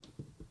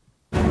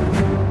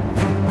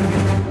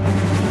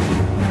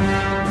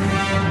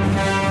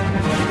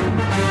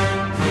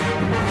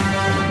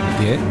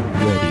get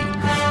ready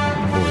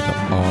for the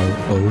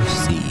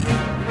ROC.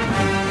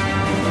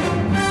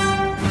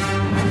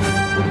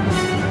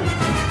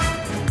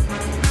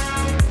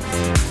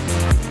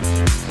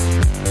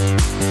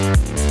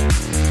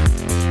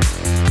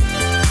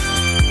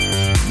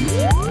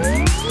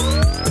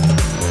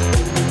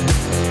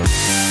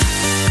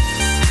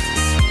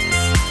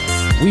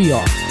 We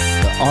are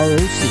the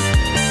ROC.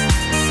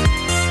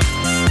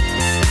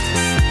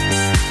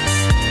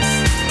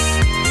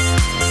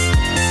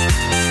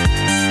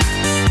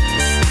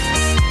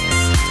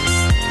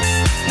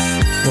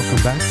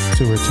 Welcome back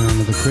to Return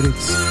of the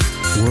Critics.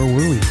 Where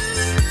were we?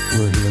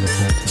 We're here to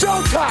hold.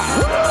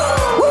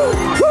 Showtime! Woo!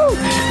 Woo!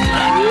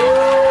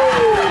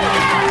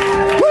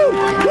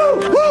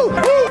 Woo! Woo!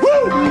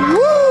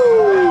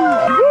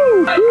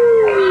 Woo!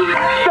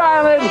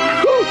 Silent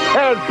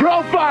and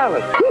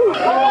profiling.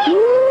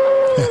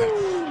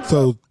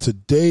 So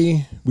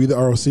today, we the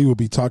ROC will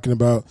be talking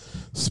about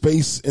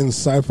space and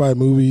sci-fi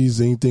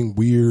movies. Anything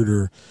weird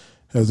or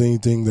has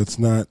anything that's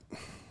not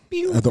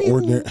at the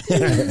ordinary.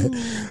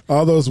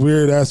 All those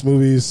weird ass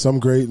movies, some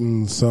great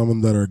and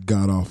some that are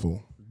god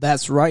awful.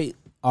 That's right.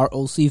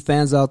 ROC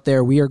fans out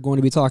there, we are going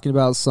to be talking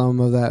about some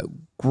of that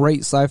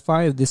great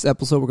sci-fi. This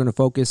episode, we're going to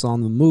focus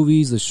on the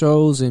movies, the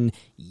shows, and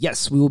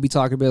yes, we will be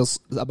talking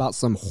about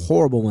some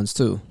horrible ones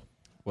too.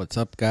 What's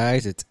up,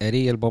 guys? It's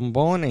Eddie El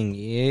Bombon, and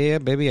yeah,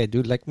 baby, I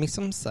do like me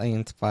some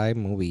science-fi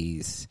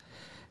movies.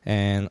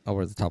 And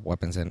over-the-top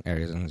weapons and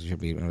areas, and it should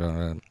be... there you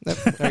go.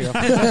 That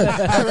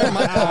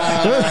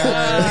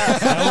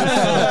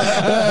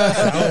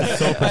was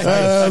so precise.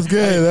 That was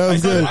good. That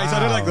was good. I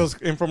sounded like those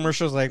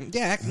infomercials, like,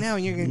 yeah, act now,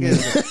 and you're going to get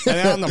it. And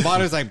then on the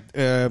bottom, it's like...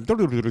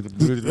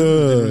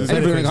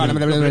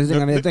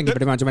 Thank you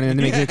very much.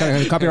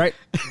 Copyright.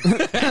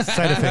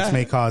 Side effects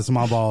may cause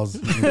small balls.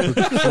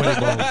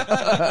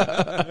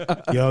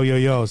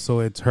 Yo. So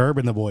it's Herb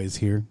and the boys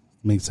here.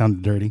 Make it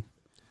sound dirty.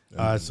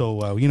 We're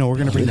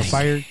going to bring the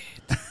fire.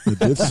 It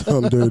did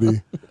sound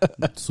dirty.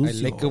 I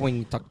like it when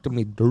you talk to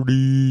me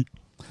dirty.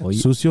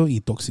 Sucio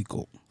y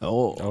tóxico.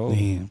 Oh.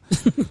 Damn.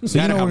 So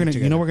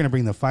we're gonna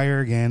bring the fire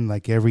again,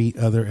 like every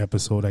other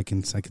episode. I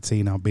could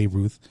say now, Babe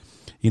Ruth.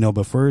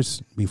 But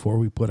first, before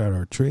we put out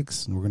our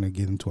tricks, we're gonna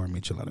get into our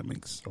michelada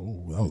mix.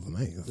 Oh, that was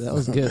nice. That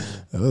was good.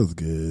 That was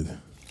good.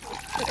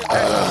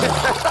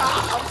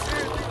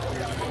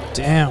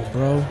 Damn,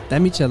 bro.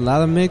 That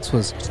michelada mix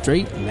was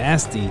straight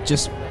nasty.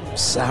 Just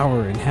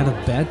sour and had a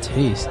bad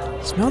taste.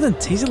 Smelled and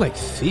tasted like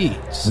feet.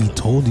 We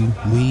told you.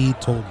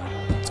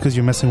 It's because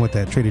you're messing with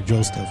that Trader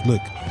Joe's stuff.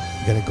 Look,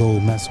 you gotta go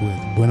mess with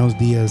Buenos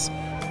Dias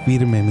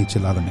Firme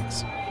Michelada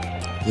Mix.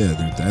 Yeah,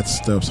 dude, that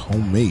stuff's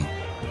homemade.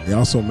 They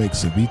also make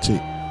ceviche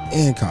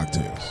and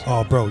cocktails.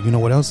 Oh, bro, you know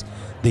what else?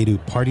 They do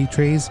party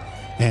trays,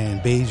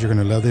 and Bays, you're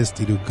gonna love this.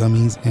 They do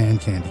gummies and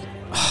candy.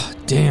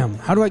 Damn,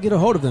 how do I get a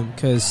hold of them?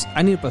 Because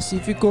I need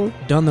Pacifico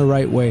done the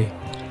right way.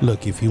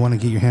 Look, if you want to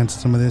get your hands on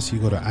some of this, you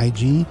go to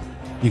IG.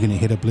 You're going to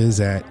hit up Liz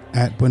at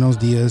Buenos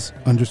Dias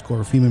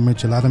 _Firme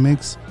Michelada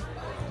Mix.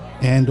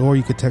 And or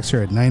you could text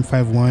her at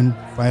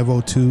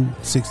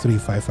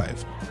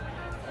 951-502-6355.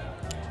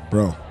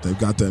 Bro, they've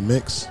got that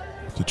mix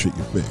to treat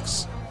your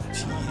fix.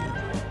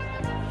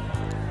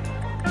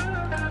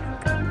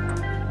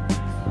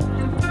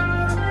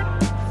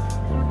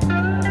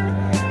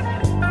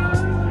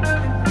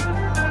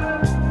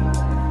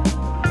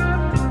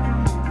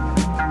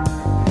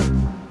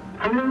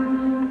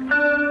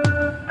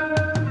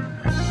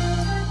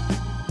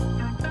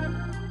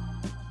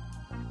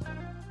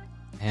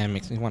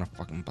 Makes me want to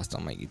fucking bust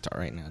out my guitar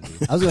right now,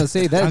 dude. I was going to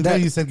say that. I'm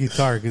glad you said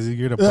guitar because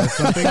you're going to bust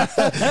something. I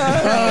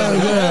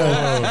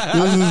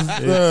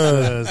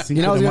was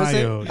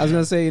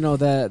going to say,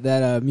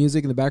 that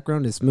music in the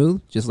background is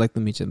smooth, just like the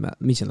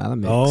michelada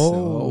mix.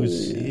 Oh,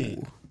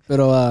 shit.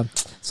 Pero,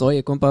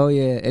 oye, compa,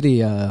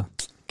 Eddie,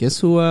 guess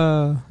who,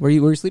 were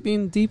you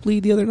sleeping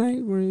deeply the other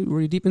night?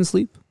 Were you deep in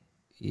sleep?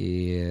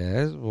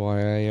 Yes.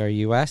 Why are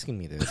you asking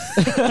me this?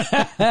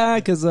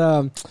 Because,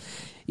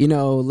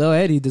 Lil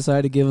Eddie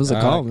decided to give us a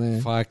call,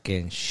 man.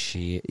 Fucking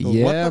shit.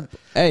 Yeah.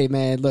 Hey,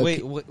 man, look.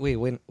 Wait.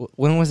 When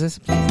was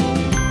this?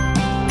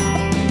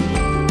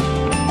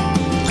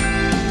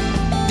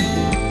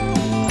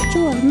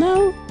 You are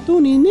now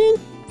tuning in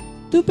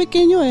to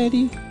Pequeño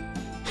Eddie.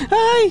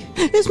 Ay,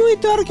 es muy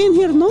dark in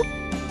here, ¿no?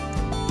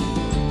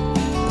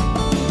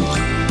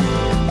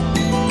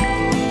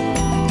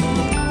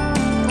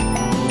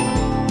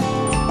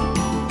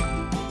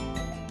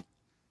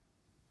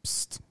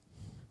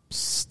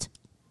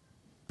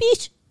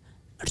 Bitch,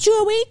 aren't you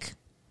awake?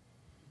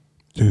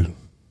 Dude,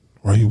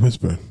 why are you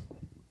whispering?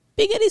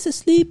 Big Eddie's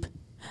asleep.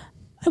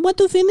 I want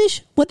to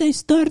finish what I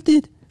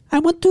started. I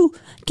want to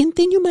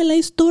continue my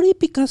life story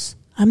because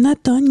I'm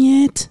not done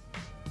yet.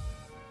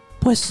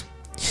 Pues,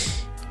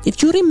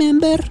 if you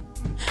remember,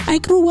 I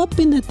grew up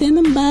in the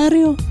Tenem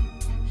barrio.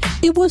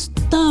 It was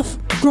tough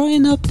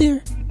growing up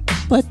there,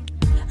 but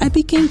I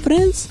became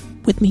friends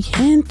with mi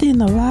gente in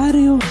the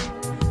barrio.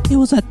 It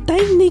was a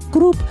tight-knit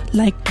group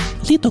like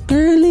Little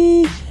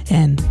Curly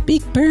and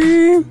Big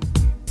Perm.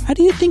 How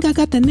do you think I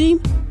got the name?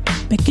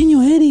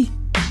 Pequeño Eddie.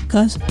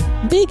 because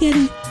Big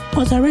Eddie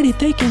was already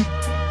taken.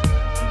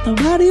 The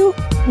barrio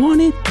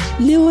wanted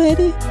Lil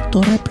Eddie to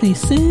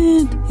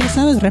represent, ya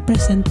sabes,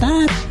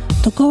 representar,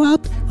 to go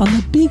out on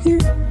the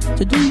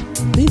to do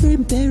bigger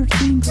and better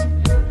things.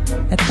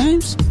 At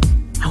times,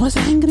 I was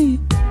angry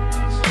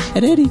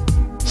at Eddie.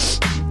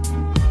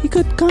 He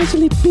could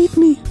constantly beat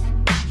me.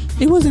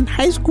 It was in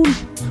high school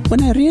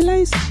when I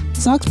realized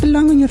socks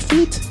belong on your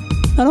feet,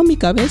 not on mi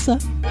cabeza.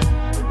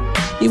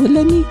 He would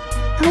let me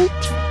out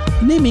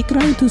and made me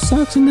cry into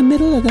socks in the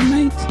middle of the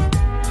night.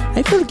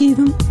 I forgave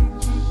him,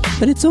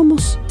 but it's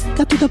almost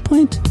got to the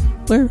point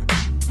where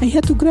I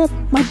had to grab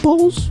my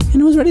balls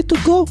and was ready to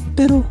go.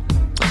 Pero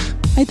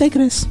I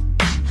digress.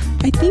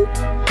 I think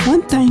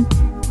one time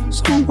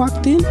someone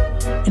walked in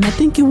and I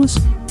think it was...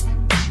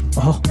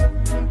 Oh,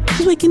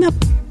 he's waking up.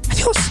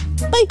 Adios.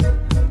 Bye.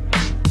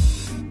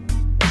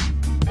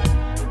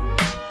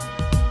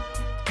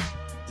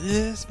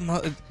 This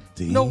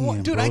Damn, no,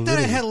 dude, bro, I thought I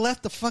literally. had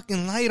left the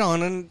fucking light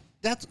on, and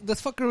that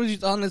fucker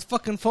was on his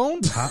fucking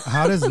phone.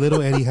 How does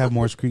Little Eddie have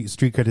more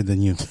street credit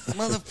than you?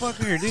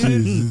 Motherfucker,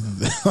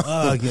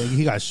 dude. Yeah,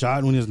 he got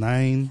shot when he was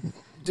 9.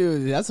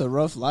 Dude, that's a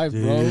rough life,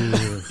 bro.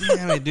 Dude.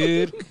 Damn it,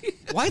 dude.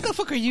 Why the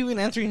fuck are you even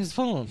answering his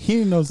phone? He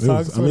didn't know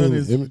socks I were mean, on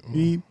his it-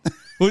 feet.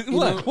 What? He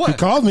What?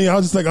 called me. I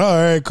was just like, oh, all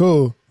right,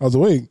 cool. I was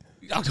awake.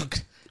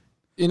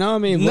 You know, I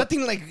mean,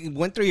 Nothing like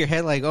went through your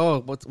head like,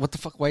 oh, what the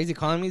fuck? Why is he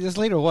calling me this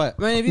late or what?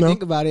 I mean, if you No.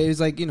 think about it, it's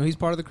like, you know, he's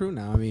part of the crew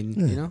now. I mean,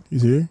 Yeah, you know,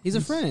 he's here. he's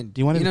a friend.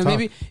 he wanted you to know,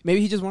 talk. maybe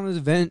he just wanted to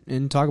vent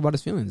and talk about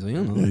his feelings.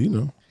 You know, Yeah, you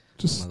know,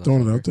 just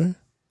throwing it out there.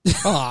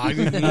 Oh,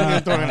 you're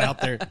gonna throw it out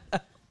there.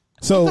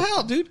 So, What the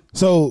hell, dude?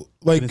 so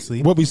like Couldn't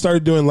sleep. what we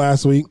started doing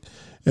last week,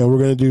 and we're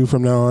gonna do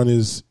from now on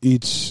is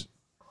each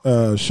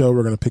show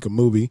we're gonna pick a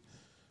movie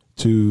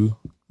to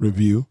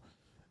review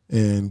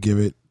and give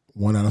it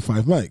 1 out of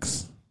 5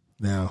 mics.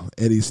 Now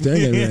Eddie's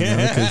staring at me right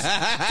now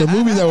because the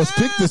movie that was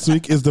picked this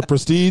week is The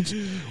Prestige,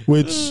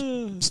 which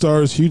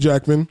stars Hugh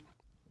Jackman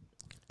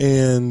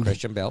and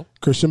Christian Bell,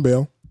 Christian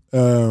Bale.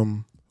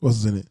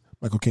 What's in it?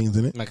 Michael Caine's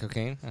in it, Michael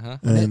Caine,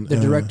 and the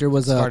director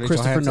was Scarlett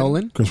Christopher Johansson.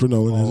 Nolan. Christopher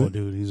Nolan is Oh, it?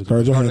 dude, he's a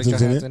Scarlett Scarlett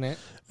Johansson's in it.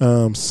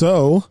 Johansson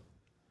So,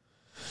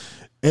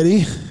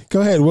 Eddie,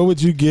 go ahead. What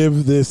would you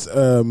give this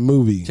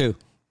movie? 2.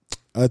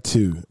 A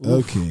 2.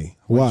 Okay.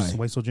 Why?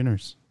 Why so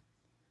generous?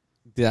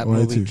 That Why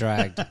movie 2?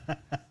 dragged.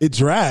 It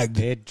dragged.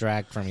 It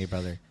dragged from you,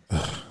 brother.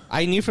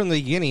 I knew from the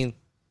beginning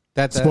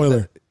that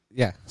Spoiler.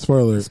 yeah.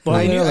 Spoiler.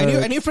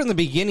 I knew from the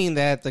beginning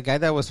that the guy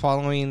that was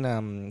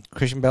following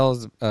Christian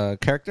Bell's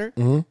character,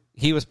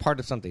 he was part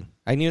of something.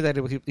 I knew that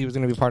he was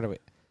going to be part of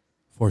it.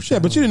 Yeah,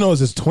 but you didn't know it was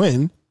his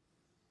twin.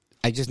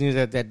 I just knew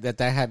that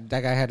guy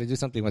had to do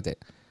something with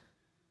it.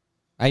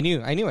 I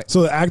knew it.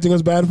 So the acting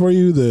was bad for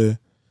you. The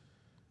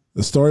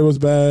story was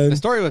bad. The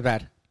story was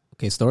bad.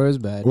 Okay, story was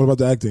bad. What about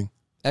the acting?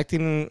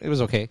 Acting, it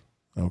was okay.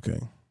 Okay.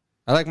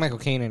 I like Michael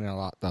Caine in it a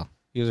lot, though.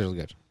 He was really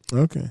good.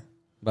 Okay.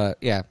 But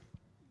yeah,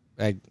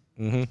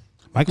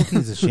 Michael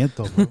Caine's a shit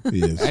though, bro.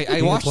 He is.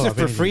 I watched it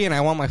for free and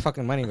I want my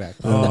fucking money back.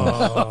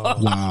 Wow.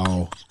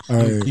 All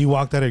right. You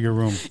walked out of your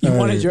room. You All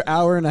wanted right. your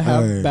hour and a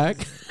half All right.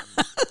 back.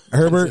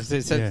 Herbert,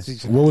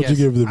 Yes. what would you Yes.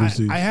 give the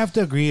Prestige? I have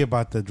to agree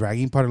about the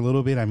dragging part a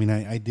little bit. I mean,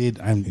 I did.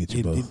 hate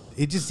you both.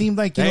 It just seemed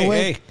like, you know what?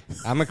 Hey,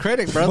 I'm a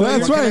critic, brother. Well,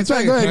 that's What can right. I That's tell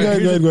right.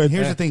 you? Go ahead. Go ahead.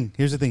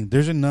 Here's the thing.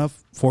 There's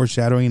enough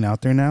foreshadowing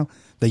out there now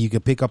that you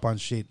could pick up on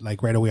shit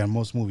like right away on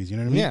most movies. You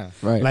know what I mean? Yeah.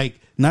 Right. Like,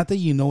 not that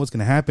you know what's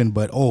gonna happen,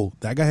 but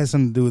that guy has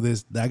something to do with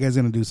this. That guy's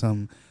gonna do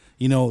something.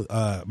 You know,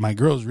 my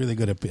girl's really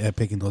good at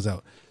picking those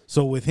out.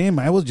 So with him,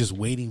 I was just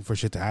waiting for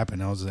shit to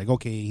happen. I was like,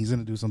 okay, he's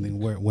gonna do something.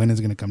 When is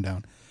it gonna come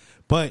down?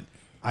 But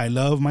I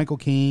love Michael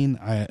Caine.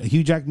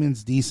 Hugh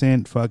Jackman's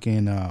decent.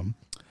 Fucking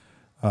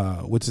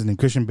what's his name?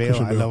 Christian Bale.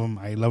 Christian Bale.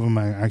 I love him.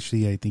 I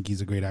think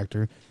he's a great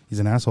actor. He's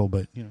an asshole,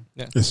 but you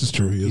know, This is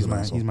true. He is he's an my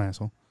asshole. he's my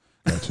asshole.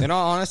 In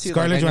all honesty,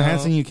 Scarlett like, I know-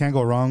 Johansson, you can't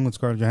go wrong with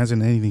Scarlett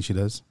Johansson in anything she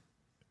does.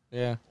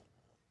 Yeah.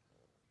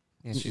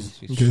 Yeah, she's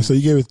Okay, so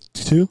you gave it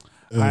 2?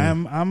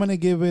 I'm gonna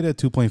give it a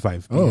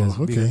 2.5. Oh,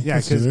 okay. Yeah,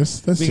 That's generous.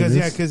 That's because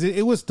generous.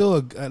 it was still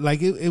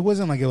it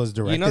wasn't like it was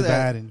directed you know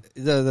bad. that And,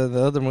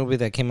 the other movie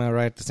that came out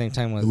right at the same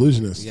time was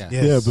Illusionist. Yeah.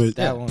 Yes. Yeah, but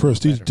That one was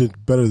Prestige better.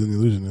 did better than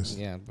Illusionist.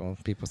 Yeah, well,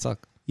 people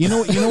suck. you know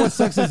what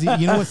sucks is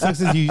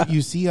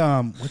you see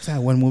what's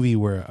that one movie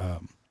where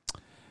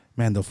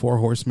man, the Four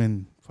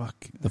Horsemen, fuck,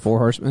 The Four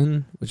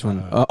Horsemen. Which one?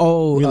 You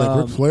mean like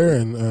Ric Flair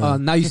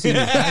and Now You See Me.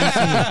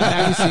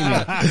 Now You See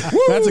Me.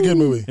 that's a good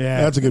movie.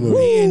 yeah, That's a good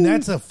movie. and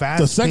that's a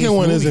fast. The second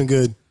one isn't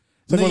good.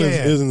 Second No, one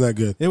yeah. isn't that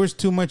good. There was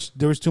too much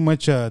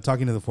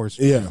talking to the fourth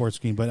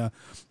screen,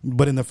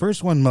 but in the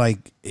first one,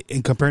 like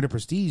in compared to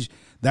Prestige,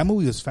 that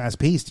movie was fast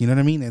paced. You know what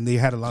I mean? And they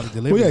had a lot of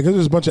delivery. Well, yeah, because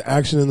there's a bunch of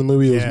action in the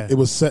movie. Yeah. It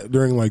was set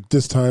during like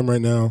this time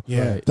right now.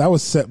 Yeah. Right. That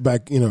was set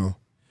back,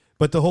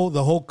 But the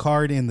whole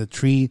card in the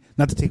tree,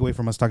 not to take away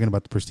from us talking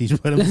about the Prestige,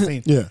 but I'm just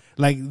saying, Yeah.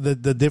 like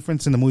the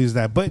difference in the movie is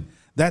that. But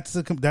that's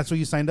what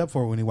you signed up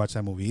for when you watched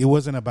that movie. It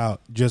wasn't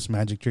about just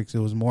magic tricks. It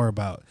was more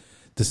about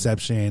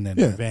deception and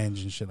Yeah.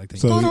 revenge and shit like that.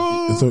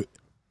 So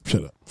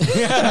shut up.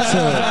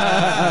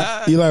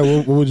 So, Eli,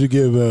 what would you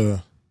give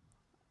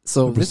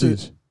So The this is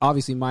Prestige.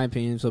 obviously my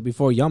opinion. So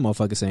before y'all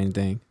motherfuckers say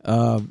anything,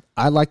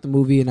 I like the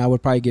movie and I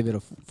would probably give it a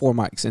 4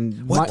 mics.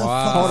 And What the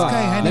fuck? hold This on,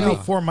 guy handing let me-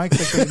 out 4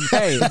 mics.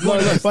 hey,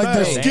 look, Like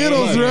the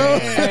Skittles, bro.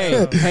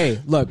 hey,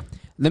 look.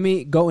 Let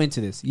me go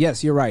into this.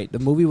 Yes, you're right. The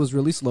movie was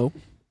really slow.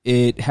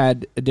 It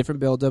had a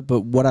different build-up, but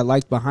what I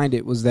liked behind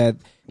it was that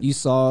you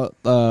saw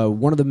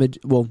one of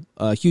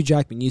the Hugh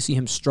Jackman. You see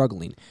him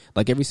struggling.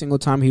 Like every single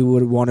time he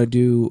would want to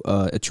do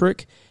a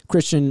trick,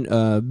 Christian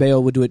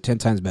Bale would do it 10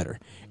 times better.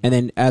 And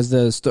then as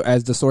the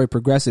story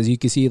progresses, you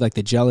can see like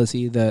the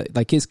jealousy,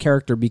 like his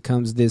character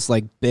becomes this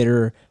like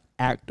bitter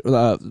act,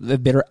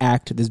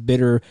 this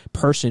bitter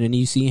person, and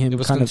you see him. It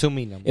was kind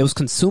consuming him. It was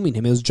consuming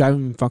him. It was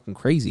driving him fucking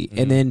crazy.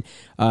 And then,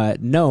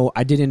 no,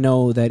 I didn't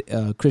know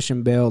that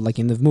Christian Bale, like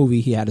in the movie,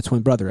 he had a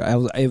twin brother.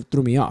 It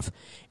threw me off.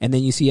 And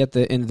then you see at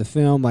the end of the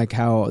film, like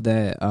how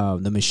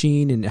the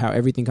machine and how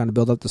everything kind of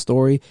built up the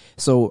story.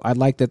 So I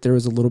liked that there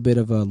was a little bit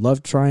of a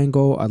love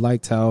triangle. I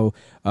liked how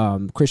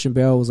Christian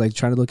Bale was like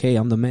trying to look, hey,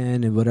 I'm the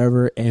man and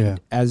whatever. And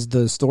as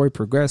the story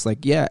progressed,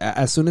 like, yeah,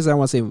 as soon as I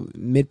want to say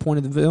midpoint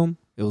of the film,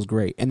 it was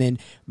great. And then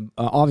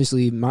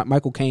obviously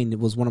Michael Caine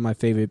was one of my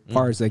favorite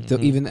parts. Like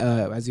even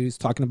as he was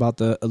talking about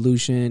the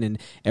illusion and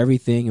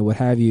everything and what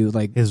have you,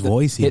 like His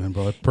voice, even,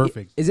 bro, it's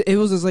perfect. It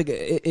was just like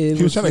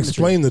He was trying to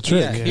explain the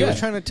trick. Yeah, he was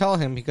trying to tell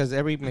him because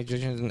every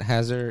magician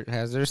has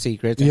their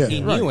secrets, and Yeah.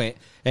 he knew it,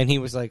 and he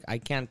was like, "I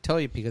can't tell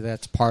you because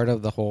that's part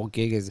of the whole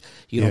gig is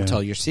you don't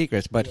tell your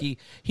secrets." But he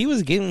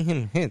was giving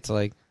him hints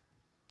like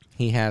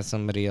he has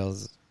somebody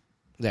else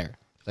there.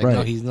 Like, Right.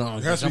 no, he's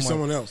not. There has to be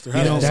someone else. There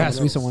You know, there has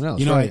to be someone else.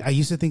 You know, right. I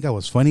used to think I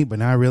was funny, but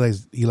now I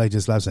realize Eli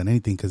just laughs at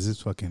anything because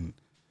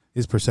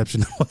his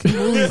perception of fucking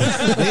movies.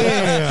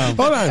 Damn.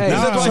 Hold on. Hey,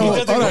 that's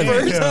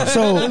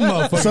so, why he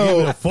hold on.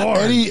 So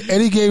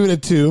Eddie gave it a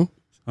 2.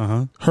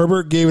 Uh-huh.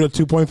 Herbert gave it a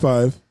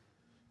 2.5.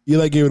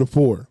 Eli gave it a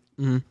 4.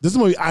 This is a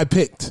movie I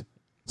picked.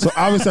 So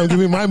obviously I'm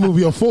giving my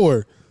movie a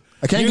 4.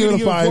 I can't You're give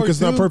it a gonna give it a 5 4 because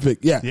it's not too?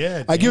 perfect. Yeah.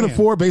 Yeah, I give it a damn.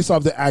 4 based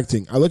off the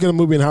acting. I look at the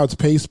movie and how it's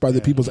paced by the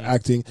people's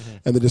acting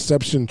and the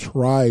deception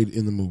tried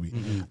in the movie.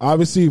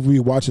 Obviously, if we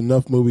watch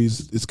enough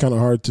movies, it's kind of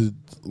hard to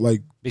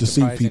like Be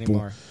deceive surprised people.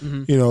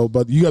 anymore. You know,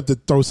 but you have to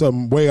throw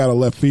something way out of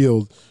left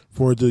field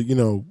for it to, you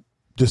know,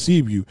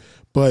 deceive you.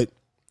 But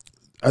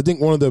I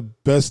think one of the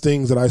best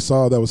things that I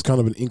saw that was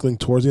kind of an inkling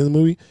towards the end of the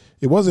movie,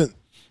 it wasn't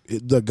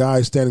the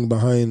guy standing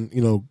behind,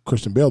 you know,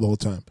 Christian Bale the whole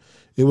time.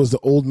 It was the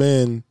old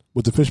man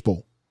with the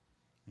fishbowl.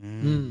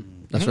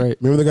 That's right.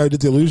 Remember the guy who did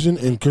the illusion?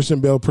 And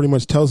Christian Bale pretty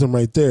much tells him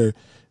right there,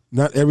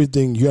 not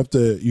everything you have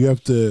to You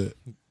have to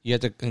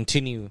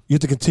continue. you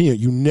have to continue.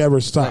 You never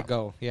Let stop.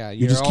 go. Yeah,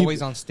 You you're just keep-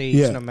 always on stage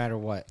yeah. no matter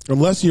what.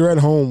 Unless you're at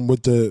home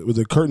with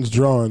the curtains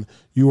drawn,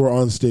 you are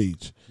on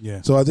stage.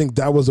 Yeah. So I think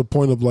that was a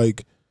point of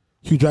like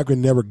Hugh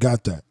Jackman never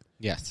got that.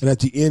 Yes. And at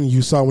the end,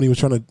 you saw when he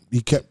was he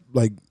kept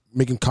like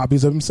making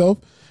copies of himself,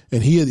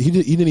 and he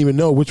didn't even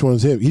know which one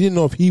was him. He didn't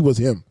know if he was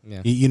him.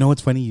 Yeah. You know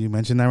what's funny? You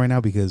mentioned that right now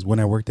because when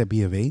I worked at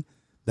B of A,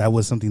 that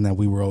was something that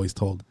we were always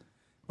told.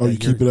 Oh, That you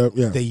keep it up,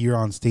 yeah. That you're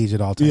on stage at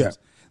all times. Yeah.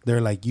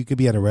 They're like, you could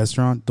be at a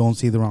restaurant, don't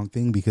say the wrong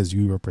thing because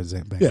you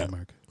represent back in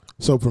America.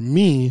 So for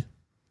me,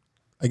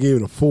 I gave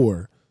it a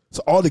 4.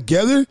 So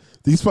altogether,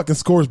 these fucking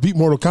scores beat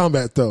Mortal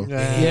Kombat though.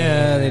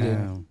 Yeah, they did.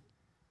 Damn.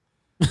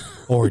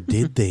 Or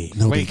did they?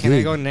 No, Wait, can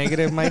I go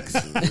negative, Mike's?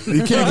 You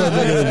can't go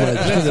negative one.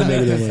 You can't go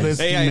negative one. Let's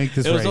make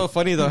this it was right. so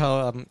funny though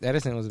how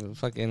Edison was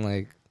fucking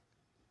like,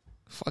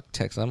 fuck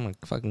Tex, I'm gonna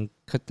fucking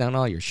cut down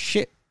all your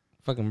shit,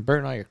 fucking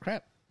burn all your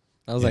crap.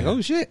 I was like, Yeah.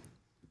 oh shit,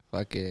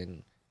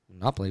 fucking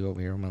Monopoly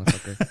over here,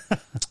 motherfucker.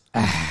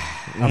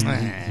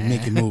 He's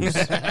making moves.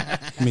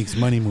 He makes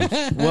money moves.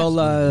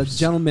 Well,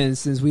 gentlemen,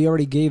 since we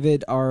already gave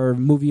it our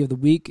movie of the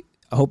week,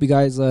 I hope you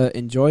guys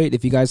enjoy it.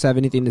 If you guys have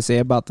anything to say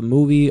about the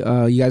movie,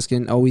 you guys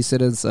can always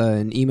send us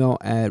an email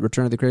at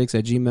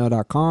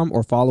returnofthecritics@gmail.com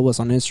or follow us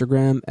on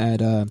Instagram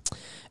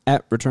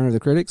at Return of the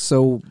Critics.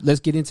 So let's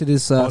get into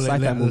this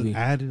sci-fi movie.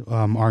 Add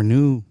our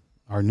new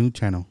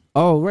channel.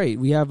 Oh, right.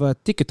 We have a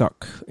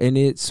TikTok, and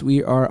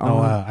we are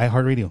on...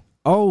 iHeartRadio.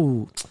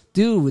 Oh,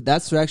 dude,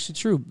 that's actually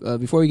true.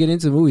 Before we get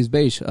into the movies,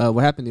 Beige,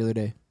 what happened the other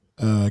day?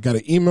 I got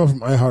an email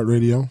from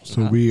iHeartRadio.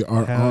 So we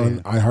are Hell on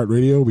yeah.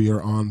 iHeartRadio. We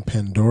are on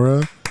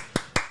Pandora.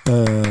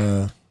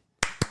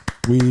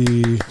 We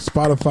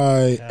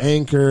Spotify,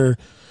 Anchor,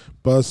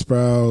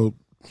 Buzzsprout,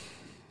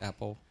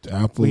 Apple.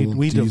 Apple.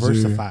 We Deezer.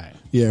 diversify.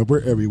 Yeah,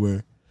 we're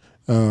everywhere.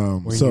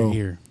 We're in your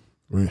ear.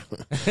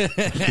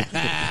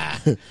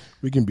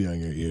 We can be on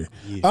your ear.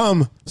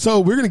 Yeah. So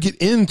we're gonna get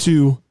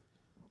into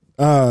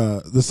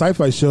the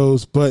sci-fi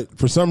shows, but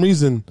for some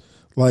reason,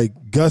 like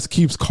Gus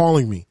keeps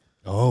calling me.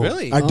 Oh,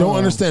 Really? I don't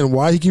understand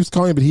why he keeps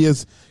calling, but he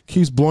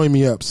keeps blowing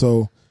me up.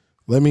 So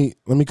let me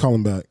call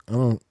him back. I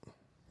don't.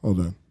 Hold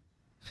on.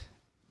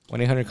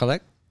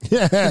 1-800-COLLECT?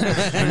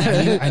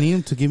 I need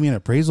him to give me an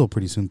appraisal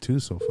pretty soon too.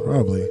 So far.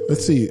 Probably.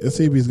 Let's see if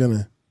he's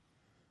gonna.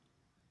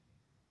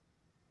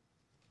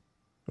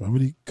 Why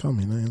would he call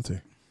me and not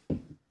answer?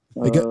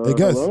 Hey,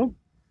 Gus. Hello?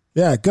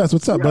 Yeah, Gus.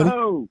 What's up, buddy?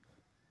 Yo,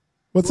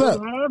 What's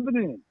up?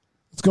 happening?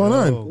 What's going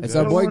on? It's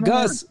our boy going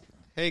Gus.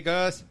 Hey,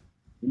 Gus.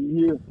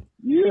 Yeah,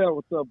 Yeah,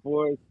 what's up,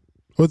 boys?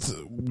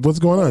 What's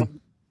going on?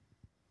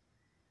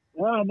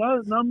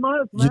 Not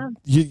much, You man.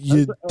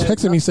 you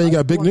texted me saying you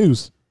got big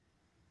news.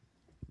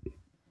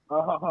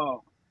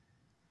 Oh,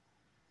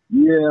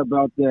 yeah,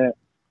 about that.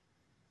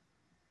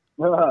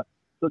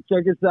 So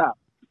check this out.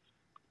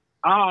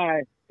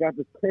 I got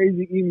this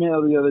crazy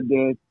email the other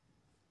day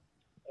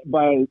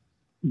by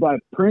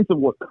Prince of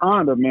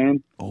Wakanda,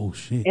 man. Oh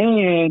shit!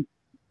 And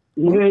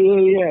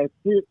yeah.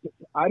 Seriously,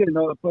 I didn't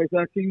know the place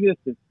actually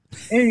existed.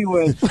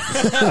 Anyway,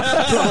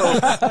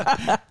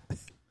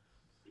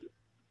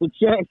 so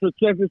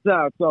check this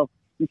out. So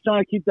he's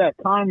trying to keep that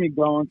economy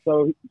going.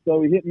 So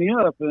he hit me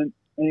up and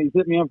he's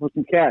hit me up for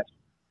some cash.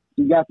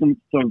 He got some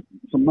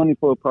money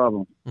for a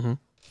problem. Mm-hmm.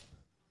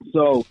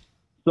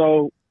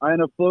 So I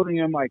ended up floating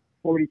him like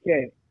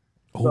 $40K.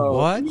 So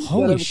what? he said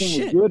Holy everything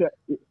shit. was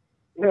good.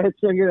 Yeah,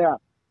 check it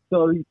out.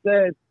 So he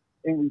said,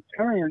 in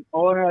return,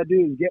 all I gotta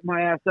do is get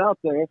my ass out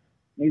there, and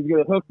he's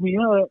gonna hook me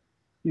up.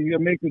 He's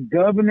gonna make me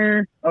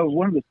governor of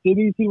one of the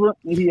cities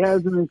he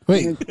has in his.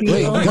 Wait, in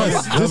his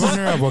Gus,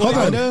 Governor of hold on,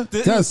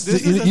 Wakanda? Gus,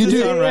 This you doesn't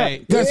do. sound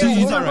right. Gus, you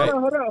hold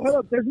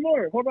up. There's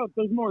more. Hold up.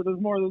 There's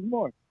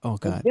more. Oh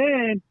God.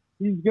 And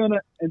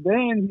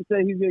then he said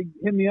he's gonna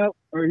hit me up,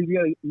 or he's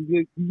gonna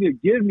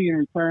give me in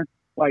return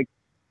like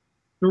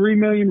 3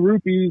 million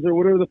rupees or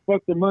whatever the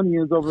fuck the money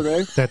is over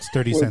there. That's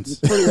 30 Which cents. is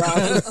pretty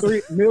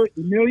awesome.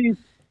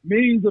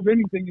 Millions of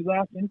anything is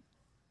awesome.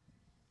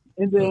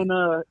 And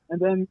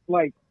then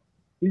like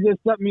he just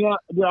set me up.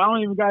 Dude, I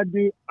don't even gotta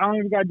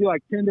do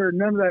like Tinder or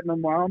none of that no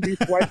more. I don't be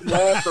swiping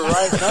left or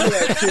right, none of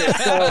that shit.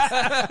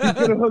 So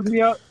he's gonna hook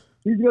me up.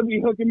 He's gonna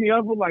be hooking me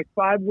up with like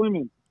 5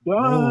 women. Done.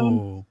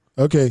 Oh.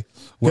 Okay,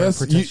 Word Gus,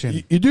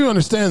 protection. you do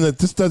understand that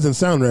this doesn't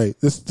sound right.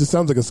 This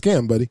sounds like a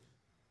scam, buddy.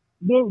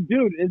 No,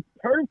 dude, it's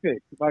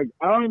perfect. Like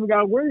I don't even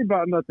gotta worry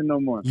about nothing no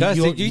more. Gus,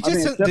 You- did you I just mean,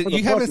 sent, except for the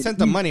you haven't fucking sent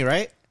the heat. money,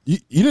 right? You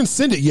didn't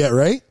send it yet,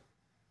 right?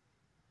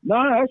 No,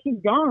 that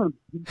shit's gone.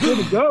 It's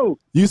good to go.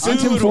 You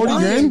sent him 40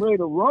 I'm grand. ready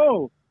to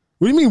roll.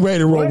 What do you mean ready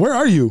to roll? What? Where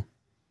are you?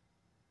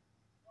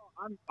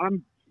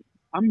 I'm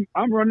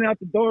running out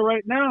the door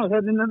right now,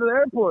 heading into the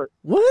airport.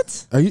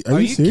 What? Are you Are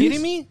you serious?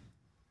 kidding me?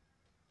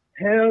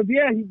 Hell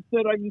yeah, he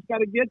said I just got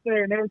to get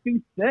there and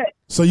everything's set.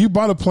 So you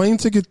bought a plane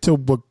ticket to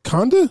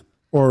Wakanda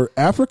or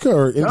Africa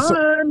or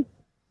Done.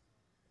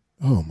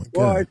 Oh my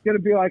Well, god! it's gonna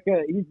be like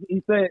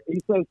he said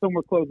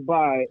somewhere close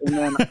by, and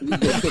then he's gonna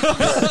pick me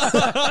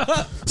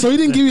up. So he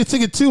didn't give you a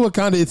ticket to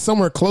Wakanda. It's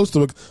somewhere close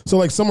to so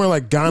like somewhere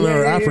like Ghana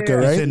or Yeah, Africa, yeah.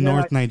 It's right? in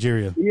North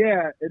Nigeria.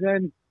 Yeah, and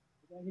then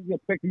he's gonna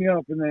pick me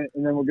up, and then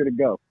we're gonna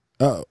go.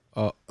 Oh,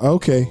 Oh.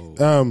 okay.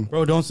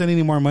 Bro, don't send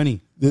any more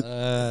money.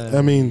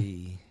 I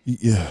mean,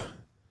 yeah,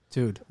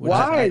 Dude.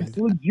 Why? It's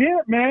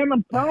legit, man.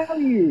 I'm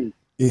telling you.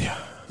 yeah.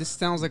 This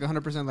sounds like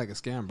 100% like a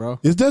scam, bro.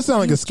 It does sound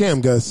like a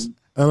scam, Gus.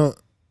 I don't.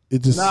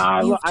 It just.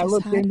 Nah, You I just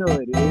looked had into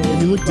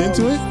it. You looked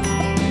into it.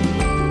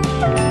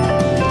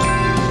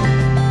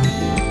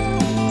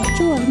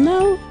 You are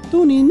now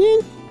tuning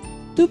in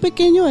to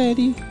Pequeño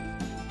Eddie.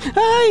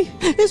 Ay,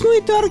 es muy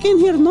dark in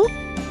here, ¿no?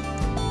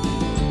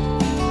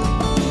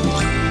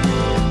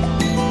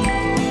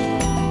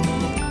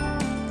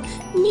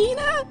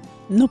 Mira,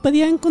 no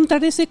podía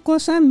encontrar esa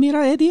cosa.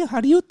 Mira, Eddie,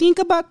 how do you think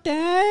about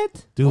that?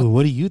 Dude,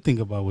 what do you think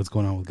about what's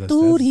going on with Gus?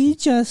 Dude,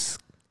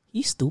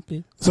 he's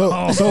stupid.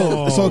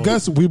 So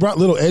Gus, we brought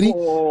little Eddie.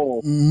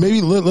 Oh,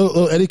 Maybe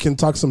little Eddie can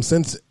talk some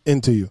sense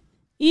into you.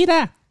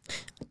 Mira,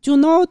 you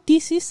know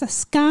this is a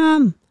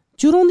scam.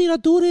 You don't need to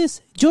do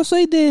this. Yo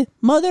soy de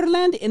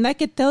motherland, and I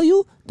can tell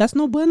you that's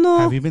no bueno.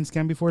 Have you been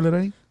scammed before,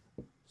 Lorraine?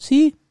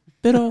 Sí,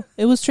 pero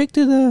it was straight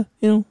to the,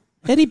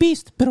 Eddie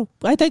Beast. Pero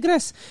I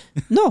digress.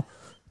 No,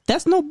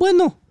 that's no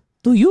bueno.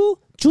 To you,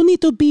 you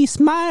need to be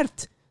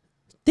smart.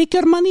 Take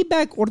your money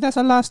back, or that's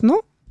a loss,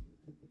 no?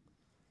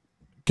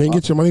 Can you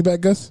get your money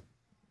back, Gus?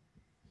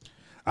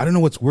 I don't know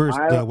what's worse,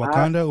 I- the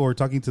Wakanda or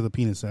talking to the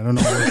penis. I don't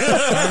know.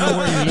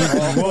 Where you're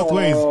losing.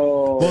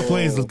 Both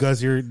ways, Gus.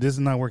 This is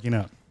not working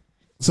out.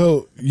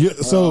 So you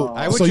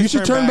I would so you just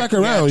should turn back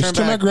around. Yeah, You should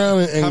turn back around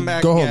and come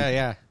back. go home.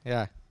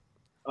 Yeah.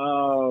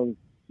 oh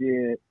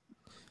shit.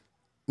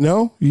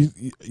 No,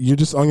 you're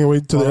just on your way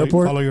to the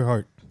airport. Follow your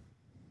heart.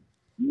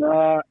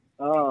 Nah.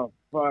 Oh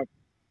fuck.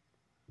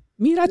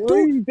 Mira Really?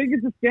 tú. You think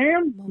it's a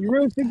scam? You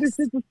really think this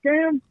shit's a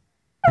scam?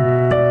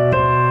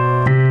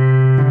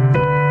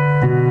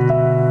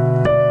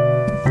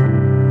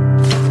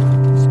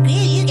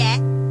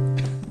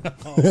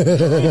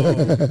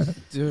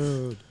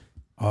 Dude.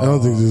 I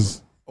don't think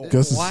this.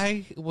 Gus is-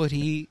 Why would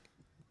he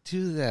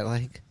do that?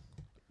 Like,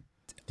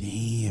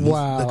 Damn.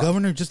 Wow. The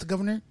governor, just the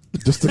governor?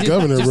 just the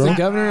governor, Just bro. the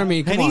governor? I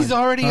mean, come and on. he's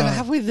already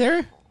halfway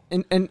there.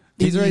 And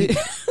he's already...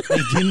 Hey,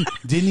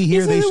 didn't he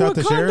hear He's they in shot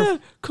the Wakanda.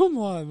 sheriff? Come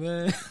on,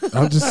 man.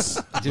 I'm just.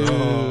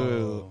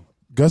 Dude.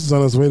 Gus is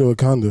on his way to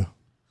Wakanda.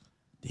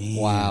 Damn,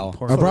 Wow.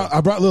 poor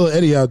I brought little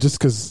Eddie out just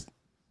because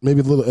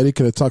maybe little Eddie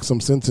could have talked some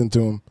sense into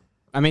him.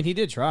 I mean, he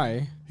did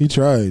try. He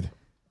tried.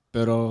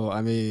 Pero,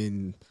 I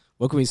mean,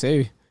 what can we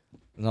say?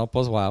 No,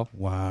 pues wow.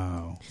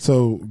 Wow.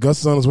 So Gus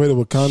is on his way to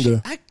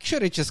Wakanda. I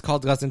should have just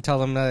called Gus and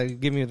tell him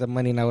give me the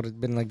money, and I would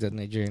have been like the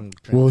Nigerian.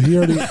 Well, he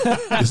already.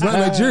 It's not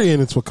Nigerian.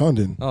 It's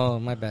Wakandan. Oh,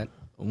 my bad.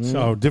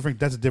 So different.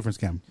 That's a different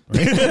scam.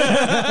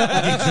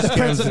 Right?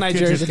 Prince of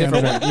Nigeria is a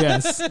different one.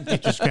 Yes.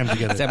 Get your scam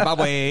together.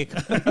 Zimbabwe.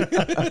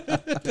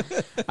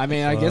 I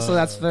mean, I guess so.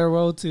 That's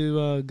farewell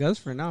to Gus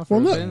for now. For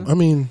Well, a bit. no, I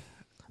mean,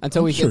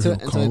 until we I'm get sure to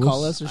he'll until they call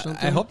call us. us or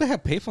something. I hope they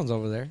have payphones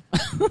over there.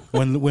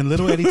 When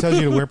little Eddie tells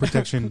you to wear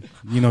protection,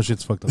 you know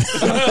shit's fucked up.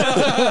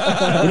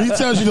 when he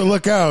tells you to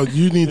look out,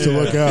 you need to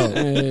look out.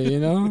 You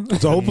know.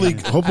 So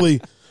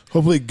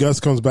hopefully Gus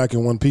comes back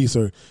in one piece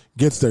or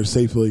gets there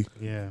safely.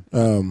 Yeah.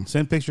 Um,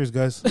 Send pictures,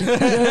 Gus.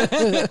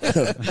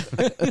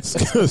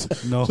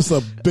 No. Just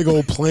a big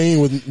old plane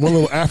with one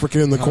little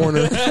African in the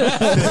corner,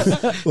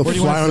 little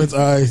fly on its He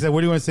eye. said,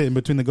 "Where do you want to sit? In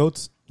between the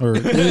goats?" Or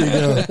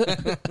There you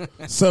go.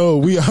 So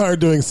we are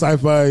doing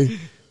sci-fi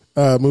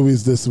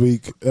movies this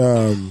week.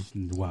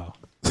 wow.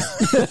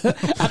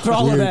 After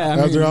all of that.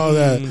 After all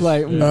that,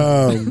 Like,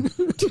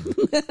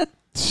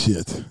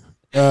 shit.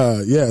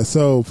 Yeah.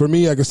 So for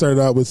me, I can start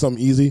out with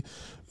something easy.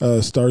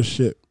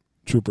 Starship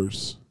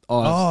Troopers.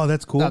 Oh,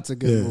 that's cool. that's a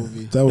good Yeah,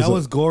 movie. that was, That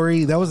was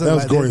gory. That was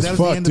gory as fuck,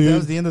 the end, dude. That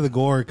was the end of the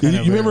gore. You, Kind you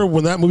of remember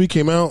when that movie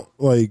came out?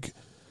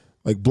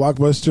 Like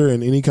Blockbuster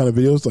and any kind of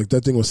videos, like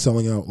that thing was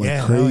selling out like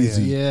Yeah, hell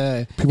crazy.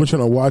 Yeah. People were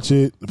trying to watch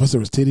it. Plus, there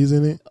was titties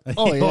in it.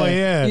 Oh yeah. Oh,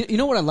 yeah. You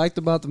know what I liked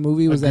about the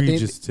movie was that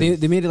Egregious they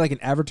made it like an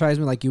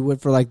advertisement, like you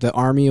would for like the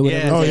army or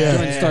whatever. Yeah. Oh, yeah.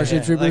 Join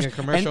Starship Troopers. Like a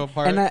commercial and,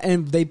 part.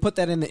 and they put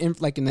that in the in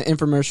the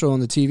infomercial on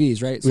the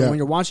TVs, right? So Yeah. when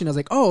you're watching, I was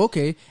like, oh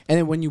okay. And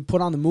then when you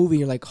put on the movie,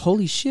 you're like,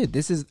 holy shit,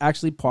 this is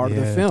actually part of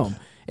the Yeah. film.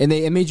 And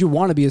it made you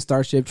want to be a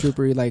Starship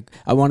Trooper. You're like,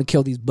 I want to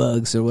kill these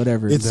bugs or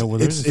whatever. It's Well,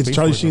 there's a it's Space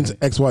Charlie Force Sheen's on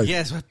it. ex-wife.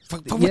 Yes.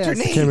 What's her Yes. I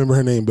name? can't remember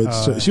her name,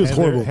 but she was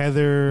horrible.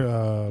 Heather.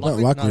 Not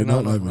Locklear? Locklear,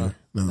 No, not no, Locklear.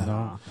 No,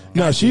 no.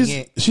 no, she's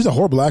dang it. she's a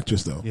horrible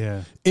actress though.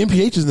 Yeah.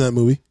 NPH is in that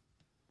movie.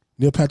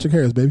 Neil Patrick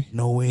Harris, baby.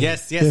 No way.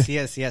 Yes.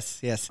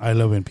 I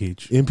love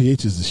NPH.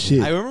 NPH is the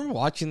shit. I remember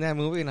watching that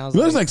movie and I was You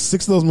know, there's like, like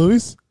 6 of those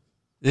movies.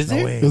 is No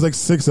there? way. There's like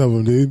 6 of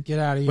them, dude. Get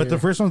out of here. But the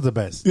first one's the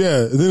best.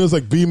 Yeah, and then it was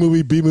like B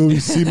movie,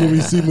 C movie,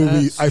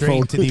 Straight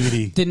iPhone. to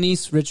DVD.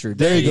 Denise Richards.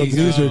 There you go,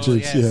 Denise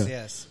Richards. Yes, yeah.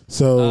 yes.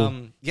 So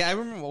Yeah, I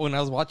remember when I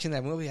was watching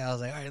that movie, I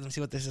was like, all right, let me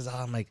see what this is.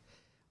 I'm like,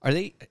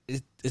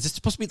 is this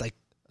supposed to be like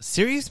a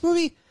serious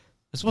movie?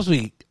 It's supposed to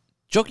be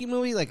a jokey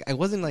movie? Like, I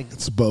wasn't like,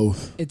 it's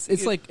both.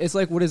 It's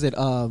like what is it?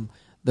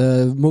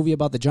 The movie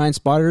about the giant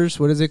spiders.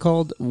 What is it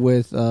called?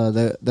 With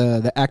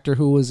the actor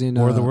who was in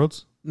War of the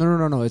Worlds?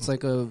 No. It's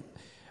like a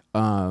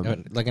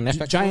like an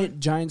FX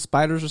giant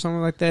spiders or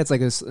something like that. It's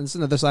like it's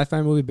another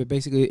sci-fi movie, but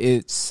basically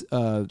it's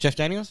Jeff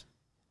Daniels?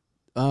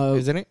 uh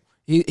Isn't it?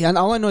 and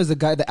all I know is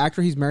the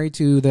actor he's married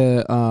to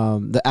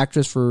the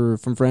actress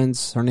from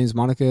Friends. Her name's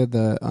Monica.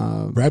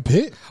 Brad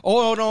Pitt,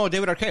 Oh, no,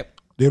 David Arquette.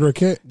 David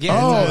Arquette. Yeah,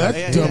 oh, yeah, that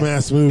yeah.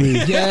 dumbass movie.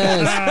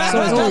 Yes.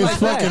 So it's That kind movie of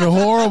is like fucking that.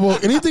 horrible.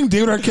 Anything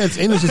David Arquette's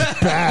in is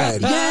just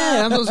bad.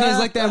 Yeah, I'm supposed to say it's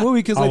like that movie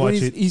because I'll like when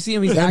watch it. you see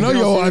him, he's I know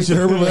acting you'll all watch it,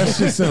 serious. Herbert, but that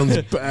shit sounds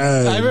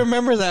bad. I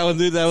remember that one,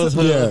 dude. That was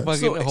Yeah.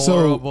 fucking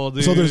horrible,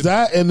 dude. So there's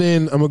that, and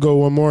then I'm gonna go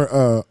one more.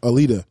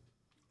 Alita.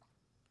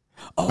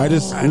 I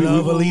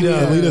love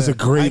Alita. Alita's a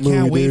great I movie,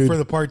 can't wait dude. for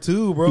the part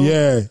 2, bro.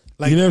 Yeah,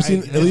 you never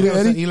seen Alita,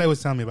 Eddie? Eli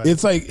was telling me about it.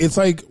 It's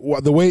like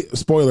the way.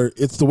 Spoiler.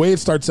 It's the way it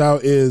starts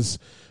out is,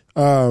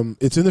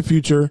 it's in the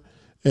future,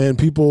 and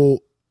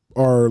people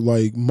are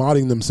like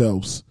modding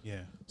themselves.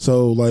 Yeah.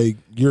 So like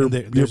you're And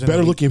there's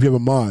better an- looking if you have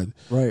a mod.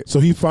 Right. So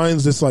he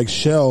finds this like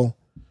shell,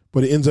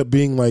 but it ends up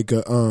being like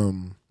a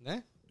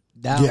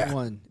That Yeah.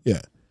 one.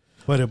 yeah.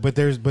 But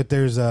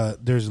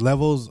there's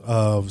levels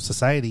of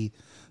society.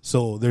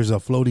 So there's a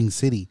floating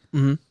city,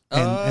 and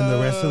the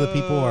rest of the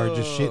people are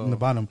just shit in the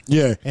bottom.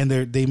 Yeah. And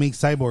they make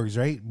cyborgs,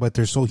 right? But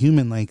they're so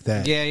human like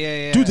that.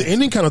 Yeah. Dude, the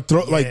ending kind of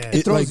like Yeah.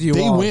 it throws like you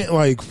they off. went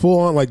like full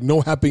on like no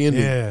happy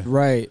ending. Yeah.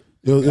 Right.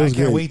 It was I great.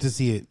 can't wait to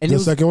see it. And The it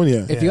was- second one,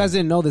 yeah. If you guys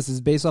didn't know, this is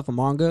based off a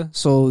manga.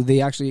 So they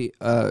actually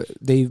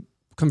they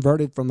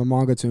converted from the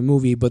manga to a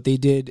movie, but they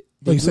did.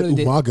 Oh, They you said really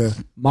did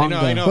Umaga. manga.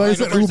 I know. Oh, you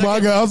said for a second.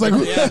 Umaga. I was like,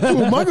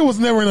 Umaga was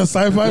never in a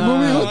sci-fi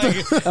movie. What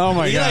the- Oh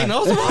my Eli god!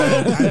 knows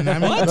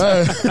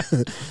about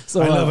it.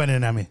 So, I love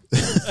anime.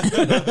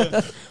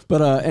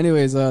 but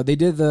anyways, they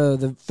did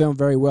the film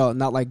very well.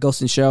 Not like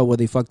Ghost in Shell where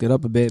they fucked it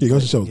up a bit. Yeah, but-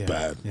 Ghost in Shell was Yeah.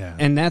 bad. Yeah.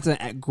 and that's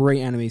a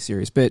great anime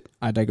series. But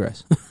I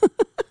digress.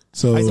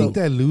 So I think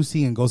that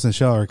Lucy and Ghost in the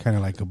Shell are kind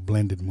of like a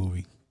blended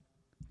movie.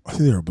 I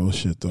think they were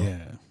bullshit though. Yeah.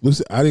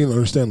 Lucy, I didn't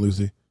understand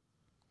Lucy.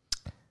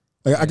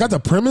 Like, I got the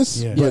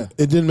premise, Yeah. but Yeah.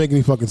 it didn't make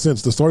any fucking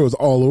sense. The story was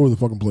all over the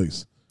fucking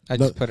place. I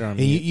just put it on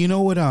Hey, mute. you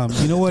know what?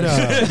 You know what? You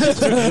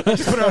just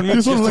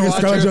want to look at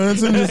Scarlett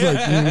Johansson, just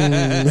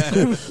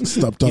like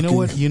stop talking. You know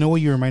what? You know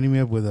what you reminded me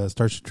of with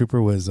Starship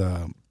Trooper was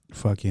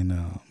fucking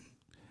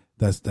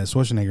that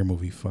Schwarzenegger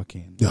movie.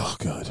 Fucking Oh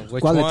god,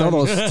 Which ¿Cuál de one?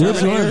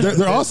 todos?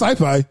 they're all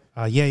sci-fi.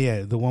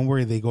 yeah, the one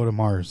where they go to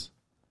Mars.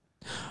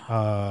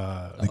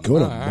 They go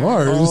to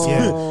Mars.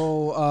 Yeah.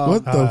 Oh,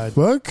 What the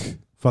fuck?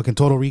 Fucking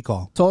Total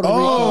Recall. Total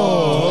Recall.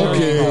 Oh, There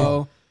okay. you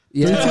go.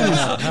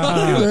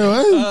 Yeah. Wait,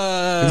 what?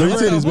 Three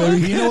titties,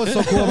 baby. You know what's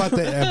so cool about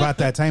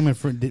that time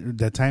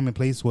and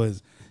place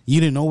was you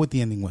didn't know what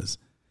the ending was.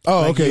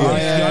 Oh, okay. You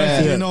Yeah.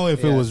 honestly didn't know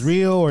if it was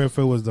real or if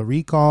it was the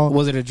recall.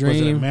 Was it a Was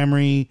it a dream?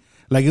 memory?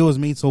 Like it was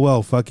made so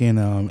well. Fucking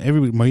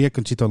everybody, Maria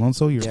Conchita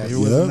Alonso, your favorite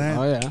was in that.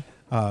 Oh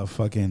yeah.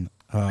 Fucking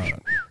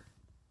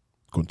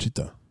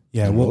Conchita.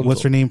 yeah.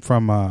 What's her name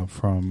from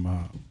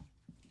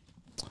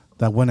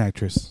that one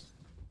actress?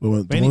 The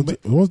one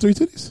with three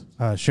titties?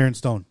 Sharon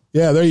Stone.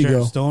 Yeah, there you Sharon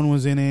go. Stone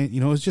was in it.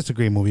 You know, it was just a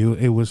great movie.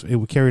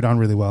 It carried on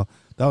really well.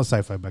 That was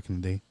sci-fi back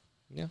in the day.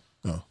 Yeah.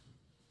 Oh.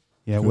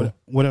 Yeah. Cool.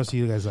 What else are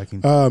you guys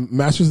liking?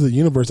 Masters of the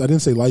Universe. I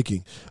didn't say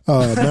liking.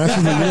 Masters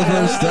of the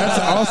Universe. That's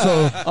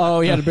also Oh,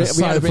 we had to bring that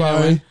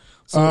sci-fi.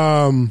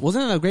 one.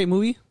 Wasn't it a great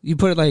movie? You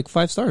put it like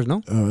 5 stars,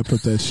 no? I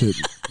put that shit.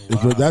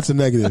 That's a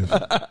negative.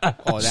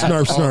 Oh, that's,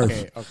 Snarf,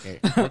 snarf. Okay.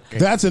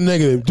 That's a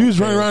negative. Dude's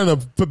running around in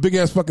a big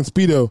ass fucking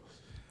Speedo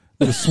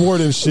with a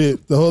sword and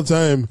shit the whole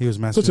time. He was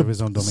master of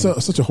his own domain.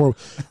 Such a horrible.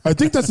 I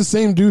think that's the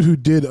same dude who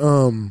did.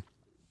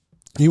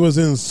 He was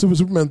in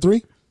Superman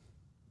 3,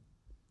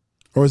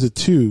 or is it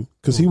 2?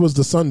 Because he was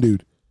the sun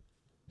dude.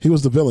 He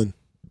was the villain.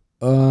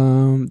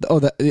 Who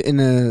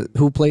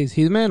plays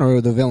He-Man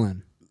or the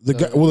villain? The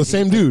guy. Well, the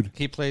same dude.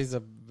 He plays a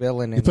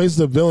villain. He plays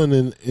the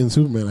villain in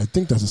Superman. I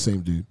think that's the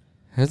same dude.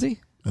 Has he?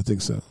 I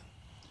think so.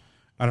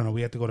 I don't know.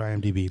 We have to go to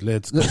IMDb.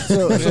 Let's go.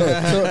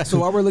 So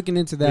while we're looking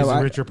into that,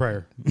 He's Richard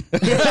Pryor.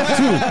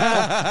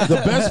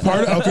 The best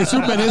part. Okay,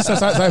 Superman is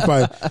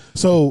sci-fi.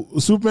 So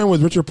Superman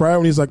with Richard Pryor,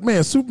 when he's like,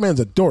 "Man, Superman's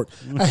a dork.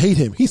 I hate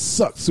him. He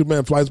sucks."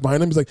 Superman flies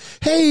behind him. He's like,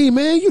 "Hey,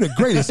 man, you're the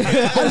greatest. I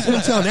just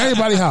been telling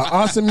everybody how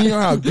awesome you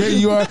are, how great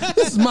you are.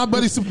 This is my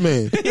buddy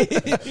Superman."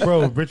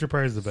 Bro, Richard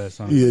Pryor's the best.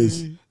 Huh? He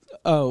is.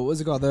 oh, what's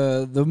it called?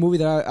 The movie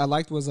that I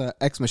liked was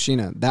Ex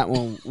Machina. That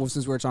one, well,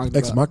 since we're talking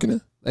Ex about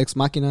Machina. Ex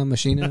Machina,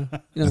 Machina.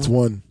 You know, That's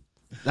one.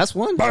 That's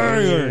one.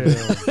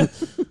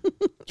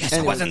 Yes,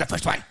 it wasn't the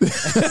first one.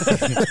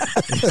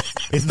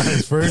 It's not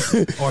his first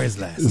or his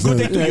last. Good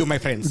day to you, my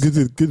friends.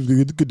 Good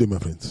day, my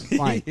friends.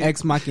 Fine.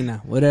 Ex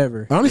Machina,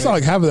 whatever. I only saw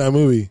like half of that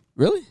movie.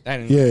 Really? Yeah.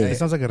 It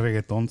sounds like a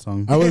reggaeton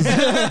song. I was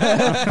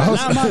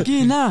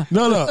Machina.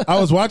 no. I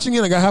was watching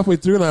it. I got halfway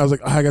through, and I was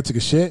like, I got to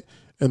take a shit,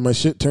 and my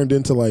shit turned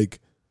into like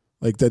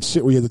that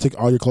shit where you had to take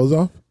all your clothes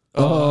off.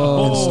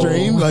 And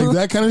strain, like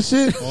that kind of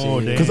shit. Oh,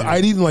 damn. Because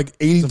I'd eaten like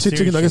 80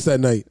 chicken nuggets that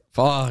night,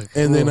 Fuck.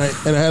 and then I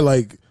had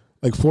like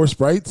 4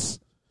 Sprites.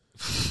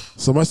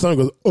 So my stomach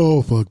goes,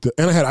 oh fuck,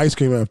 and I had ice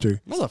cream after.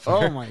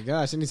 Motherfucker. Oh my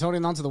gosh! And he's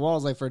holding onto the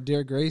walls like for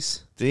dear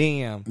grace.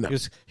 Damn. No.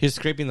 He was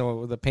scraping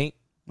the paint.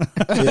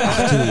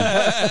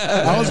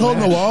 I was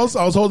holding the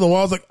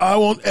walls. Like I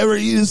won't ever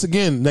eat this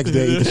again. Next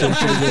day, I eat the shit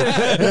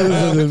again. It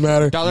doesn't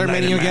matter. Dollar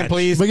menu again,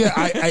 please. But yeah,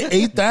 I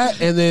ate that,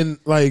 and then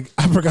like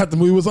I forgot the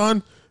movie was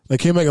on. I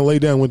came back and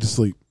laid down, and went to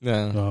sleep.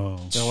 Yeah. Oh,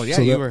 Well, yeah,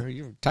 So you that- were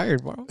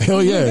tired, bro.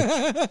 Hell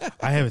yeah,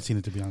 I haven't seen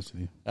it, to be honest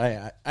with you.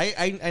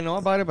 I know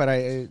about it, but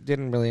it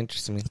didn't really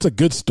interest me. it's a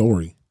good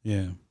story.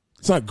 Yeah.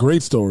 It's not a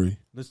great story.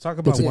 Let's talk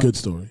But about it's a good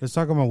story. Let's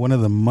talk about one of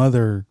the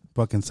mother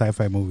fucking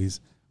sci-fi movies,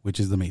 which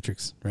is The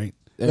Matrix, right?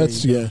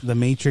 That's yeah. The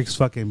Matrix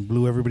fucking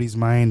blew everybody's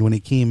mind when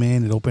it came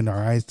in. It opened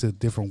our eyes to a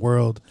different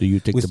world. Do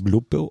you take We- the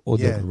blue pill or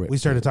Yeah, the red? we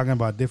started talking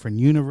about different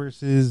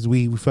universes.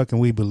 We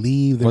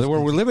believe. there's-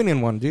 Well, we're living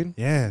in one, dude.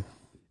 Yeah,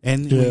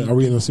 and Yeah, are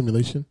we in a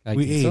simulation? I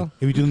we, think hey, so.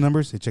 if you do the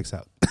numbers, it checks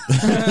out.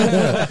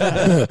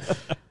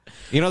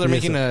 You know they're Yeah,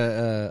 making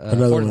a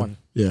Another fourth one. one.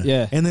 Yeah.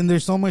 Yeah. And then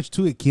there's so much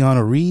to it.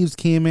 Keanu Reeves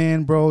came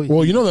in, bro.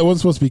 Well, you know that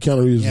wasn't supposed to be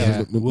Keanu Reeves'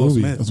 Yeah. movie. Will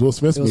Smith. It's Will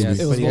Smith's It was-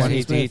 movie. it was Yeah, Will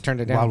he Smith.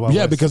 turned it Wild down. Wild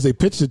Yeah, West. because they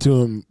pitched it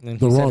to him And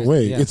the he said wrong it-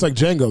 way. yeah. It's like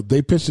Django.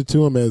 They pitched it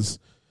to him as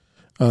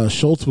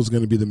Schultz was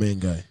going to be the main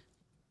guy,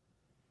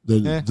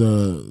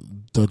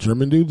 the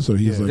German dude. So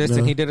he's like, Listen,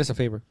 nah. he did us a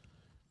favor.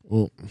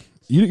 Well,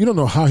 you don't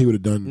know how he would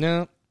have done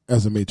No,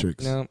 as a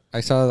Matrix. no. I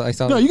saw.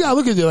 No, you gotta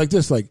look at it like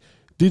this. Like,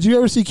 did you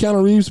ever see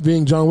Keanu Reeves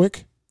being John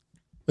Wick?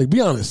 Like,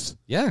 be honest.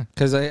 Yeah,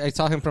 because I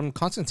saw him from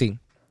Constantine.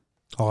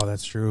 Oh,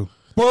 that's true.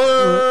 No.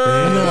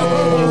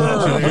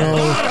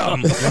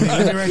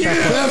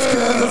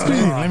 That's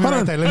me. Let me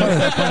write that.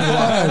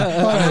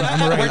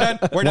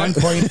 We're done. We're done.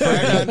 1 point.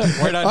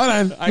 We're done.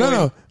 Hold on.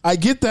 No. I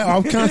get that.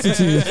 I'm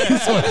Constantine.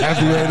 He's so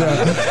happy right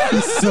now.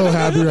 He's so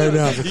happy right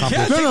now.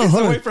 No,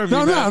 hold away on. from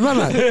No, me, I'm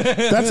not.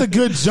 That's a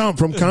good jump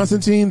from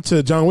Constantine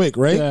to John Wick,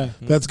 right? Yeah.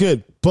 That's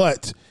good.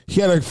 But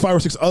he had like 5 or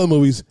 6 other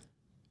movies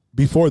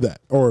before that,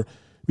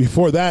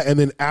 and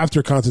then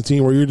after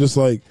Constantine, where you're just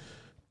like,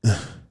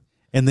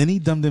 And then he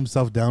dumbed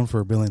himself down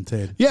for Bill and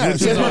Ted. yeah,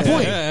 Which see, is that's my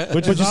awesome. point.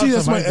 Which But is you see,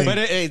 that's awesome, my. I think. But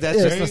hey, that's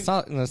Yeah. just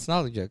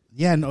nostalgia.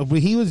 Yeah, no, but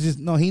he was just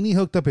he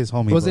hooked up his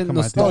homie. Was bro. it Come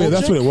on, nostalgia? Oh yeah,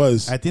 that's what it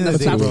was. At the end of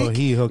the day, bro,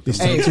 he hooked him.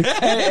 We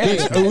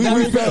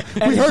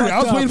heard it.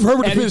 I was waiting for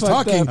Herbert to And he finish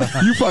fucked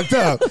talking. You fucked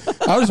up.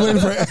 I was waiting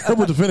for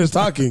Herbert to finish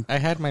talking. I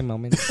had my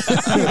moment.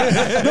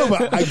 No,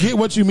 but I get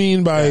what you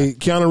mean by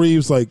Keanu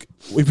Reeves. Like,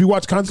 if you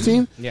watch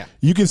Constantine, Yeah.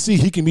 you can see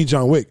he can be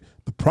John Wick.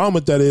 The problem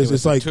with that is,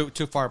 it's like too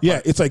far apart.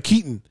 Yeah, it's like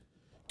Keaton.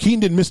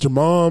 Keaton did Mr.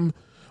 Mom,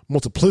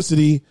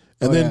 Multiplicity,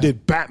 and then yeah.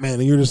 did Batman,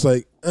 and you're just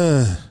like,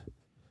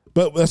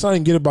 But that's not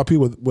even get about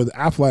people with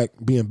Affleck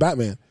being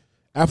Batman.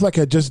 Affleck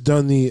had just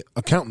done The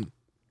Accountant.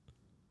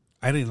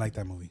 I didn't like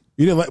that movie.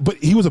 You didn't like, but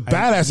he was a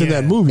badass in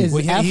that movie. Is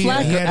it he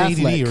Affleck he or had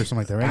Affleck? ADD or something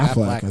like that, right?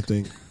 Affleck, I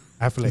think.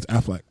 Affleck. It's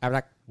Affleck. I'm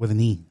like, With an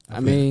E. I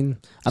mean,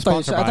 I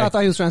thought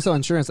he was trying to sell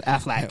insurance.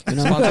 Affleck, you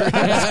know?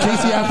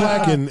 Casey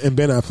Affleck and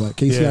Ben Affleck.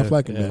 Casey Yeah,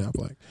 Affleck and Ben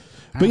Affleck.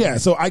 But yeah,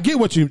 so I get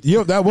what you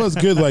that was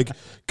good, like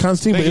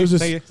Constantine, but it was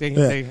just Thank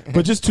you.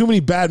 but just too many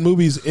bad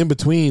movies in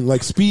between,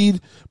 like Speed,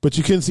 but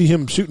you couldn't see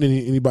him shooting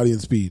anybody in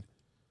Speed.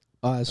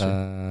 Oh, that's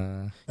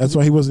true. That's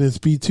why he wasn't in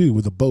Speed 2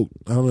 with a boat.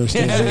 I don't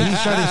understand. He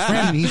shot his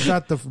friend. And he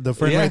shot the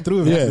friend right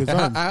through him. Yeah. With his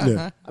arm.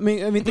 Yeah. I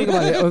mean, think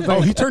about it.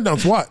 Oh, he turned down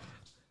SWAT.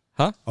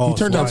 huh? He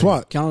turned down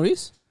SWAT. Keanu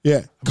Reeves?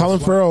 Yeah, Colin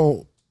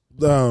Farrell.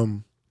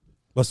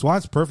 But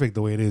SWAT's perfect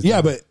the way it is.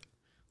 Yeah, but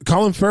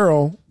Colin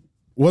Farrell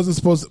wasn't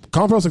supposed to.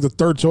 Colin Farrell's like the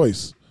third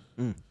choice.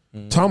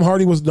 Tom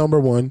Hardy was number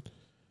one,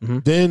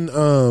 then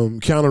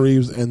Keanu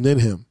Reeves, and then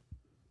him.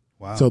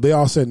 Wow. So they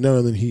all said no,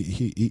 and then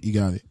he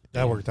got it.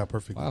 that worked out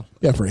perfect. Wow.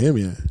 Yeah, for him,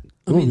 yeah.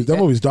 That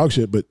movie's dog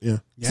shit, but yeah.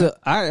 So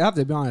I have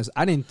to be honest.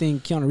 I didn't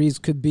think Keanu Reeves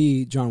could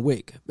be John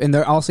Wick, and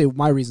I'll say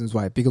my reasons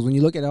why. Because when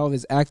you look at all of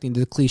his acting,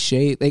 the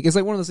cliche, like it's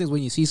like one of those things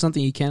when you see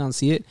something you can't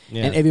unsee it,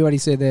 and everybody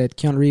said that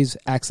Keanu Reeves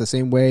acts the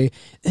same way.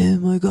 Oh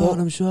my god,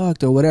 I'm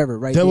shocked or whatever.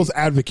 Right? Devil's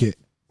Advocate.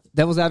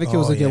 Devil's Advocate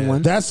was a good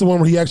one. That's the one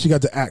where he actually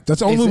got to act.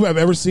 That's the only movie I've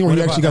ever seen where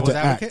he actually got to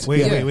act.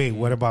 Wait.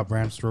 What about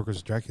Bram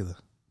Stoker's Dracula?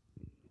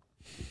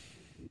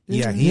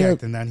 Yeah, he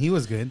acted in that. He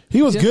was good.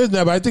 He was good in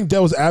that, but I think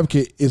Devil's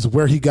Advocate is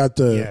where he got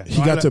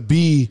to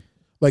be.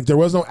 Like there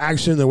was no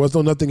action, there was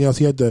no nothing else.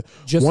 He had to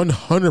Just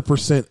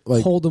 100%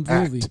 like hold the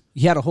act. movie.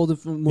 He had to hold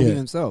the movie Yeah.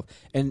 himself.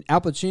 And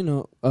Al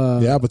Pacino,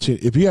 Al Pacino.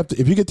 If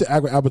you get to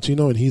act with Al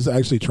Pacino and he's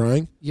actually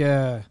trying,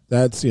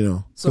 that's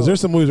because So-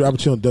 there's some movies where Al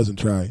Pacino doesn't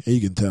try, and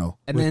you can tell.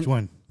 and Which then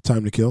one?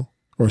 Time to Kill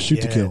or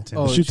Shoot to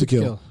Kill. Shoot to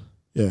Kill.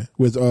 Yeah,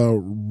 with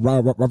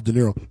Robert De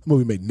Niro. The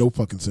movie made no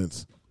fucking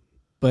sense.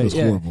 But It was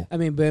yeah, horrible. I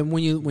mean, but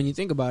when you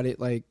think about it,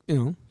 like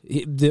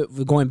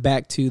going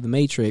back to the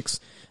Matrix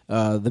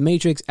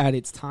at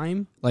its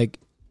time, like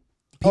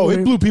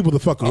It blew people the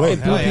fuck away.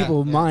 it blew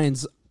people's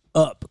minds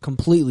up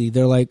completely.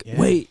 They're like,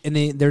 wait, and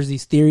then there's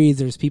these theories.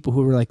 There's people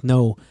who were like,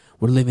 no,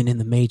 we're living in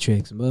the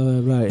Matrix. Blah,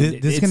 blah, blah. This is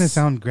It's- going to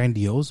sound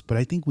grandiose, but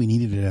I think we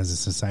needed it as a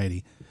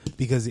society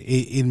because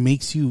it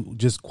makes you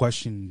just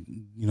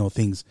question,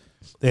 things.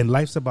 And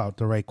life's about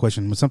the right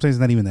question, but sometimes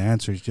it's not even the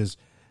answer. It's just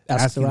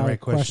asking the right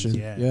questions.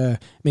 Yeah,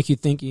 make you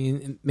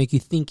thinky, make you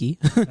think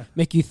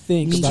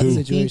about the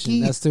situation.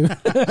 Thinky. That's too.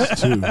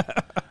 Too.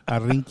 A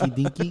rinky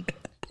dinky.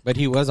 But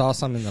he was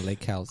awesome in the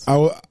Lake House. I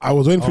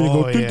was waiting for you to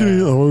go. Oh, "Ding, yeah.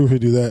 ding." I was waiting for you to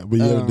do that, but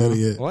you haven't done it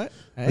yet. What?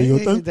 You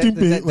go, "Ding, ding,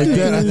 ding," like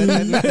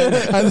that.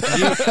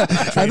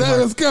 I thought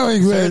it was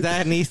coming, Sir, man.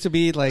 that needs to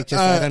be like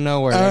just out of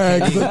nowhere. All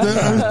right, 'cause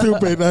I'm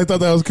stupid. I thought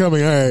that was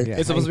coming. All right, Yeah.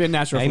 It's supposed to be a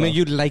natural. I know flow.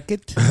 you like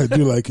it, I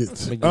do like it.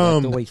 but you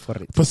have to wait for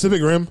it.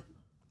 Pacific Rim.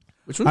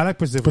 Which one? I like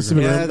Pacific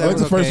Pacific Rim. Yeah, Rim. that I like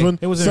the was first okay. one.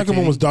 It was Second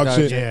one was dog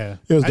entertaining. shit. Yeah,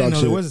 It was I dog didn't know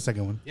shit. there was a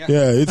second one. Yeah,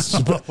 it's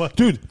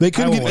dude. They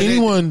couldn't get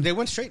anyone. They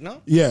went straight,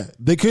 no? Yeah,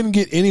 they couldn't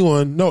get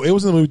anyone. No, it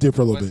was in the movie theater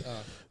for a little bit.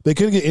 They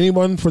couldn't get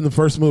anyone from the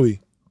first movie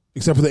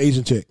except for the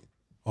Asian chick.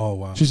 Oh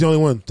wow. She's the only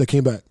one that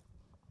came back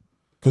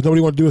because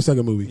nobody wanted to do a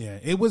second movie. Yeah,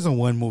 it was a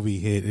one movie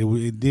hit.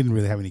 It didn't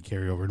really have any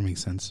carryover. It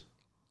makes sense.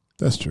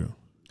 That's true.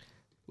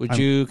 Would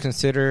you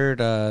consider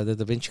the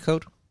Da Vinci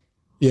Code?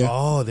 Yeah,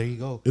 Oh, there you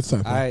go. it's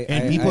sci-fi.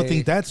 And people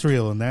think that's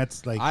real, and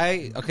that's like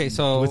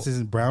so what's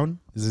his Brown?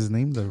 Is his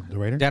name the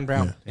writer? Dan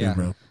Brown. Yeah, Dan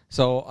Brown.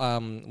 So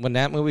when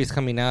that movie is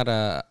coming out,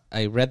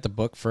 I read the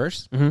book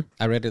 1st.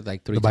 I read it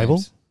like 3 The Bible?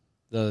 times.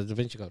 The Da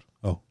Vinci Code.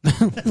 Oh, Hey,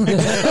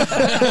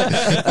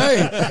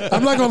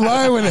 I'm not gonna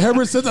lie. When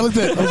Herbert said that, I looked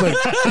at it, I was like,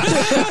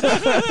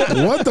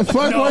 "What the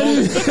fuck?" Why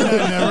did you-"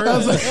 I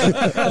was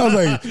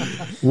like,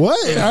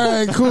 "What?" All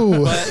right,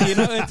 cool. But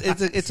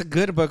it's a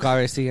good book,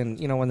 obviously, and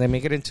when they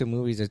make it into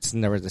movies, it's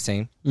never the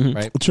same,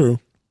 right? True.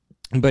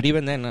 But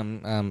even then,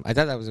 I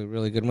thought that was a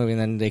really good movie. And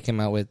then they came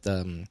out with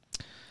the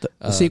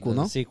sequel,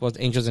 no? The sequels,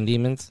 Angels and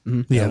Demons.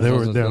 yeah, that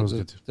was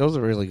good. Too. Those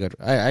are really good.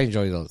 I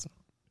enjoy those.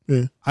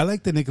 Yeah. I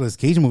like the Nicolas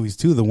Cage movies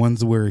too. The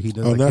ones where he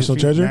does National history.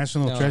 Treasure?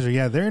 National Treasure.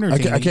 Yeah, they're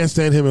entertaining. I can't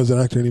stand him as an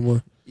actor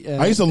anymore. Yeah.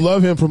 I used to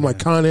love him from like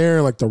Con Air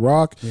and like The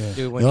Rock. Yeah.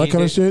 Dude, You know that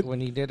kind of shit? When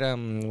he did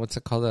what's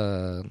it called,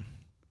 the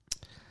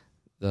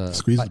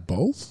Squeeze his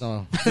balls.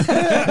 no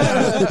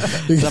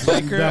the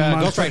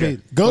biker Ghost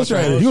Rider. Ghost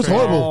Rider. He was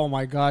horrible. Oh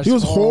my gosh, He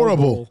was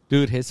horrible.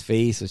 Dude, his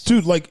face was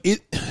Dude, like it.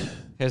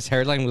 his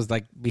hairline was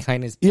like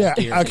behind his Yeah.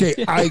 ear. Okay.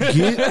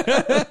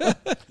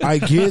 I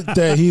get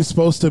that he's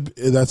supposed to.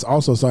 That's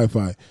also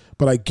sci-fi,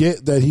 but I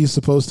get that he's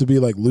supposed to be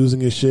like losing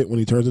his shit when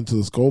he turns into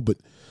the skull. But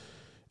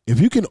if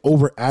you can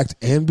overact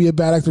and be a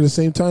bad actor at the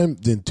same time,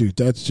 then dude,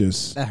 that's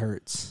just that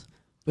hurts.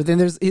 But then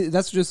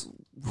that's just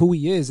who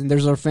he is, and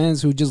there's our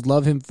fans who just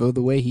love him for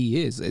the way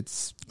he is.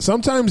 It's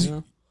sometimes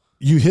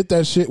you hit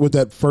that shit with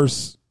that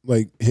first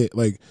like hit,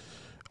 like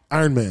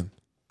Iron Man,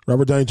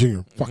 Robert Downey Jr.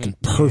 Fucking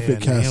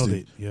perfect nailed casting,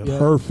 it. Yep.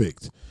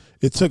 perfect.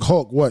 It took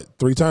Hulk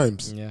 3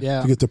 times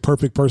yeah. to get the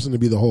perfect person to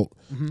be the Hulk.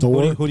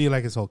 Thor, Who do you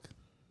like as Hulk?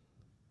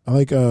 I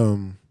like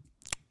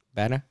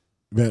Banner.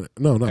 Banner.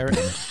 No, not Eric,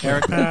 Banner.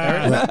 Eric,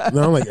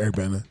 No, I like Eric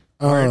Banner.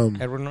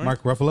 Edward Norton.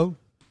 Mark Ruffalo.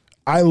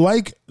 I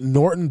like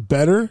Norton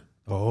better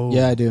Oh,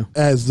 Yeah, I do.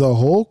 as the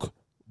Hulk,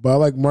 but I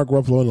like Mark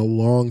Ruffalo in a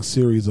long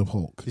series of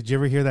Hulk. Did you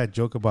ever hear that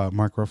joke about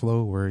Mark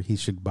Ruffalo where he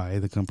should buy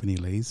the company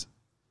Lay's?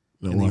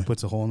 No, And then why? he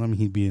puts a hole in him.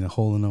 He'd be in a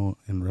hole in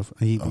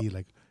He'd be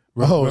like,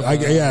 Oh,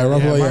 yeah,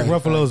 Ruffalo. Mark Yeah,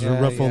 Ruffalo's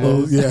Yeah,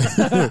 Ruffalo.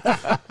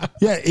 yeah.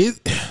 Yeah, it.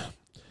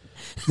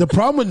 The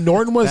problem with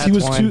Norton was he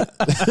was That's too. one.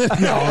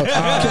 No, can't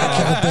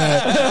count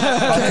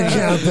that. Can't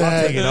count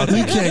that.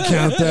 You can't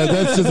count that.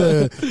 That's just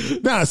a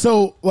nah.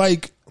 So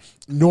like,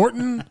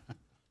 Norton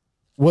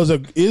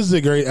is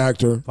a great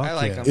actor. Fuck I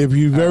like yeah. him. If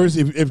you've ever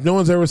if no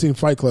one's ever seen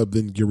Fight Club,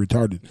 then you're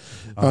retarded.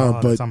 Oh,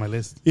 But that's on my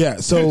list. yeah,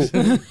 so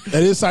it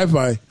is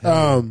sci-fi.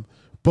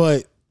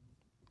 But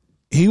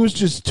he was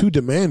just too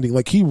demanding.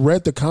 Like he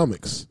read the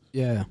comics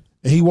Yeah.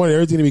 and he wanted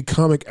everything to be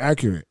comic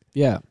accurate.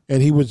 Yeah.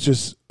 And he was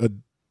just a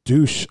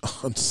douche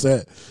on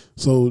set.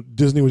 So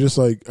Disney was just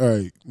like, all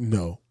right,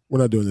 no, we're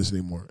not doing this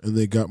anymore. And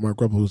they got Mark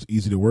Ruffalo, who's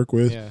easy to work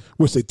with, Yeah.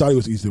 which they thought he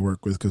was easy to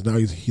work with because now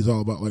he's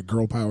all about like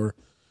girl power.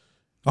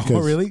 Oh,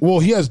 'Cause- really? Well,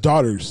 he has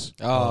daughters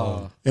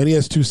Oh, and he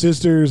has two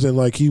sisters, and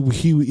like he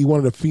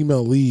wanted a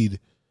female lead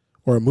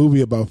or a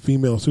movie about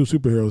female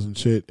superheroes and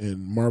shit,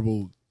 and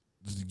Marvel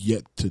is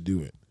yet to do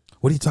it.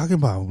 What are you talking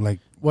about? Like,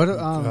 What?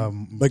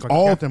 Like fucking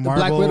all- Captain The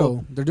Black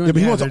Widow. They're doing. Yeah, but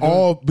he Yeah, wants they're doing-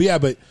 all. But yeah,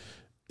 but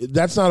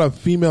that's not a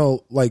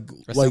female like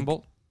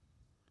Assemble.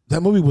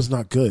 that movie was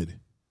not good.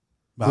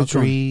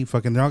 Valkyrie.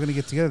 Fucking, they're all gonna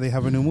get together. They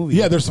have a new movie.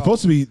 Yeah, they're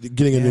supposed to be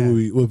getting a new Yeah.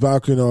 movie with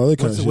Valkyrie and all that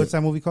kind of shit. What's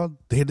that movie called?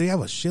 They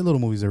have a shitload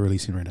of movies they're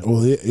releasing right now.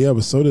 Well, yeah,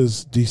 but so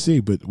does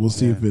DC. But we'll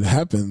see Yeah. if it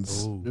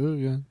happens. Ooh. Oh,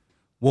 yeah.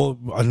 Well,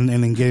 and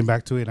then getting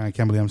back to it, I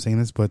can't believe I'm saying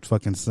this, but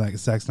fucking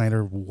Zack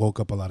Snyder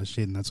woke up a lot of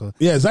shit, and that's what.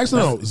 Yeah, Zack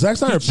Snyder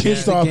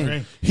pissed the off.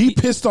 game. He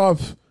pissed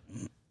off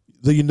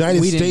the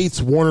United We didn't-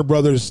 States Warner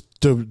Brothers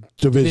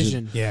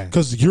division. Yeah.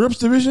 Because Europe's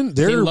division,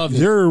 loved it.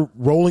 they're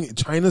rolling.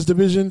 China's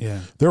division, Yeah.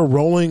 they're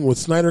rolling with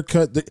Snyder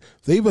Cut.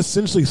 They've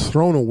essentially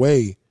thrown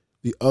away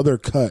the other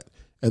cut,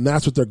 and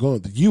that's what they're going.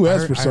 The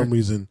U.S. for some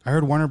reason. I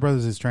heard Warner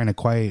Brothers is trying to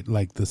quiet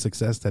like the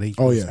success that HBO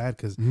Oh, yeah. had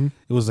because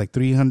it was like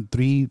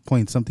 3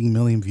 point something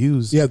million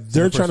views. Yeah, in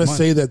they're the trying to first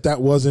say month. that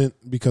wasn't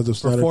because of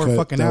for Snyder 4 Cut.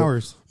 fucking That-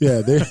 hours.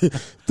 Yeah, they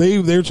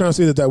were trying to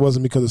say that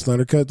wasn't because of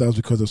Snyder Cut. That was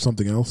because of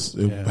something else.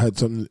 It Yeah. had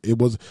something. It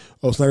was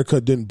Snyder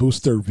Cut didn't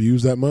boost their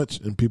views that much,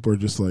 and people are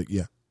just like,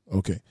 yeah,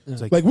 okay.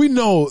 It's Like we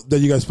know that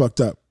you guys fucked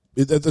up.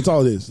 That's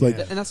all it is. Like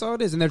And that's all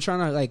it is. And they're trying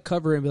to like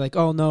cover it and be like,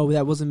 oh no,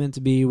 that wasn't meant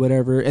to be,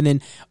 whatever. And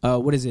then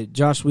what is it?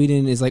 Josh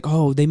Whedon is like,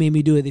 oh, they made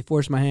me do it. They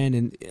forced my hand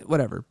and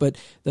whatever. But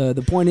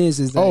the point is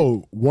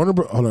that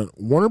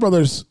Warner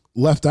Brothers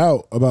left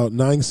out about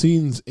 9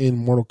 scenes in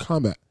Mortal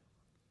Kombat.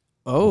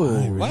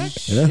 What?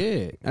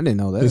 shit, I didn't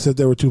know They that. said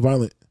they were too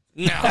violent.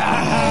 No.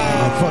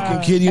 I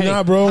fucking kid you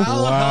not, bro.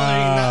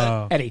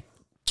 Wow. Eddie,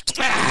 Dude,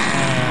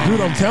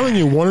 I'm telling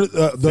you,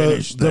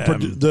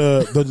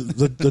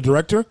 the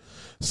director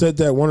said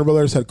that Warner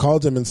Brothers had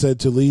called him and said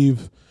to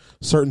leave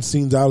certain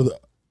scenes out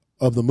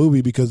of the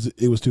movie because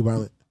it was too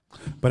violent.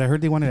 But I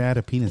heard they wanted to add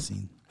a penis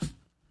scene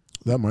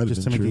That might have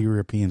just to been make true. it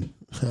European.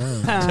 See, he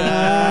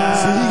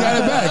got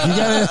it back.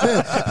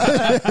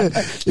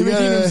 He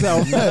got it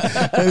himself.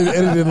 and he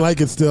didn't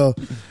like it still.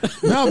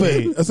 No,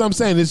 but that's what I'm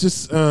saying. It's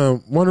just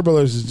Warner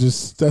Brothers is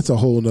just that's a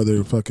whole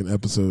nother fucking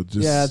episode.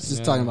 Just, yeah, it's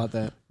just talking about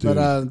that. Dude.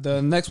 But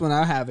the next one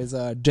I have is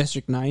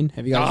District 9.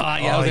 Have you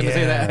guys? I was going to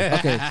say that.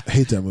 Okay. I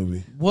hate that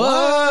movie. What?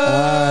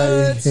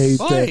 I hate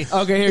Why? that.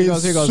 Okay, here it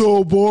goes. Here it goes.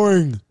 So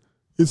boring.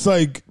 It's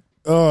like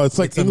it's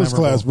like It's English unmemorable.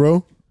 class,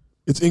 bro.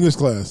 It's English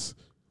class.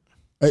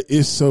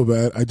 It's so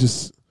bad.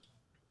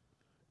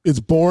 It's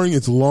boring.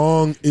 It's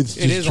long. It is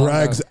just long,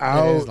 drags though. It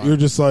out. is long. You're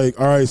just like,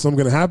 all right, something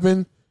gonna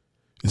happen.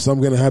 Is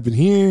something gonna happen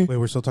here? Wait,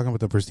 we're still talking about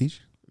the Prestige?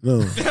 No.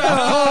 Now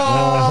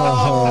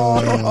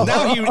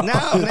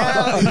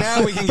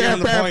we can give him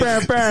the points. We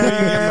can give him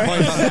the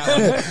points on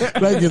that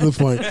one. I get the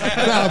point.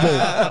 Nah,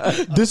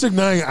 but District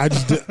 9,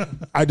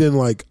 I didn't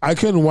like. I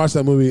couldn't watch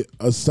that movie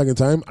a second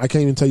time. I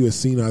can't even tell you a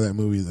scene out of that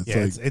movie that's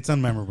Yeah, like. it's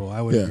unmemorable.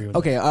 I would Yeah. agree with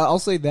Okay, I'll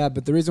say that,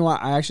 but the reason why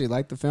I actually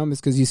like the film is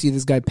because you see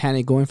this guy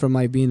panic going from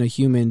like being a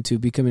human to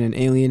becoming an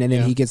alien, and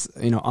then he gets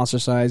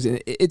ostracized.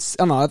 And it's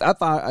I don't know. I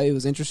thought it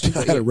was interesting.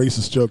 I had a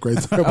racist joke right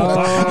there.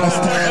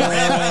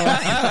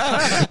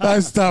 I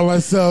stopped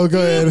myself. Go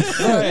ahead.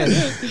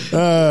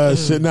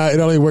 Shit. Nah, it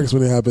only works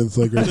when it happens.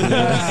 Like,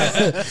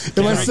 if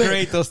I say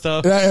Great, those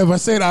stuff. if I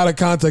say it out of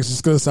context,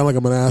 it's gonna sound like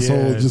I'm an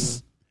asshole. Yeah.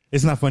 Just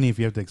It's not funny if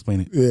you have to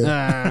explain it.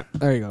 yeah.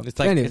 There you go. It's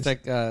like Anyways.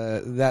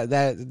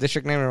 that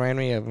District 9 reminded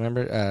me of,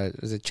 remember,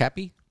 is it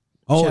Chappie?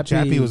 Oh, Chappie,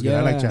 Chappie was good.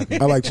 I like yeah. Chappie.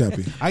 I like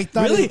Chappie. I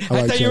thought Really? it- I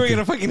like thought you were Chappie.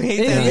 going to fucking hate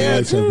Yeah, that. I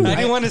like Chappie. I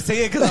didn't want to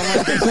say it because I'm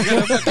like, you're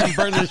going to fucking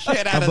burn the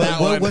shit out of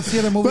that one. what's the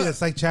other movie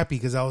that's like Chappie?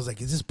 Because I was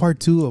like, is this part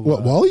 2 of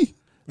What, Wally?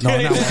 No, not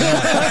It is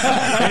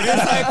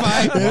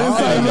sci-fi.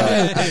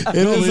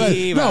 It is like,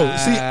 no,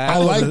 see, I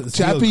like Real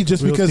Chappie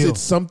just deal. because it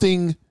was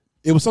something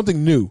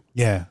new.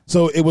 Yeah.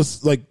 So it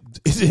was like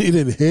it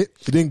didn't hit,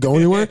 it didn't go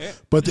anywhere,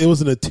 but it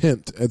was an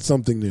attempt at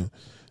something new.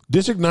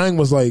 District 9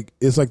 was like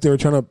it's like they were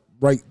trying to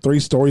write 3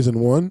 stories in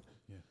one,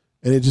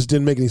 and it just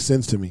didn't make any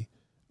sense to me.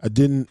 I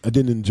didn't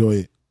enjoy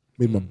it.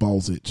 Made my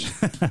balls itch.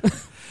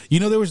 You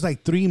know, there was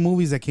like 3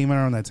 movies that came out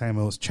around that time.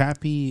 It was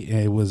Chappie,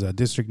 it was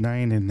District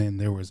 9, and then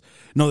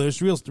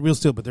there's Real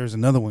Steel, but there's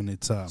another one.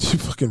 It's You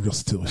fucking Real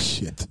Steel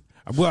shit.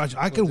 well,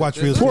 I could watch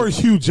Real Steel. Poor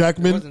Hugh It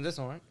Jackman. wasn't this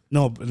one, right?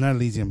 No, not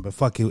Elysium, but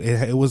fuck it.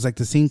 It was like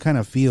the same kind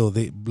of feel.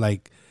 They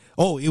like,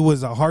 it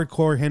was a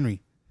Hardcore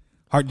Henry.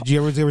 Did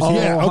you ever see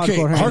Yeah, okay.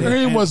 Hardcore Hardcore Henry.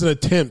 Henry was an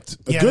attempt,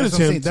 a good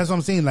attempt. That's what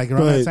I'm saying. Like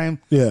around But, that time,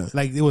 yeah.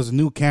 like it was a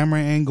new camera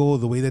angle.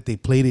 The way that they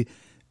played it,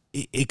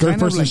 it kind of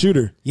Third-person like,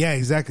 shooter. Yeah,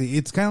 exactly.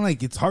 It's kind of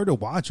like it's hard to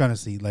watch,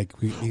 honestly. Like,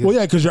 Well,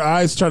 yeah, because your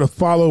eyes try to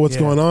follow what's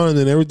going on, and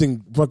then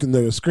everything fucking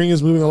the screen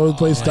is moving all over the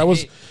place. That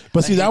was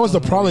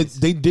the problem.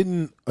 They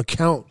didn't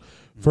account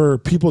for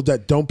people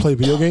that don't play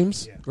video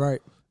games, Right.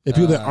 and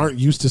people that aren't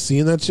used to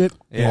seeing that shit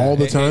all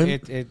the time.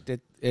 It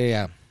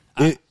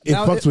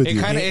Fucks with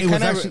you.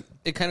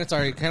 It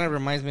kind of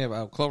reminds me of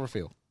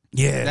Cloverfield.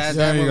 yes,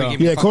 That movie gave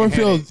me Yeah, fucking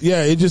Cloverfield. headaches.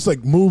 Yeah, it just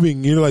like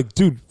moving. You're like,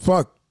 dude,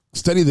 fuck,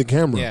 steady the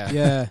camera. Yeah.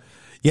 Yeah.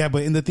 yeah.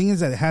 But and the thing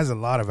is that it has a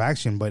lot of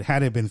action. But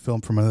had it been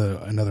filmed from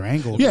another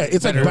angle, Yeah,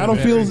 it's like Better,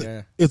 Battlefield.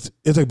 better, It's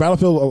like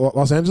Battlefield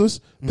Los Angeles.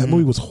 That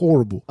movie was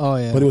horrible. Oh,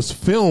 yeah. but it was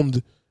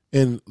filmed,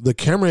 and the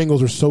camera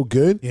angles were so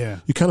good. Yeah.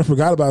 you kind of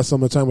forgot about it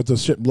some of the time with the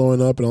shit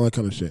blowing up and all that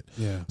kind of shit.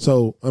 Yeah.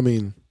 So I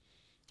mean,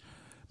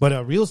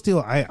 But Real Steel,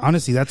 I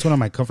honestly, that's one of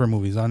my comfort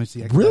movies.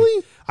 Honestly,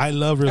 Really? I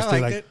love Real I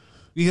Steel. liked Like, it.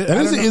 because- that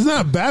I is, don't know. it's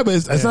not bad, but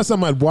it's not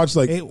something I'd watch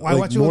like, I like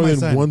watch it more with my than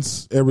son.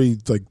 once every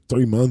like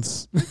 3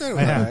 months.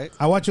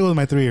 I watch it with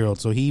my 3-year-old,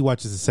 so he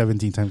watches it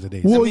 17 times a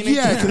day. Well, mean,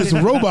 yeah, because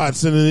it's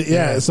robots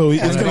and so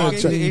it's gonna.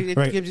 It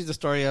Right. gives you the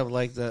story of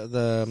like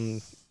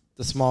the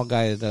small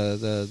guy,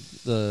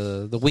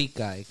 the weak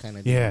guy kind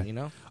of Yeah. deal, you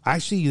know?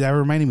 Actually, that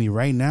reminded me.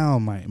 Right now,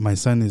 my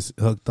son is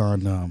hooked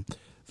on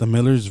the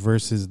Millers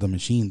versus the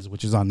Machines,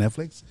 which is on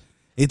Netflix.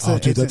 It's Oh,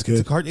 dude, that's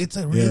good. It's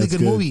a really it's good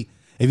good. movie.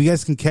 If you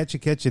guys can catch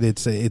it.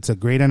 It's a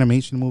great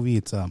animation movie.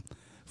 It's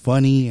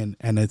funny and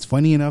it's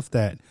funny enough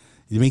that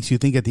it makes you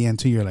think at the end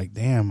too. You're like,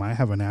 damn, I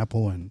have an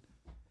Apple and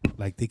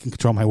like they can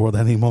control my world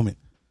at any moment.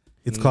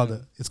 It's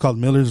called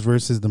Millers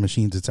versus the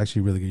Machines. It's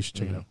actually really good. You should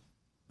check it out.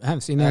 I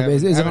haven't seen that. But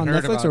is it haven't on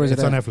heard Netflix about or is it. it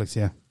It's on at- Netflix.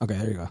 Yeah. Okay,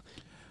 there you go.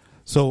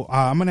 So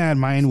I'm gonna add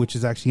mine, which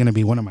is actually gonna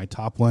be one of my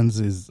top ones,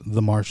 is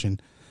The Martian.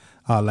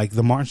 Like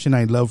The Martian,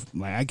 I love.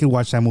 Like I could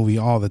watch that movie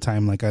all the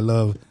time. Like I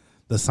love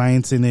the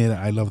science in it.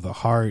 I love the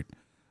heart.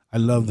 I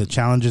love the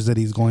challenges that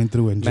he's going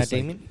through. And Matt just,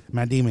 like, Damon?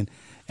 Matt Damon.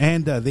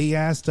 And they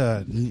asked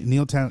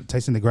Neil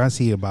Tyson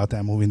deGrasse about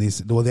that movie. And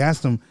they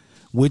asked him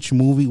which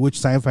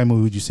sci-fi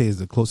movie would you say is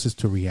the closest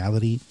to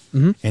reality?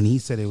 Mm-hmm. And he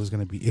said it was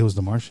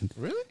The Martian.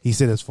 Really? He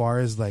said as far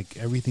as like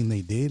everything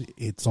they did,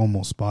 it's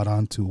almost spot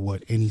on to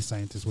what any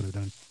scientist would have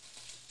done.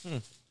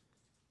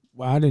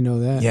 Wow, I didn't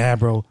know that. Yeah,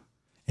 bro.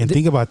 And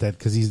think about that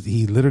because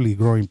he's literally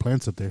growing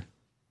plants up there.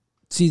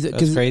 See,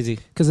 That's crazy.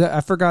 Because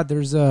I forgot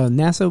there's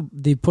NASA.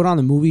 They put on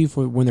the movie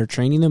for when they're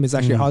training them. It's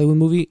actually a Hollywood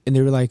movie, and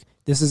they were like,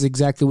 "This is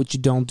exactly what you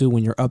don't do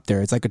when you're up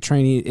there." It's like a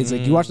training. It's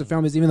like you watch the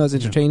film, even though it's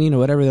entertaining or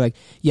whatever. They're like,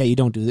 "Yeah, you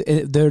don't do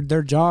it."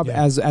 Their job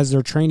as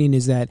their training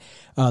is that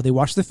they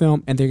watch the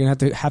film and they're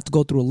gonna have to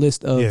go through a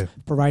list of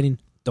providing.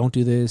 Don't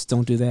do this.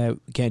 Don't do that.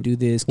 Can't do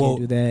this. Can't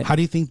do that. How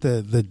do you think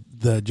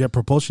the Jet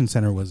Propulsion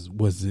Center was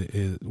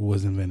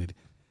invented?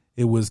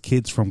 It was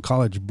kids from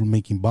college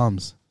making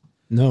bombs.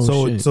 No,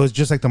 so shit. so it's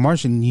just like The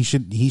Martian. He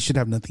should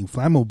have nothing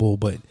flammable,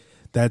 but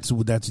that's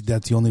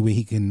the only way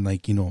he can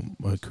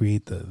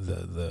create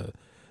the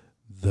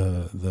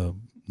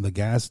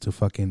gas to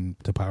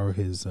power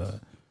his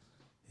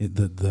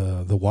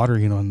the water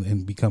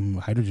and become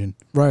hydrogen.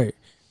 Right.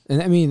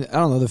 And I mean, I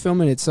don't know, the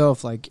film in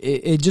itself, like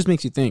it just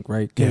makes you think,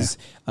 right? Because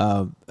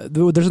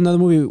there's another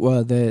movie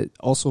that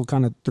also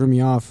kind of threw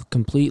me off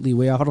completely.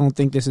 Way off. I don't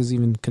think this is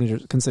even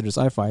considered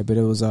sci-fi, but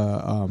it was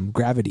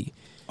Gravity.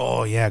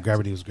 Oh yeah,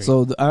 Gravity was great.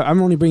 So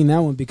I'm only bringing that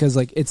one because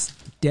like it's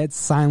dead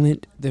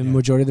silent the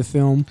majority of the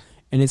film,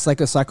 and it's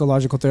like a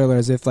psychological thriller,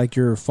 as if like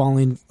you're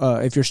falling,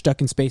 if you're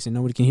stuck in space and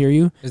nobody can hear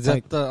you. Is that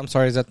like, I'm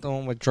sorry, is that the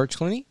one with George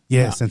Clooney?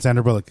 Yes, and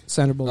Sandra Bullock.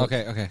 Sandra Bullock.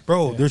 Okay.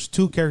 Bro, there's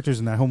 2 characters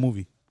in that whole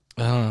movie.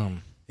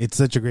 It's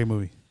such a great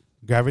movie.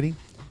 Gravity?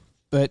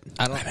 But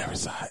I never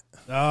saw it.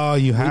 Oh,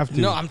 you have to.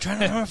 No, I'm trying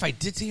to remember if I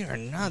did see it or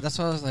not. That's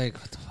why I was like,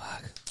 what the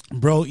fuck?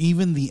 Bro,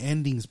 even the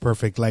ending's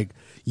perfect. Like,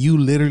 you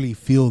literally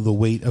feel the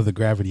weight of the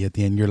gravity at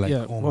the end. You're like,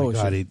 oh my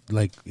God.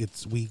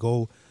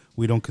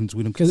 We don't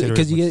consider it.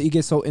 Because you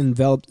get so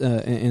enveloped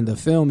in the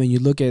film, and you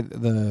look at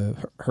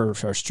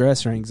her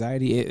stress, her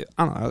anxiety.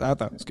 I don't know. I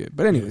thought it was good,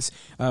 but anyways,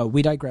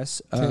 we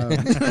digress. You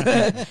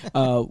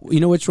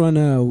know which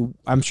one?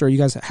 I'm sure you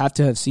guys have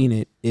to have seen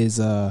it. Is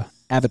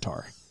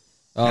Avatar?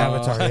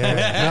 Avatar, yeah.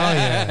 Oh,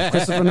 yeah.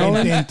 Christopher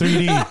Nolan in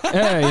 3D.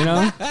 Yeah, you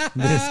know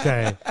This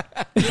guy.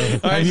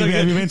 Right,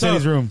 have you been to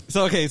his room?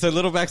 So, okay, so a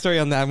little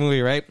backstory on that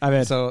movie, right? I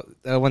bet. So,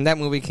 when that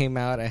movie came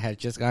out, I had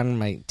just gotten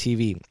my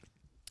TV.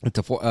 It's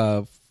a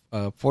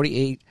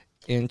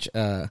 48-inch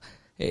LED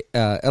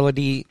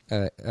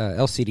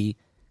LCD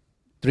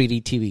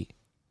 3D TV,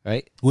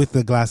 right? With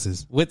the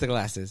glasses. With the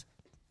glasses.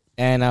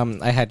 And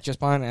I had just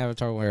bought an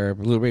Avatar where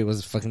Blu-ray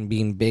was fucking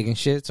being big and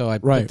shit. So I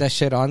Right. put that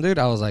shit on, dude.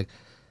 I was like,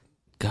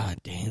 God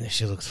damn, this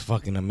shit looks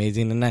fucking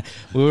amazing. And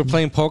we were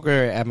playing poker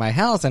at my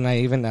house, and I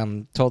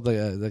even told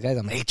the guys,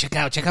 I'm like, hey, check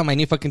out my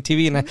new fucking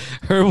TV. And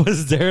Herb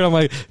was there, and I'm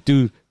like,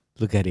 dude,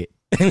 look at it.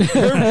 And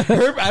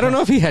Herb, I don't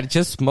know if he had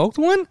just smoked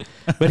one,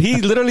 but he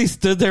literally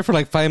stood there for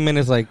like 5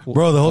 minutes, like,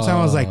 Bro, the whole time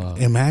I was like,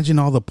 imagine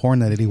all the porn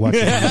that he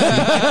watches. the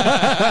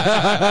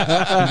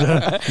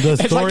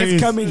It's like stories,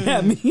 it's coming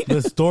at me.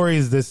 the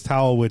stories this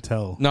towel would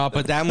tell. no,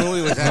 but that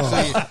movie was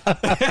actually.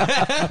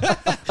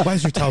 Why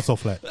is your towel so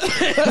flat?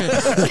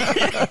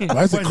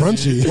 Why is it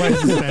crunchy? Why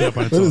does it stand up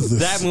on its What own? is this?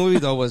 That movie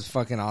though was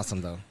fucking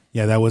awesome though.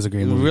 Yeah, that was a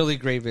great movie. Really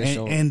great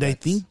visual. And I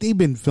think they've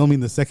been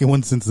filming the second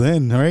one since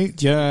then, right?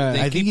 Yeah. They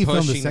I think keep he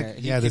filmed the pushing second. it.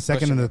 He Yeah, the keep second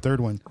pushing and the it.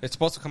 third one. It's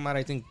supposed to come out,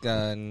 I think,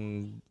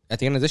 at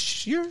the end of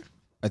this year.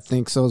 I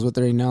think so is what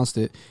they announced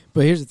it.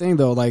 But here's the thing,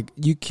 though. Like,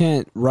 you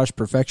can't rush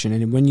perfection.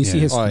 And when you see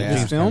his, Oh, yeah. his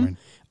James film, Cameron.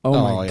 oh,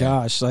 Oh, my yeah.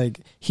 gosh. Like,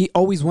 he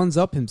always ones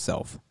up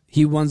himself.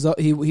 He ones up.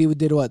 He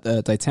did what?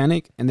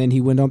 Titanic. And then he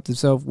went up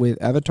himself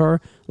with Avatar.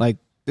 Like,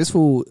 this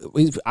fool,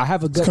 I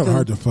have a It's gut kind of feeling-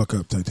 hard to fuck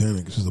up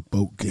Titanic. It's just a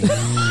boat getting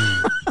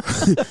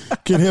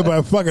get hit by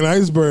a fucking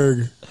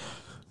iceberg.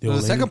 The The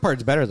old second lady.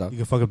 part's better though. You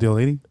can fuck up the old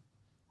lady.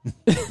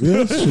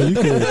 Yeah, sure you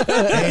could.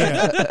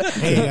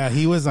 Hey,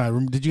 he was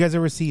on. Did you guys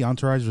ever see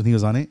Entourage when he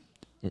was on it?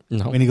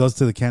 No. When he goes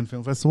to the Cannes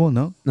Film Festival?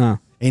 No. No.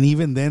 And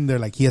even then, they're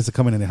like, he has to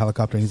come in a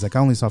helicopter, and he's like, I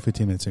only saw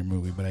 15 minutes of your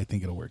movie, but I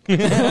think it'll work. Yeah,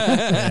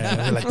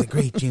 they're like, the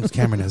great James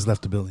Cameron has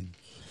left the building.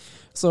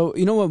 So,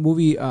 you know what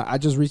movie I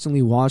just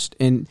recently watched?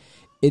 And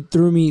it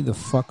threw me the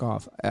fuck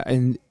off.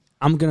 And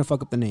I'm going to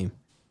fuck up the name.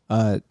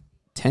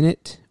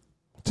 Tenet.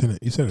 Tenet,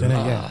 you said it. Tenet,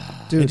 Right?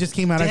 yeah. Dude, it just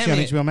came out Damn actually on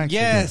it. HBO Max.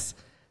 Yes.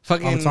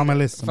 Fucking. It's on my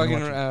list. I'm gonna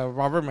Fucking watch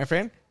Robert, my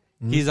friend.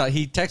 Mm-hmm.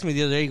 He texted me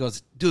the other day. He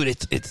goes, "Dude,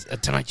 it's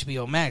tonight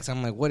HBO Max."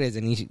 I'm like, "What is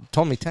it?" And he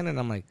told me Tenet.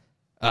 I'm like,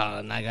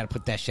 now I gotta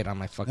put that shit on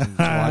my fucking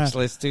watch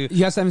list too. You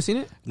guys haven't seen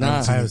it?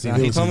 Nah, I haven't seen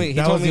it. he told me. He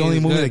that told was me the only it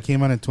was movie good. that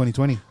came out in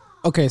 2020.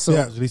 Okay, so,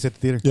 Yeah. It was released at the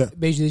theater. Yeah.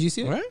 Beige, did you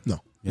see it? What? No.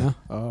 Yeah.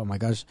 Oh, my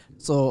gosh.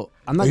 So,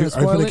 I'm not Are you, going to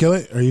are you spoil finna it. kill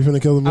it? Are you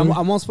finna kill the movie?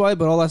 I won't spoil it,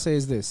 but all I say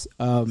is this.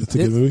 It's a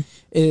good movie.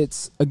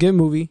 It's a good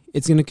movie.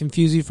 It's going to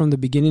confuse you from the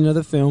beginning of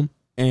the film,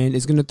 and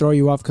it's going to throw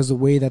you off because of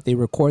the way that they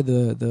record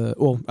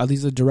well, at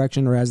least the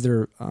direction or as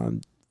they're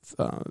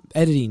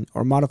editing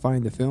or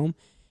modifying the film,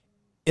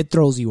 it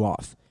throws you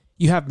off.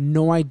 You have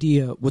no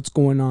idea what's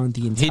going on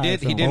the entire He did.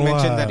 film. He did Oh,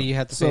 mention that you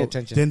had to pay so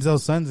attention.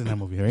 Denzel's son's in that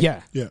movie, right?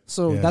 Yeah. Yeah.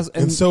 So Yeah. that's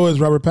And so is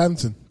Robert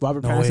Pattinson.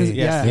 Robert No Pattinson. way.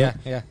 Yeah. Yes,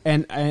 yeah.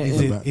 And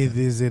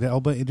Is it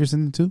Elba Idris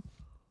in it too?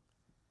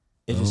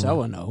 Idris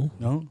Elba, no.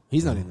 No.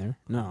 He's not in there.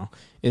 No,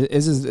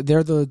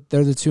 they're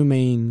the two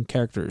main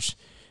characters,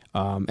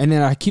 and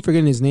then I keep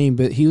forgetting his name,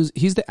 but he's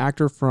the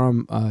actor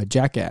from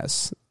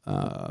Jackass.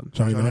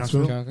 Johnny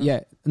Knoxville. Knoxville?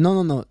 Yeah,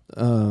 no,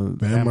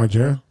 Bam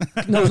Margera.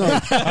 no,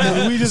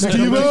 we just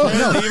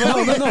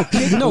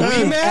no,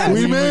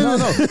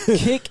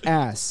 Kick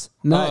Ass,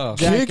 not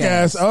Jackass. Kick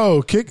ass.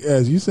 Oh, kick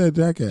ass. You said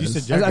jackass. You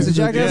said I said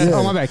Jackass. Yeah.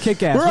 Oh my bad,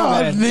 Kick Ass. We're My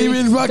all bad.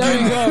 naming fucking.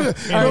 There you go.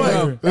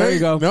 There you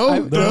go. No.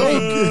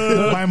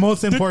 my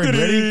most important.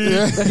 Ready?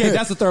 Okay,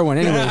 that's the third one.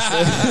 Anyways,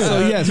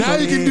 so yes, Now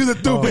you can do the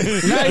stupid.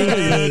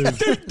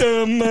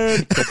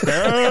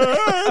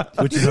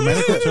 Which is a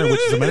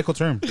medical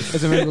term.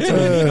 it's a medical term.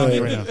 I'm telling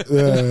you right now.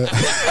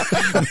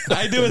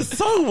 I do it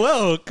so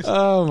well.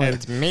 Oh my.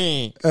 It's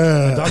me.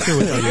 My doctor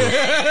would tell you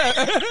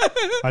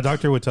this. My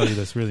doctor would tell you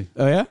this, really.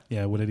 Oh yeah.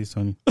 Yeah, what did he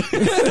tell you?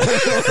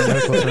 It's a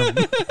medical term.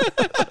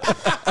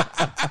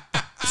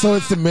 So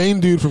it's the main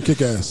dude from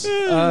Kick Ass.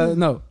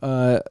 No.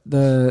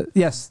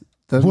 Yes.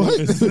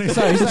 What?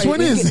 Sorry, Which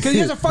one is because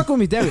you guys it? are fucking with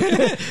me, damn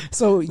it.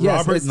 So yes,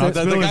 Robert it's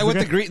Knoxville. The guy is with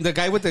the the green. The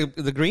guy with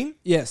the green.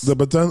 yes. The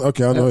baton.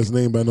 Okay, I don't know his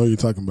name, but I know what you're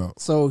talking about.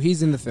 So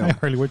he's in the film.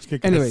 Harley, where'd you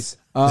kick Anyways,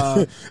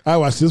 I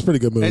watched it. It's a pretty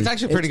good movie. It's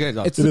actually pretty good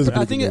though. it's It is a I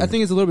pretty think good I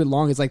think it's a little bit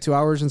long. It's like 2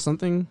 hours and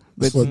something.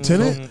 But What,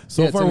 Tenet?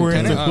 So Yeah, far, it's we're in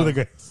into Tenet. who the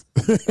guys.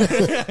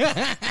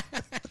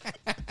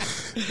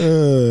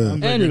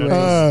 Anyways,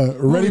 Ready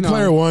Moving on.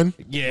 Player One.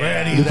 yeah.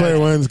 Ready Player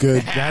One's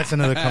good. That's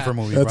another comfort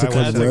movie. That's bro. a I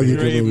watched comfort that movie.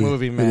 video. Great movie.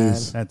 movie, It man.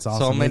 is. That's So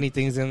awesome. many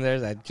things in there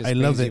that just. I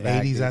love brings the you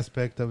back, 80s dude.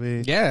 aspect of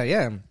it. Yeah,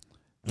 yeah. A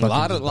Fucking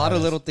lot of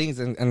badass. little things,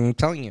 and I'm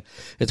telling you,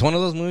 it's one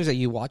of those movies that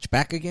you watch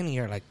back again, and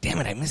you're like, "Damn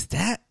it, I missed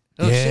that."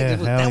 Oh Yeah, shit,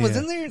 hell that was yeah.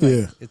 in there. Like,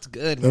 Yeah. it's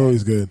good. Man.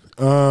 Always good.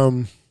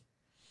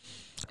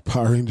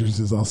 Power Rangers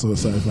is also a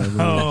sci-fi movie.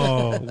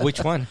 Oh,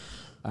 Which one?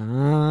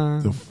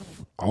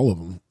 All of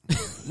them.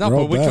 No, They're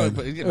all but which bad. one?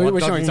 But,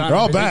 Which one are you They're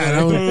all bad. I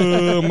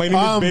don't- My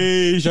name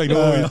is Beige. I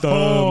know it's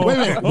Wait a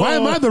minute. Why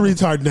am I the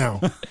retard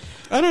now?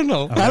 I don't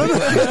know. I don't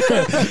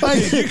know.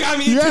 Like, You got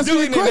me you into asked me a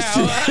doing it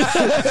question.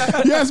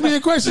 now. You asked me a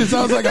question, so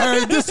I was like, all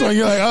right, this one.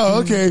 You're like, oh,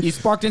 okay. you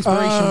sparked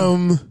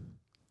inspiration.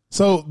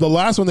 So the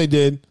last one they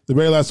did, the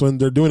very last one,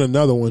 they're doing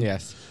another one.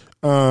 Yes.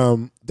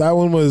 That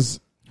one was,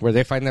 Where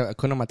they find the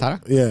Hakuna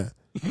Matata? yeah.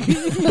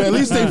 But at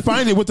least they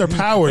find it with their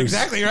powers.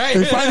 Exactly right.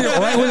 They find it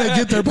right when they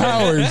get their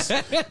powers.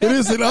 It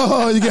isn't,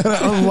 oh, you got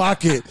to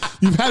unlock it.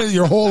 You've had it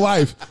your whole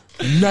life.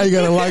 Now you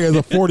gotta like it as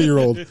a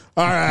 40-year-old.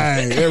 All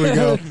right, there we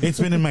go. It's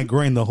been in my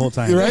groin the whole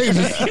time. Right?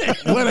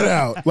 Just let it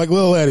out. Like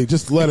Lil Eddie.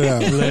 Just let it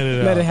out.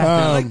 Let it happen.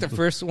 I like the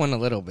first one a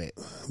little bit.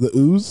 The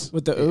ooze?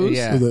 With the ooze?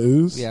 Yeah. With the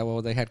ooze? Yeah,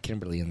 well, they had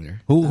Kimberly in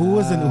there. Who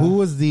was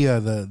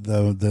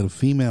the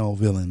female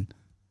villain?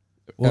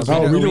 Was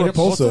Oh, it Rita Rita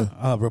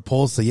Repulsa.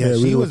 Repulsa. Yeah, Yeah,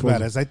 she Rita was Repulsa.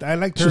 badass. I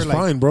liked her. She's like,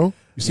 fine, bro.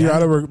 You see her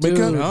out of her makeup?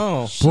 Dude.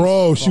 No.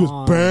 Bro, she was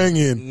fine.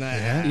 banging.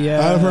 Nah.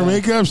 Yeah. Out of her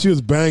makeup, she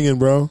was banging,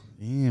 bro.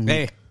 Damn.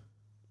 Hey.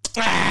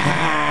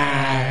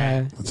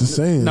 I'm just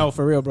saying. No,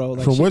 for real, bro.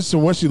 Like From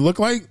what she looked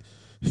like,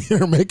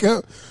 her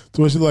makeup,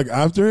 to what she looked like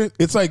after it,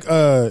 it's like,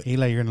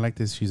 Eli, you're gonna like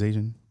this. She's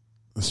Asian.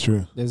 that's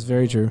true. that's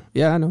very true.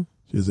 Yeah, I know.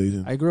 She's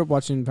Asian. I grew up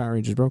watching Power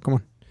Rangers, bro. Come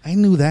on. I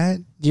knew that.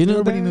 You knew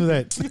Everybody that? knew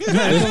that.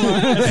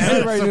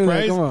 Everybody knew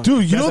that. Come on.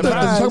 Dude, you know that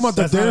That's they're talking about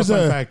that not a there's fun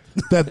a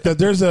fact. that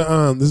there's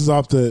a this is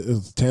off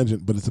the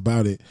tangent, but it's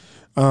about it.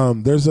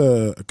 There's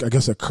I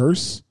guess a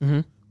curse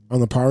on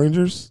the Power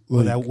Rangers.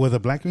 Like, Well, the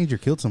Black Ranger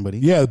killed somebody.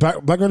 yeah,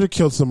 Black Ranger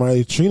killed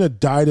somebody. Trina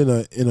died in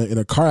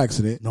a car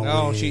accident. No,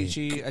 No, way.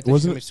 she I think Wasn't she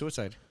it- committed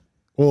suicide.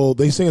 Well,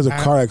 they say it's a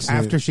car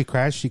accident. After she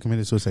crashed, she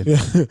committed suicide. And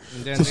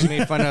then they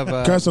made fun of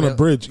crashed on a Bill-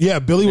 bridge. Yeah,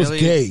 Billy was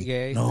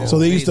gay. No. So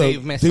they used to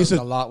messed they used up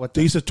to a lot with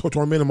they used to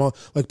torment him all,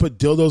 like put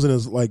dildos in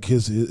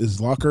his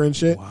locker and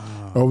shit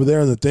over there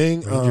in the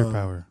thing. Ranger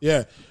power.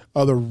 Yeah.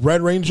 The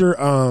Red Ranger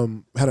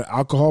had an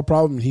alcohol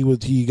problem.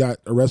 He got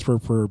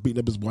arrested for beating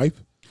up his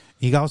wife.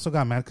 He also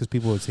got mad because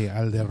people would say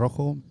 "Al de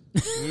Rojo." I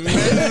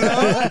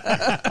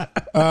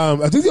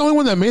think the only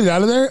one that made it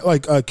out of there,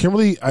 like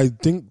Kimberly, I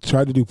think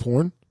tried to do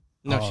porn.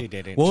 No, she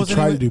didn't. What was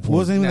tried to even, do porn. what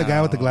was even the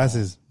guy with the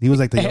glasses? He was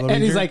like the Yellow And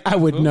Ranger. he's like, I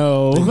would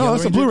know. No,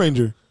 that's a Blue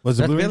Ranger. was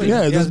it That's Blue Billy.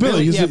 Ranger? Yeah, that's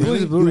Billy. Billy. Yeah,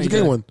 Billy's a Blue he was a gay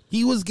Ranger. one.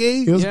 He was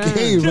gay. He was Yeah.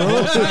 gay, bro.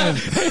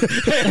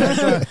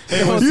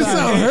 You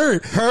sound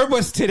hurt. Herb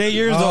was today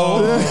years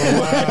old.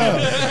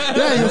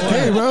 Yeah, he was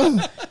gay, bro.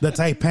 The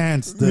tight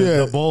pants,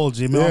 the bulge.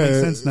 It all makes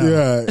sense now.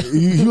 Yeah,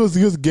 he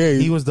was gay.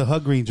 He was the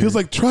Hug Ranger. He was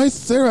like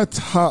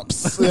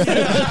Triceratops. damn.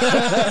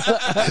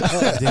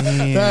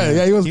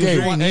 yeah, he was gay.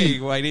 Hey,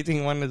 why do you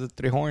think one of the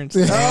three horns? So,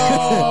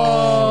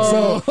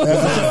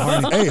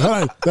 hey, hold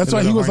on. That's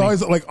why he was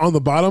always like on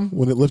the bottom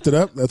when it lifted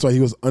up. That's why he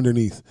was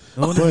underneath.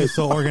 No wonder he's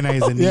so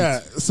organized and neat. Yeah,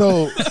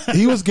 so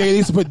he was gay. He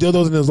used to put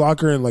dildos in his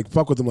locker and like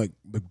fuck with them like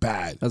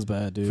bad. That's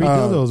bad, dude. Free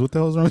dildos. What the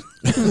hell's wrong?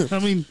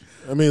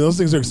 I mean, Those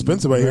things are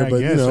expensive out here, I but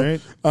guess, you know.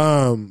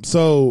 right?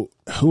 So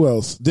who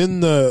else? Then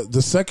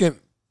the second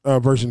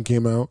version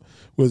came out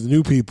with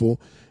new people,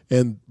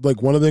 and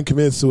like one of them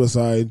committed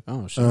suicide.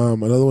 Oh, shit.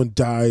 Another one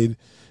died,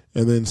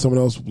 and then someone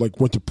else like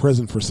went to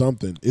prison for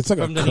something. It's like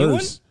From a the new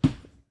curse.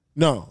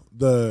 No,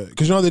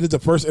 because you know how they did the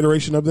first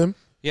iteration of them,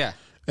 Yeah.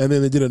 and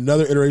then they did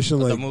another iteration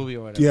The like movie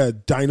or whatever. yeah,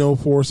 Dino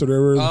Force or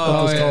whatever. the fuck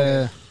Oh, it's called.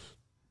 yeah.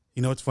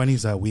 you know what's funny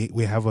is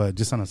we have a,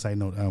 just on a side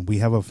note, we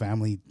have a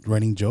family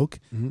running joke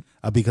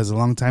because a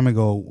long time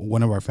ago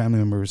one of our family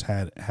members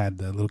had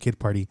the little kid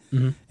party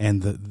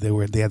and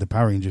they had the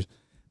Power Rangers,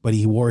 but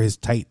he wore his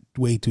tight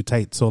way too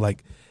tight, so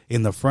like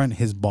in the front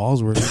his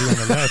balls were really on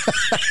the left.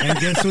 And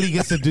guess what he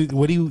gets to do?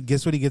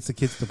 Guess what he gets the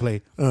kids to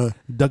play?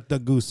 Duck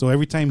Duck Goose. So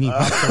every time he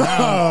hops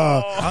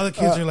around, all the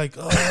kids are like,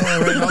 oh,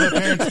 right, all the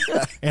parents,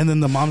 and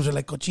then the moms are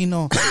like,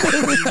 cochino,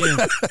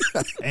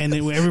 and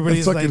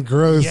everybody's That's fucking like,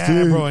 gross, yeah,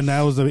 dude. bro. And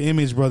that was the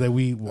image, bro, that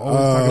we always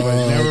talk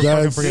about. Never fucking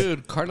that's- forget.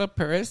 Dude, Carla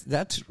Perez,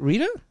 that's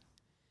Rita?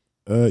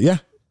 Yeah,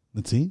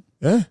 Let's see.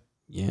 yeah,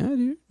 Yeah,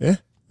 dude. yeah.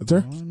 That's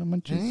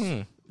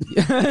her.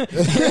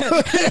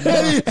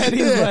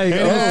 Eddie's like,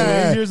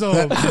 Yeah. 8 years old.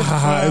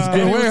 It's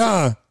good way,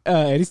 huh?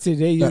 Eddie's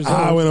today years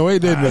I old. went away,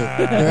 didn't it?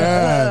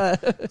 Yeah.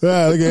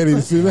 Yeah, look at Eddie.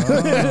 You see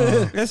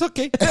that? It's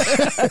okay.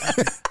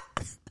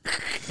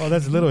 Oh,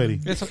 that's little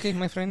Eddie. It's okay,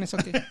 my friend. It's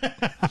okay.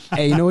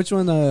 Hey, you know which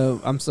one?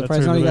 I'm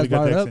surprised her how you guys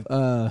really brought good it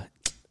up.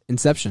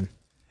 Inception.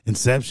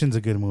 Inception's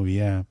a good movie.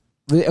 Yeah.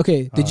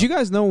 Okay, did you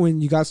guys know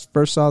when you guys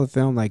first saw the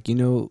film? Like, you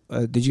know,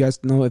 did you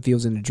guys know if he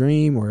was in a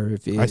dream or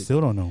if it, I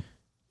still don't know.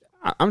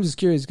 I'm just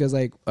curious because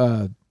like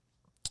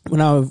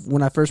when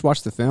I first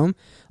watched the film,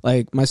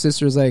 like my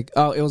sister was like,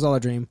 "Oh, it was all a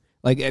dream."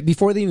 Like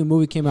before the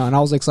movie came out, and I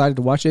was excited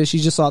to watch it. She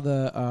just saw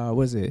the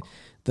what is it?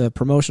 The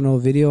promotional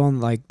video on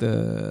like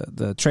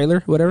the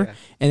trailer, whatever. Yeah.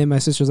 And then my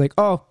sister was like,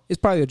 "Oh, it's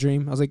probably a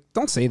dream." I was like,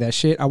 "Don't say that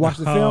shit." I watched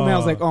the film and I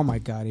was like, "Oh my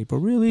god,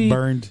 April, really?"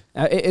 Burned.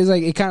 It's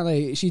like it kind of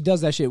like she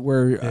does that shit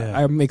where Yeah.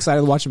 I'm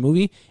excited to watch a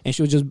movie and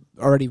she'll just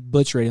already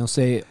butcher it and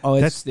say, "Oh,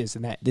 it's That's- this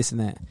and that, this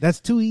and that." That's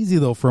too easy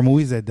though for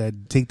movies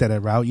that take that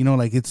route. You know,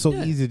 like it's so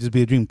easy to just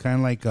be a dream. Kind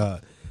of like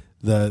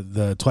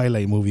the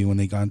Twilight movie when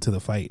they got into the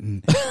fight,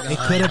 and it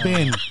could have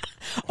been.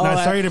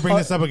 Sorry to bring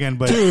this up again,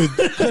 but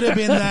could have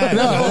been that.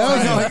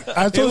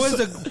 I It told was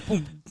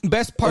the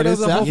best part It of is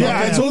the whole that? Yeah,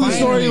 I Yeah, told the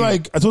story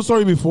finally. I told the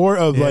story before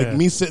of like Yeah.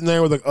 me sitting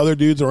there with like other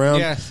dudes around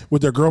Yes.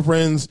 with their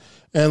girlfriends,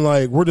 and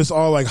like we're just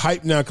all like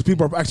hyped now because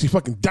people are actually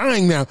fucking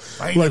dying now.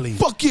 Finally. Like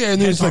fuck yeah,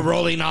 and then it's like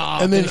rolling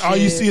off. and then all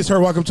you see is her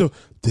walk up to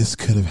this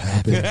could have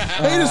happened,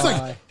 and you're just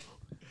like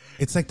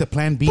It's like the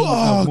Plan B fuck,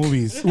 of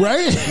movies.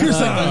 right? You're just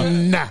like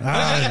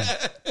nah.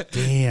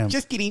 Damn.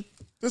 Just kidding.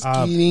 That's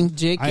kidding.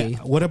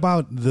 JK. What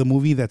about the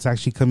movie that's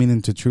actually coming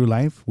into true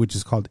life, which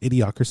is called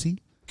Idiocracy?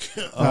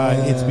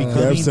 It's becoming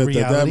I've said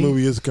reality. that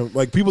movie is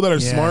like people that are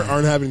Yeah. smart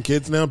aren't having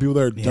kids now. People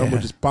that are dumb Yeah.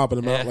 are just popping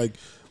them out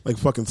like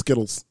fucking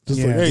Skittles. Just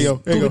Yeah. like here you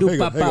go, here you go, here you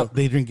go, here you go.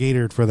 They drink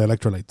Gatorade for the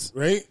electrolytes.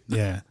 Right?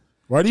 Yeah.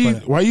 Why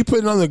are you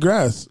putting it on the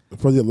grass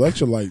for the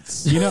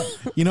electrolytes?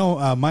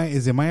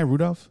 Is it Maya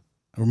Rudolph?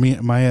 Or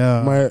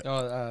Maya?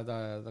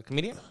 The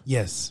comedian.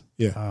 Yes.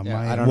 Yeah.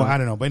 Maya, I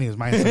don't know. But anyways,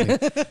 Maya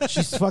something.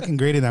 She's fucking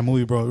great in that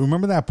movie, bro.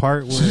 Remember that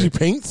part where she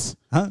paints?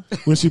 Huh?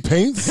 When she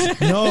paints?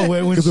 No,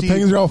 when Because the she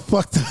paintings are all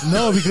fucked up.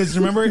 no, because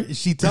remember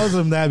she tells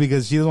him that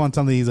because she doesn't want to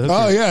tell him that he's a hooker.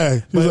 Oh yeah,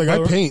 he's like,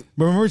 I paint.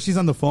 But remember, she's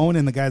on the phone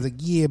and the guy's like,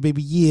 "Yeah,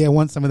 baby, yeah, I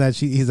want some of that."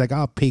 He's like,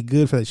 "I'll pay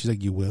good for that." She's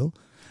like, "You will?"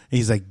 And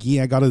he's like,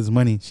 "Yeah, I got all this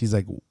money." She's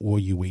like, "Will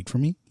you wait for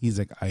me?" He's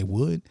like, "I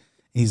would."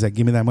 And he's like,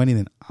 "Give me that money,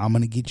 then I'm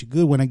gonna get you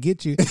good when I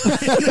get you."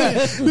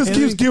 Just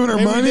keeps giving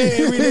her money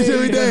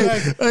every day.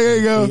 Like, there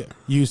you go.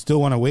 You still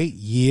want to wait?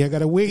 Yeah, I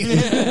gotta wait.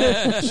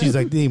 She's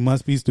like, "They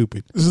must be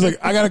stupid." She's like,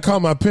 I gotta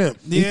call my pimp.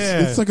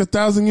 Yeah. It's like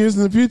 1,000 years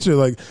in the future.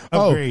 Like,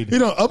 Upgrade.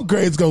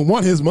 Upgrade's gonna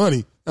want his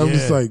money. I'm Yeah.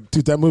 just like,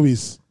 dude, that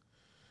movie's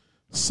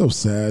so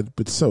sad,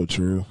 but so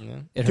true.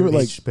 It Give it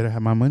like, Bitch, better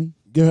have my money.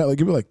 give it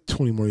like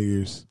 20 more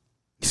years.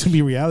 It's gonna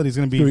be reality. It's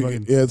gonna be It's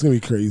fucking, it's gonna be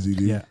crazy,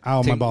 dude. yeah.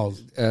 Ow, my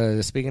balls.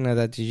 Speaking of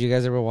that, did you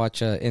guys ever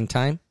watch In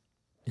Time?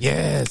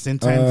 Yes, In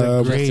Time's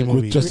a great Justin-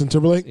 movie. With Justin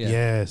Timberlake. Yeah.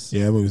 Yes,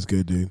 Yeah, that movie's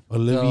good, dude.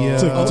 Olivia.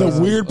 It's a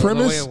weird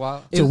premise.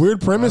 It's a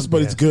weird premise,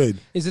 but it's good.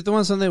 Is it the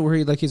one something where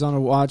he's on a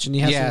watch and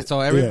he has Yeah, to, so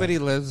everybody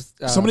lives.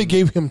 Somebody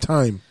gave him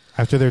time.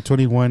 After they're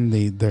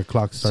 21, their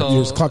clock starts.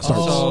 Yours clock starts.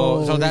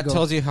 Oh, So there that you go.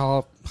 tells you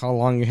how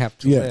long you have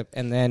to Yeah. live,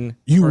 and then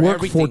You for work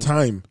everything- for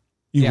time.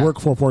 You Yeah. work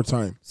for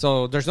time.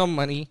 So there's no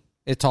money.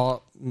 It's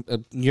all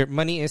your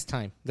money is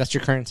time. That's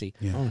your currency.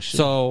 Yeah. Oh shit.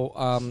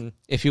 So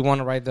if you want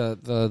to ride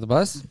the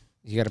bus,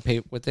 you got to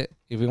pay with it.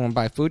 If you want to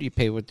buy food, you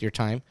pay with your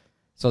time.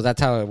 So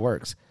that's how it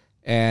works.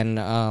 And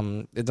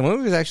the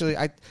movie was actually,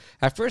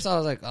 at first I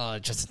was like, oh,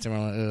 Justin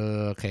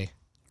Timberlake, okay.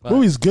 But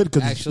Movie's good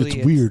because actually,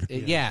 it's weird.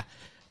 Yeah.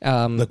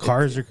 The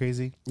cars are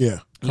crazy. Yeah.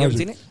 You haven't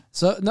seen it?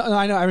 So no,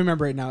 I know, I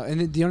remember it now.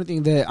 And the only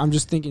thing that I'm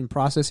just thinking,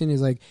 processing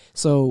is like,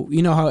 so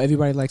you know how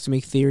everybody likes to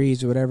make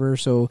theories or whatever.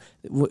 So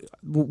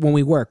when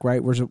we work,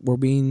 right, we're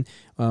being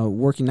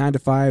working 9 to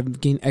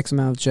 5, getting X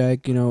amount of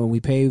check, and we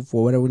pay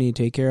for whatever we need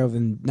to take care of.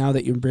 And now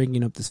that you're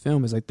bringing up this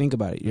film, is like, think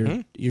about it.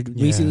 You're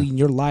basically in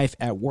your life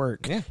at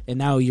work, and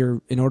now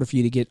in order for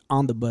you to get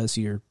on the bus,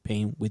 you're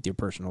paying with your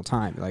personal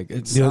time. Like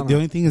it's The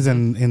only thing is,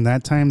 in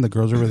that time, the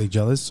girls are really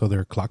jealous, so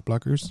they're clock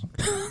blockers.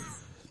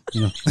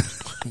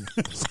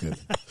 That's good.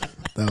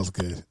 That was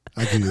good.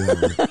 I give you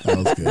that one. That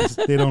was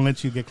good. They don't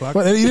let you get clocked.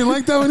 But you didn't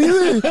like that one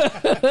either?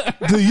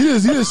 Dude, you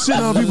just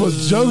shitting on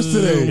people's jokes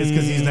today. It's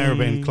because he's never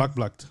been clock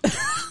blocked.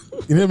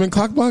 You never been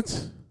clock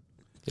blocked?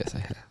 Yes, I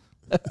have.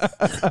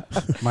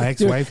 My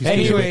ex-wife.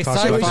 Anyway,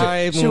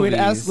 sci-fi should we movies.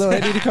 ask Lil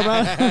Eddie to come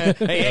out?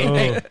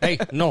 hey,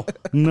 no.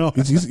 No.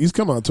 He's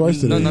come out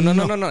twice today.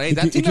 No. Hey,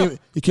 that's enough.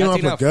 He came That's out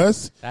for enough.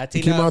 Gus. That's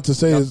He came enough. out to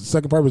say No. his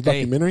second part was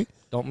Hey. documentary.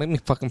 Don't make me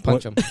fucking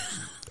punch him.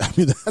 I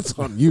mean, that's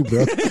on you,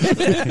 bro.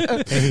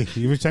 Hey,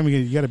 every time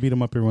you got to beat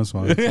him up every once in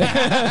a while.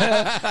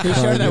 He's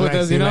sharing that with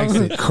us, He likes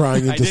it.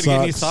 Crying I into did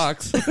get new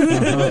socks. socks.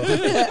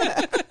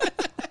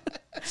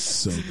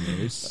 So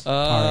gross. All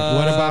right.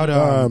 What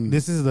about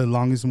this is the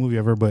longest movie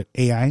ever, but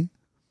AI?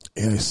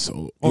 Yeah, it's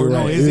so. Or you're no,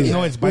 right. is it? is.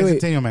 No, it's Wait,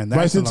 wait. Bicentennial Man.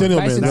 That's the Bicentennial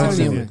longest. Man. That was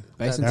Bicentennial it. Man.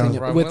 That was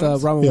Bicentennial with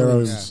Robin Robin Yeah,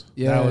 Williams. Williams.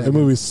 Yeah. That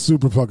movie's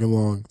super fucking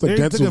long. It's like It's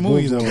a Dances good with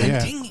movie, Wolves though. long.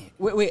 Yeah.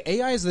 Wait,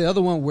 AI is the other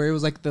one where it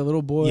was like the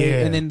little boy,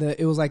 Yeah. and then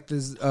it was like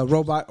this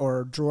robot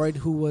or droid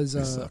who was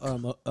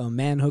a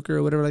man hooker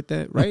or whatever like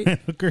that, right?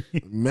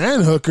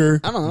 Man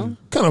Hooker. I don't know.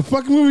 What kind of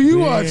fucking movie you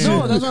watching?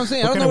 No, that's what I'm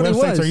saying. I What don't know kind what of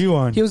he websites was. are you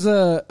on? He was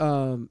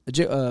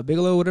a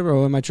Bigelow, whatever.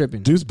 Or am I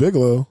tripping? Deuce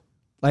Bigelow.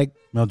 Like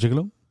Mel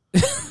Gigolo?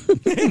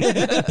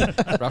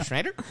 Ralph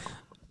Schneider?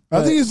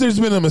 I think there's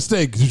been a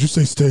mistake. Did you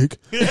say steak?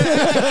 Do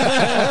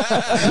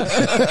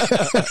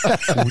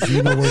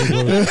you know where to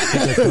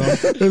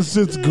go? This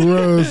shit's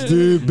gross,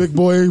 dude. Big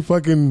boy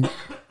fucking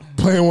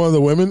playing one of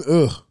the women.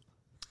 Ugh.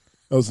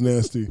 That was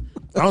nasty.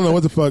 I don't know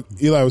what the fuck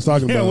Eli was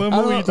talking Yeah, about.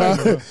 what movie are you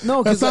talking about?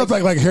 no, That because sounds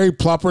like Harry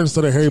Plopper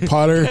instead of Harry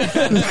Potter.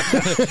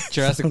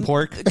 Jurassic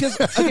Pork.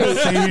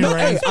 Saving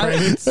Ryan's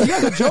Privates. you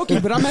guys are joking,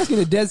 but I'm asking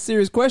a dead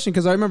serious question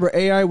because I remember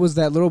AI was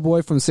that little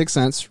boy from Sixth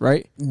Sense,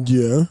 right?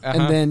 Yeah.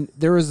 And then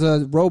there was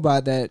a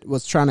robot that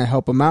was trying to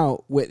help him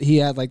out. He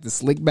had like the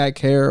slick back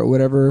hair or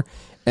whatever.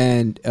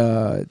 And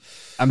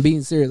I'm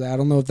being serious. I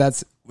don't know if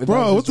that's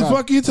Bro, what the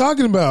fuck are you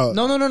talking about?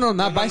 No, not No,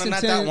 Bicentennial.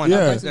 not that one.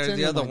 Yeah. There's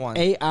the other one.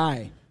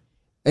 AI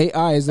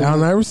is the Allen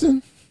one.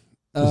 Iverson?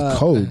 Was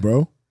cold,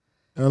 bro.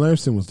 Allen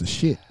Iverson was the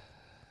shit.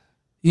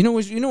 You know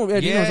what I'm talking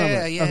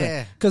about.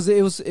 Yeah. Because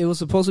it was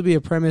supposed to be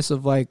a premise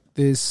of like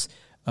this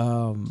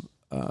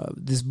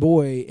this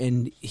boy,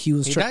 and he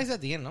was He dies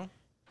at the end, no?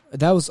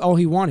 that was all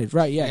he wanted,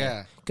 right? Yeah,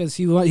 Yeah. Because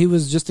he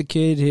was just a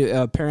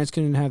kid. Parents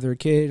couldn't have their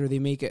kid, or they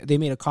made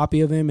a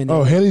copy of him. And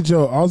Oh, Haley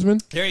Joel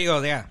Osment? There you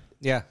go. Yeah.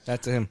 Yeah,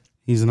 that's him.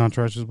 He's an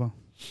entourage as well.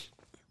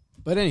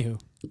 But anywho,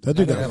 That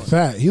dude got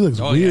fat. He looks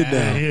weird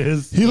now. He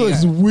is. He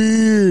looks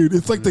weird.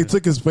 It's like they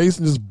took his face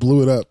and just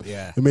blew it up.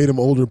 Yeah. And made him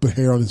older and put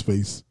hair on his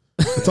face.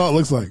 That's all it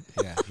looks like.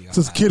 Yeah, It's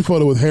this kid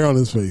photo with hair on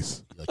his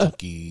face.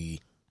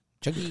 Chucky.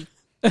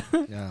 It's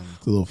a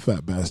little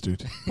fat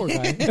bastard. poor guy.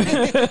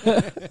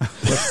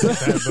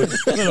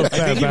 Little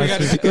fat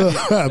bastard. Little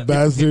fat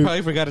bastard.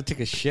 Probably forgot to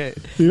take a shit.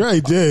 He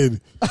really did.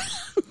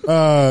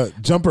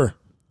 Jumper.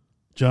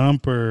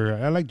 Jumper.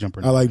 I like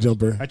Jumper. I like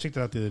Jumper. I checked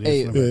it out the other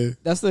Hey, day. Yeah.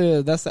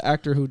 that's the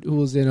actor who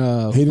was in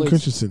Hayden plays-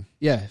 Christensen.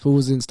 Yeah, who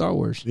was in Star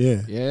Wars.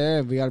 Yeah.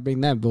 Yeah, we got to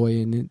bring that boy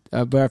in.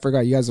 But I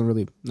forgot. You guys don't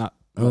really not.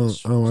 I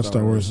don't watch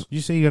Star Wars.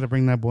 You say you got to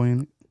bring that boy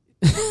in?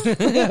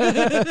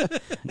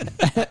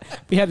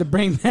 We had to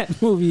bring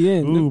that movie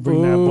in. Ooh,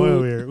 bring that boy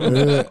over here.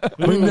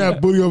 Bring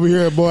that booty over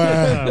here,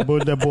 boy.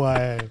 Bring that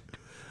boy.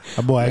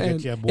 Boy, I And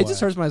get you, boy. it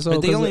just hurts my soul.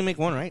 But they 'cause only make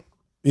one, right?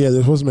 Yeah,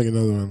 they're supposed to make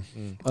another one.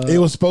 It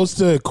was supposed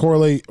to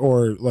correlate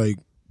or like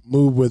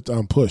move with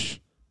Push,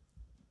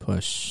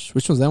 Push.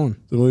 Which one's that one?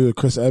 the movie with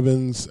Chris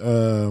Evans.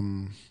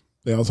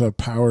 They also have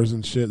powers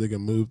and shit. They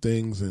can move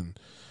things, and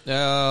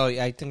Oh,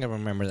 yeah, I think I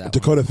remember that.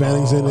 Dakota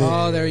Fanning's in it.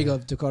 Oh, there you go,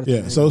 Dakota. Yeah,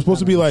 Fanning. so it's supposed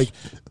to be like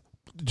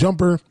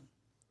Jumper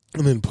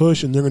and then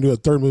Push, and they're gonna do a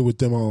third movie with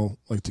them all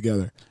like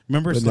together.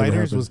 Remember That never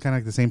Sliders happened. was kind of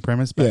like the same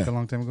premise back Yeah. a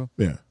long time ago?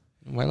 Yeah,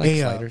 One. I like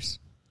Hey, sliders.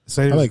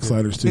 Sliders I like good.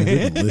 sliders too.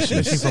 They're Especially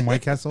delicious. from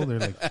White Castle, they're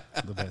like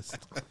the best.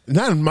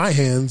 Not in my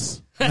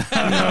hands. I'm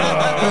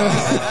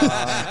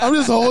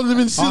just holding them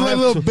and shit like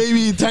little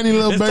baby, tiny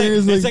little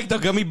burgers. It's like the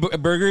gummy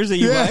burgers that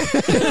you yeah. buy.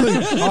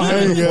 I'll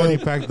There you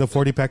have go. the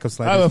 40 pack of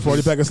I have sliders. a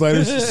 40 pack of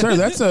sliders. Sir,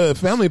 that's a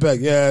family pack.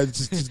 Yeah,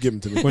 just give them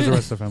to me. Where's the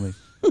rest of the family?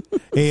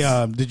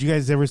 Hey, did you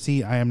guys ever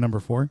see I Am Number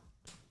 4?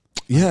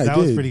 Yeah, That I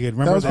was did. pretty good. That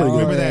Remember was that? pretty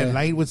good. Remember Yeah. that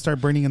light would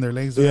start burning in their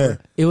legs? or Yeah,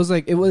 whatever? It was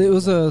like it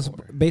was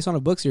based on a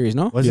book series,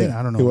 no? Was yeah, it?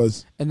 I don't know. It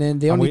was. And then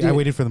they I only did,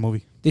 waited for the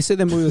movie. they said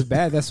the movie was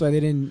bad. That's why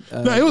they didn't.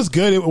 No, it was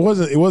good. It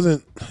wasn't. I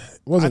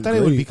thought it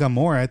would great. become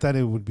more. I thought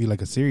it would be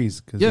like a series.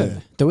 'Cause Yeah,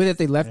 the way that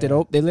they left it,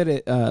 they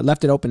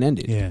left it open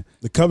ended yeah.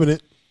 The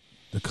Covenant.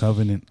 The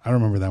Covenant. I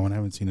don't remember that one. I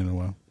haven't seen it in a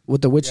while.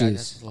 with the Yeah,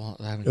 witches. that's long-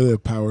 I haven't- They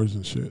have powers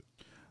and shit.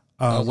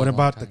 was What a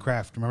about long The time.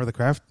 Craft? Remember The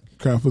Craft?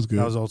 Craft was good.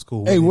 That was old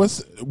school. Hey,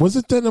 was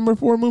it that number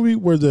 4 movie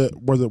where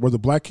the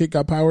black kid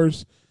got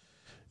powers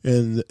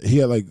and he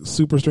had like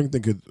super strength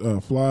and could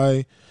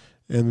fly,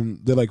 and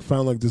they like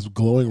found like this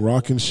glowing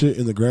rock and shit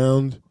in the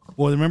ground?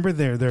 Well, remember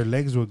their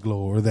legs would glow,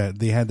 or that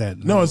they had that.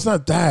 No, it's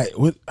not that.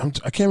 I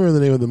can't remember the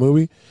name of the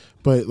movie,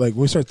 but like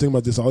when we start thinking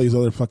about this, all these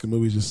other fucking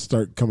movies just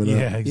start coming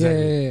Yeah, up.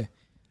 exactly. Yeah.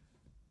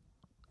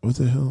 What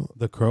the hell?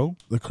 The Crow.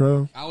 The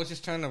Crow. I was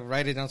just trying to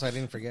write it down so I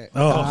didn't forget.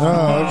 Oh, Oh,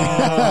 okay.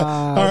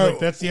 All right,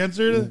 that's the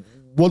answer.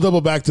 we'll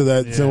double back to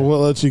that. So Yeah.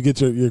 we'll let you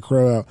get your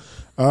Crow out.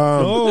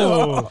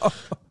 Oh,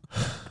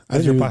 I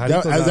didn't even, your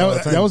pajaritos out all the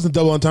time. that was a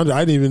double entendre.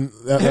 I didn't even.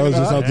 That was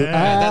just out there.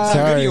 That's how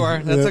Sorry. good you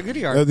are. That's how good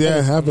you are. Yeah,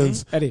 it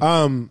happens. Eddie.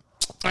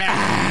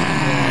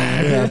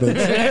 It happens.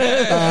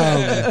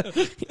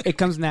 It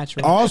comes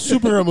natural. All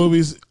superhero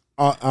movies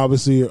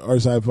obviously are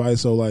sci-fi.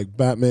 So like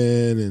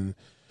Batman and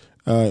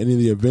any of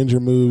the Avenger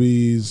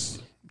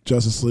movies,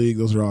 Justice League,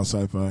 those are all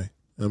sci-fi.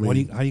 I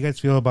mean, how do you guys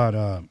feel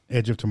about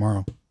Edge of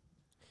Tomorrow?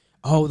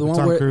 Oh, the With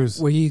one Tom Cruise.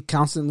 where he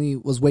constantly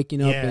was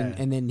waking up Yeah.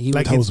 and then he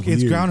Like would, was it's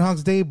weird.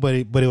 Groundhog's Day, but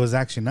it was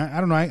action. I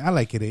don't know. I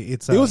like it.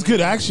 It's it was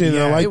good action.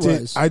 Yeah, I liked it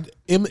it.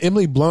 was.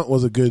 Emily Blunt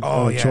was a good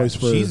Oh yeah, choice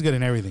for. she's good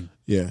in everything.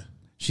 Yeah,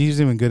 She's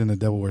even good in The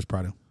Devil Wears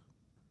Prada.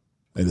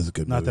 it is a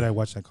good. Not movie. that I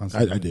watched that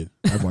concept. I did.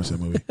 I've watched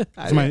that movie.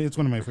 It's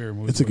one of my favorite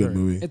movies. It's a good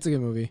movie. it's a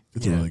good movie.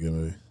 It's a really good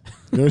movie.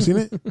 You ever seen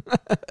it?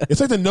 It's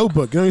like The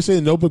Notebook. You know, you say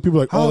The Notebook, people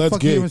are like, How oh, the that's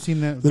fuck you gay. haven't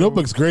seen that? The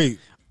Notebook's great.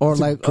 Or It's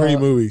a like great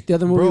movie. The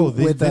other movie Bro,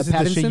 this with is the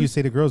Pattinson. shit you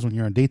say to girls when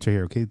you're on dates right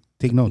here. Okay,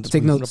 take notes.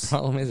 Take please. notes. The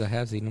problem is I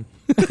have seen them.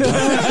 He's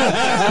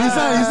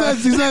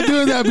not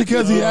doing that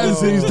because he has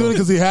to. He's doing it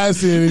because he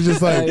has to. And he's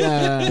just like,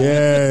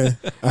 yeah,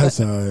 I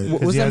saw it.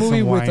 What was he that has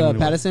movie some with wine with it.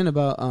 Pattinson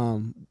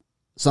about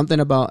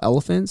something about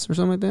elephants or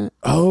something like that?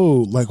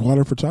 Oh, like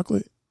Water for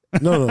Chocolate?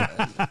 No,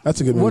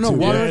 that's a good movie Well, no, too.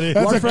 Water- Yeah, it is.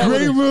 That's Water a for great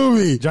Elephants.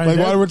 movie. Johnny Like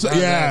Depp? Water for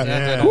Chocolate. Yeah,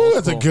 Yeah, yeah, Woo, yeah.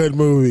 that's a good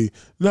movie.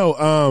 No,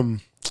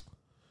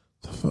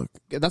 the fuck.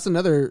 That's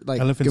another like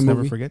Elephants good never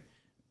movie. forget.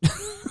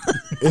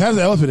 It has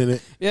an elephant in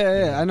it.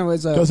 Yeah, I know.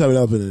 It's It does have an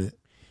elephant in it.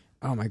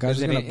 oh my gosh,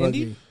 Is it's it gonna an bug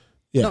indie? me.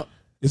 Yeah, No.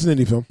 it's an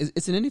indie film.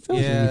 It's an indie film.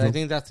 Yeah, I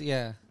think that's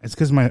It's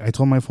because I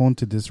told my phone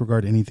to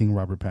disregard anything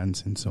Robert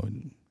Pattinson. So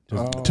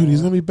Dude,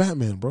 he's gonna be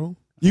Batman, bro.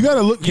 You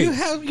gotta look. You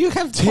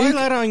have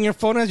Twilight on your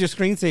phone as your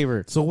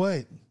screensaver. so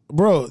what?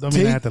 Bro, Don't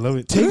mean I have to love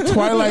it. Take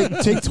Twilight.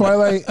 Take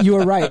Twilight. You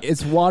were right.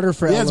 It's water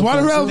for Yeah, it's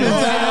elephants. Water for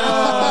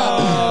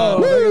Elephants.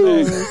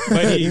 Woo!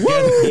 But he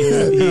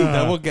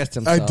double guessed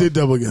himself. I did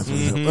double guess.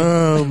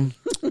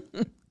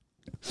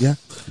 Yeah.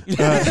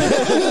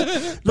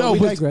 No, we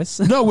with, digress.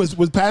 no, with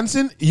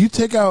Pattinson, you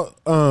take out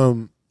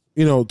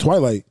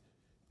Twilight.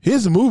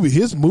 His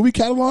movie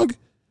catalog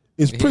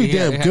is pretty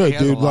damn good, he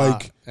has a dude.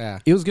 lot. Like yeah.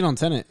 He was good on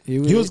Tenet. he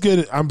was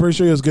good. I'm pretty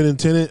sure he was good in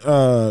Tenet,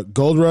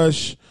 Gold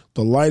Rush,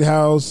 The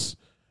Lighthouse.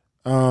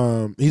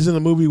 He's in a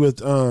movie with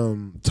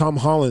Tom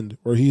Holland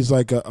where he's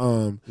like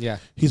a Yeah.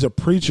 he's a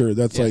preacher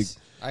that's Yes.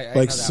 I know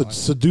that one.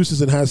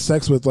 seduces and has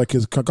sex with like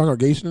his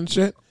congregation and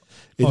shit.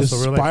 It just so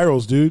really?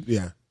 spirals, dude.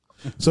 Yeah.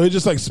 So it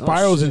just like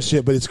spirals and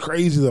shit, but it's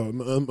crazy though.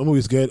 The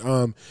movie's good.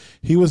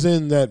 He was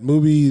in that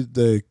movie,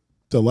 The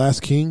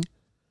Last King,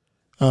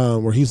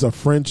 where he's a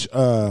French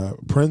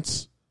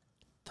prince.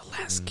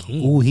 Last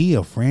King. Ooh, he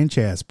a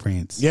franchise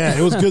prince. Yeah,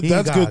 it was good. He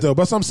That's got good though.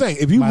 But that's what I'm saying.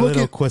 If you My look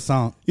little at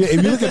croissant. if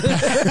you look at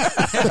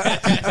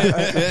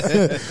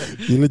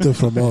you little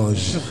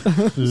fromage,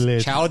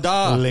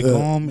 Chowda. Le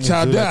gomme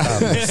chow et da.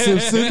 sur la table.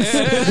 Simpsons,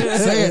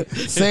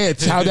 say it,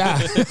 chow da.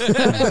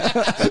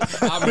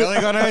 I'm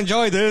really gonna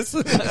enjoy this.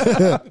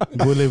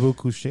 Voulez-vous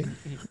coucher?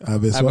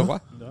 Avec soi,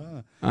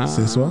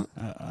 c'est soi.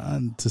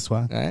 Ce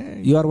soir.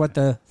 You are what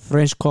the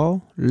French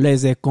call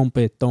les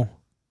incompetents.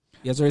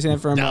 You guys already seen that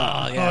from?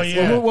 Oh,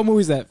 yeah. What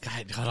movie is that?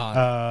 God, hold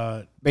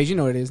on. Beige, you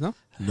know what it is, no?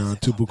 No,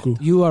 too beaucoup.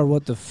 You are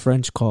what the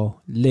French call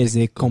les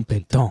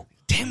incompetents.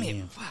 Damn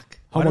it. Fuck.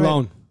 Home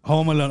Alone.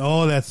 Home Alone.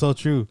 Oh, that's so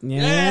true.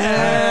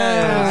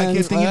 Yeah.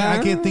 I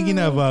kept thinking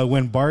of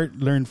when Bart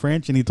learned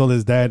French and he told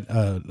his dad,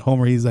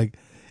 Homer, he's like,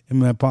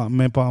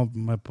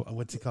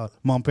 what's he called?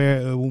 Mon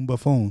père un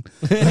buffon.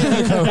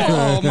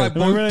 Oh, my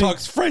boy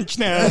talks French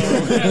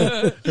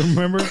now.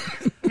 Remember?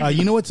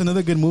 You know what's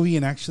another good movie?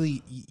 And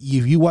actually,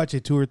 if you watch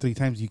it 2 or 3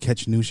 times, you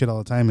catch new shit all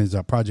the time. Is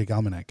Project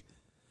Almanac.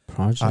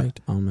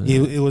 Project Almanac.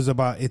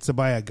 It's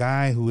about a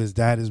guy who his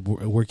dad is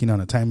working on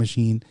a time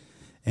machine,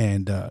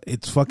 and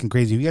it's fucking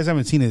crazy. If you guys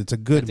haven't seen it, it's a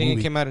good I think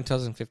movie. it came out in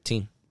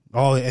 2015.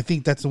 Oh, I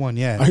think that's the one.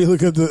 Yeah, Are you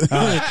looking at the?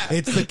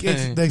 it's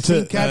the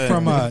same cat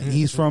from.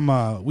 He's from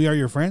We Are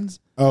Your Friends.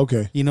 Oh,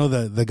 okay. You know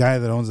the guy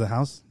that owns the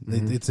house.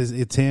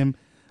 It's him.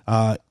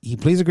 He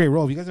plays a great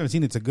role. If you guys haven't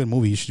seen it, it's a good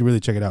movie. You should really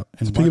check it out.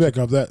 And watch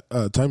Piggyback off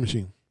that Time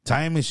Machine.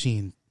 Time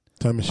Machine.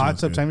 Time Machine. Hot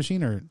is Tub good. Time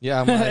Machine or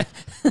Yeah, I'm like,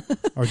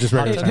 just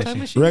regular time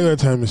machine. Regular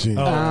Time Machine.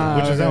 Oh,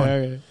 which is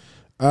that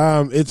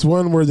one? It's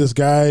one where this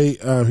guy he's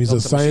a Built the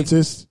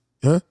scientist.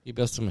 Huh? he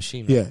built a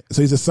machine. Yeah.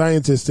 So he's a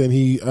scientist and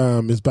he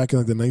is back in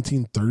like the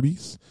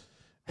 1930s.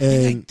 I think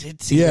I And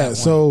did see that yeah, one.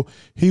 so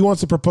he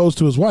wants to propose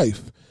to his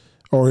wife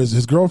or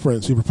his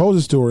girlfriend. So he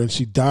proposes to her and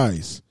she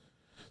dies.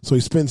 So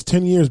he spends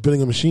 10 years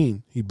building a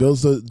machine. He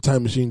builds the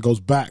time machine,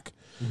 goes back,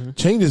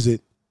 changes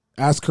it,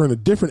 asks her in a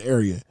different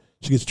area.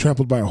 She gets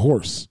trampled by a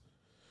horse.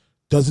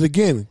 Does it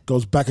again,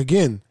 goes back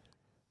again.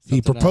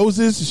 He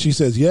proposes. She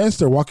says yes.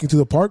 They're walking to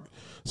the park.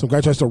 Some guy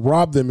tries to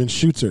rob them and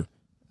shoots her.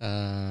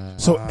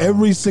 So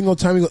every single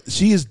time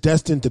she is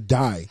destined to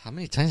die. How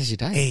many times did she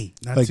die? Hey,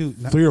 not Like too.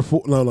 Not, 3 or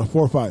 4, no,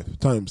 4 or 5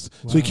 times.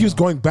 So he keeps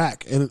going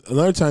back. And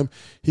another time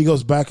he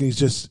goes back and he's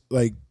just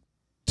like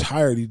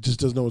tired. He just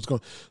doesn't know what's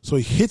going on. So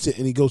he hits it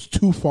and he goes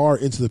too far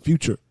into the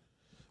future.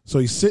 So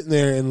he's sitting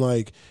there and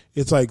like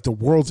it's like the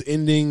world's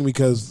ending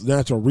because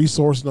natural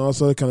resource and all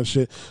this other kind of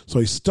shit. So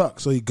he's stuck.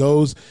 So he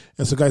goes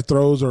and some guy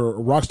throws or a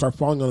rock start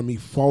falling on him. He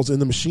falls in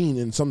the machine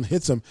and something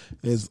hits him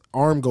and his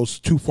arm goes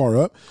too far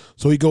up.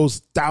 So he goes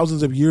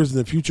thousands of years in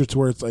the future to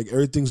where it's like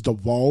everything's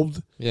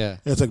devolved. Yeah.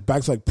 And it's like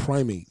back to like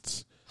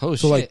primates. Oh,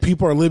 So shit. like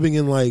people are living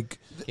in like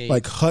Okay.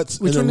 huts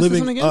Which and one they're is this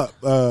one living again?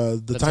 up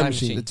the time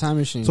machine. The Time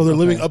Machine. So they're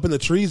living Okay. up in the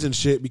trees and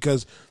shit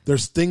because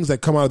there's things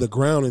that come out of the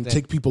ground and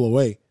take people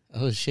away.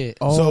 Oh, shit.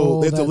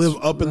 So they have to that's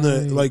live up in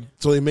the right. like.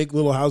 So they make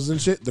little houses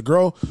and shit. The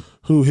girl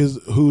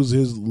who's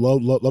his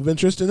love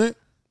interest in it,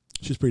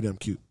 she's pretty damn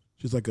cute.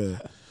 She's like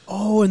a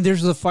Oh, and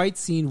there's a fight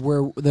scene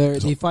where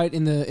they fight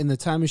in the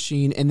time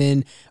machine, and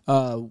then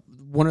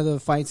one of the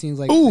fight scenes,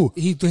 like Ooh.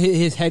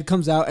 his head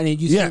comes out, and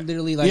you see him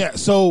literally like yeah.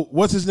 So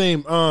what's his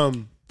name? Scar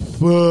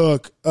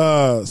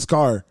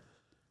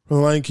from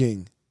The Lion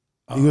King.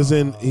 He was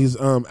in. He's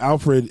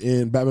Alfred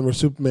in Batman vs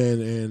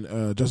Superman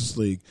and Justice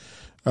League.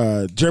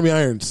 Jeremy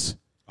Irons.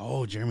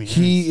 oh, Jeremy.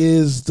 He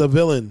is the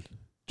villain,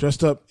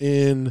 dressed up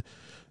in.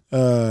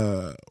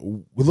 It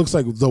looks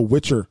like The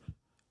Witcher.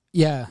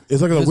 yeah.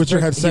 It's like He The was Witcher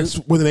very- had sex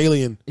with an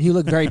alien. He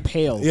looked very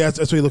pale. Yeah, that's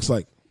what he looks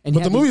like. And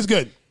But he the had movie's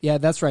good. Yeah,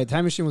 that's right.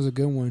 Time Machine was a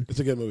good one. It's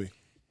a good movie.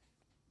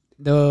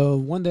 The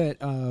one that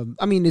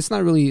I mean, it's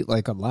not really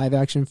like a live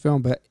action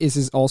film, but this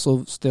is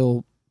also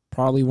still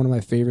probably one of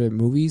my favorite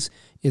movies.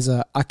 Is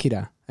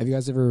Akira. Have you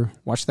guys ever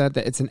watched that?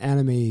 It's an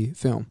anime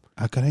film.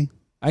 Akare.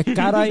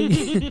 Akira.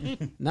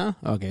 No,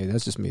 okay,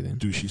 that's just me then.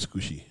 Douchey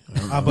squishy.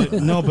 But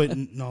no.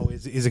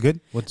 Is it good?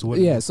 What?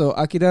 Yeah, so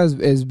Akira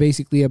is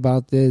basically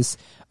about this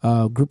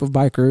group of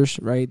bikers,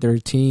 right? They're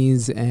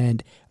teens,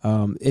 and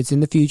it's in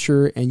the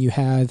future, and you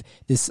have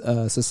this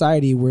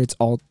society where it's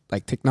all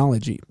like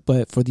technology,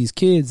 but for these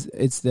kids,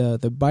 it's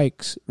the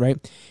bikes, right?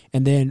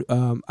 And then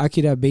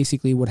Akira,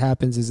 basically what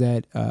happens is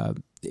that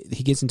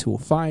he gets into a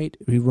fight,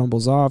 he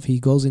rumbles off, he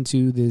goes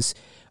into this,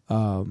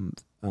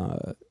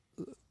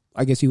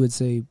 I guess you would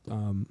say,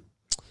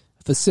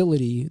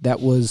 facility that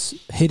was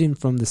hidden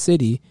from the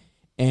city.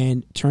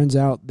 And turns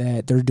out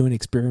that they're doing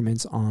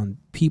experiments on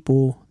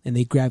people, and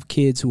they grab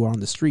kids who are on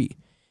the street.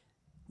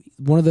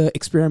 One of the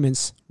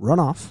experiments run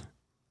off,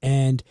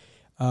 and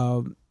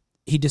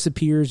he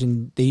disappears,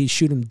 and they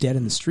shoot him dead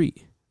in the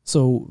street.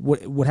 So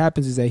what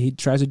happens is that he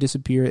tries to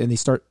disappear, and they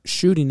start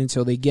shooting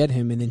until they get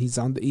him, and then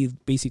he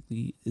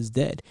basically is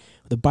dead.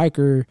 The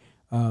biker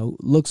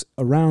looks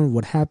around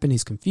what happened.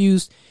 He's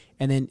confused,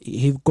 and then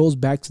he goes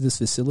back to this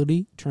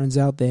facility. Turns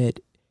out that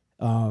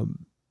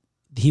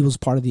he was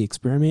part of the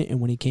experiment,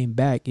 and when he came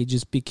back, it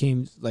just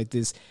became like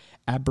this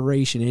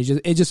aberration. And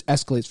it just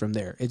escalates from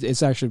there.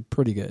 It's actually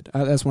pretty good.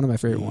 That's one of my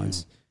favorite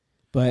ones.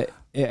 But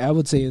I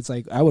would say it's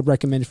like I would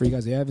recommend it for you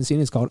guys. If you haven't seen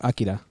it, it's called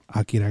Akira.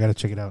 Akira, I gotta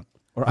check it out.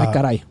 Or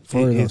Akarai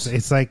for those.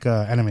 It's like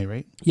anime,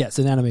 right? Yeah, it's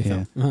an anime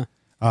film.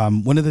 Uh-huh.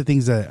 One of the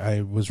things that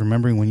I was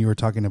remembering when you were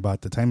talking about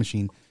the time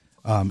machine,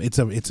 it's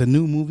a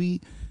new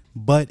movie,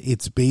 but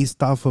it's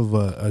based off of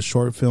a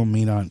short film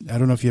made on. I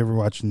don't know if you ever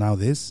watched Now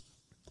This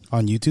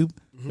on YouTube.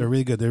 Mm-hmm. They're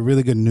really good. They're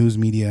really good news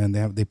media, and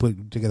they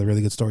put together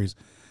really good stories.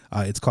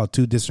 It's called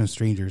Two Distant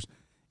Strangers.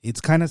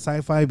 It's kind of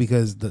sci-fi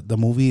because the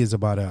movie is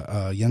about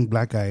a young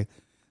black guy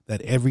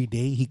that every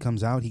day he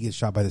comes out, he gets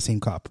shot by the same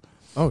cop.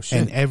 Oh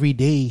shit! And every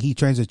day he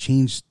tries to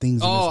change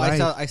things in his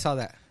life. I saw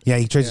that. Yeah,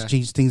 he tries to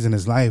change things in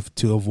his life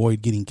to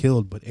avoid getting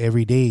killed, but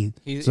every day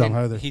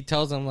somehow he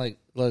tells him like,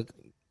 "Look, do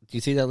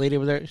you see that lady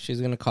over there? She's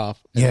gonna cough."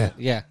 Yeah.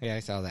 Yeah, I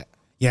saw that.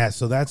 Yeah,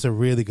 so that's a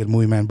really good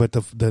movie, man. But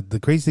the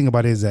crazy thing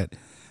about it is that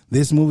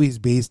this movie is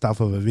based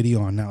off of a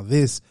video on Now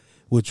This,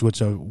 which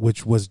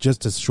was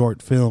just a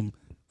short film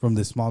from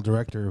this small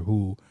director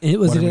who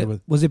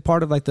was it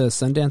part of like the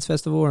Sundance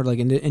Festival or like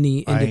any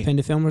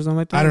independent film or something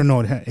like that? I don't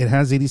know. It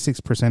has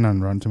 86% on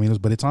Rotten Tomatoes,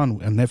 but it's on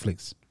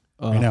Netflix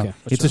right now.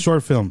 It's a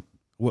short film.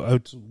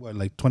 It's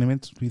like 20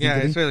 minutes? Yeah,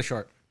 it's really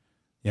short.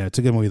 Yeah, it's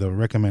a good movie though.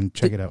 Recommend.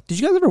 Check it out. Did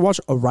you guys ever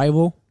watch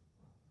Arrival?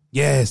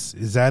 Yes.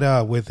 Is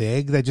that with the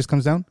egg that just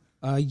comes down?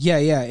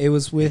 Yeah. It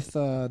was with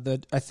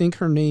I think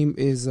her name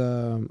is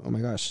oh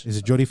my gosh. Is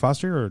it Jodie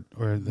Foster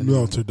or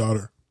no? It's her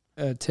daughter.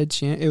 Ted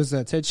Chiang. It was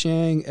Ted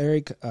Chiang,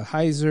 Eric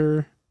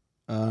Heiser.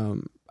 I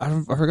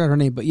forgot her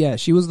name, but yeah,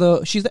 she's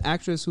the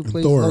actress who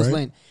plays Thor, Lois right?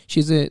 Lane.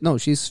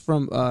 She's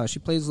from she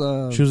plays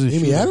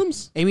Amy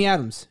Adams. Amy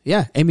Adams.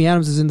 Yeah, Amy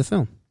Adams is in the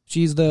film.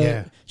 She's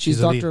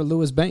Dr.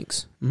 Lewis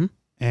Banks. Mm-hmm.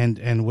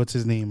 And what's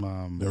his name?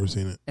 Never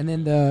seen it. And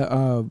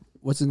then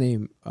what's his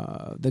name?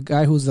 The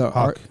guy who's the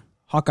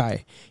Hawkeye.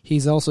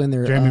 He's also in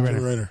there. Jeremy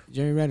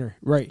Renner.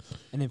 Right.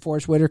 And then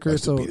Forrest Whitaker.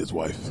 To beat his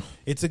wife.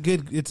 It's a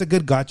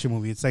good gotcha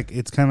movie. It's kind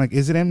of like,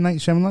 is it M. Night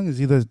Shyamalan? Is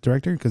he the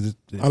director? Because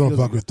I don't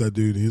fuck with that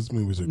dude. His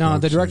movies are no.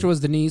 The director was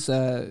Denise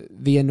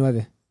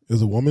Villeneuve.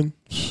 Is a woman?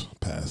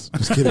 Pass.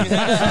 Just kidding.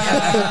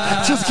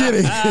 Just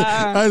kidding.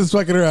 I was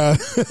fucking her out.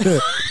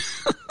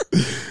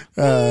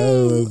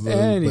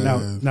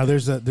 Now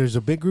there's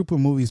a big group of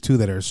movies too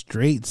that are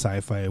straight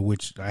sci-fi,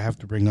 which I have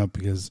to bring up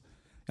because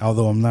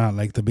although I'm not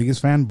like the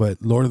biggest fan,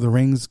 but Lord of the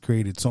Rings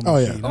created so much. Oh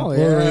yeah, you know? Lord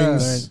of the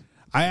Rings.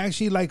 I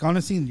actually like,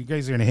 honestly, you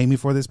guys are gonna hate me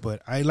for this,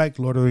 but I like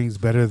Lord of the Rings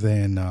better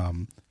than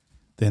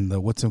the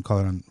what's it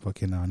called on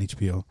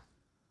HBO.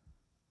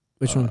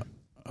 Which one?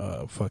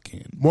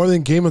 Fucking more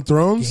than Game of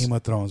Thrones. Game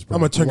of Thrones, bro.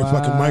 I'm gonna turn your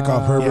fucking mic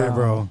off, Herbert. Yeah,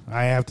 bro.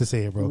 I have to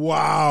say it, bro.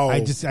 Wow.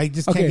 I just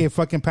can't get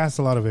fucking past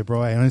a lot of it, bro.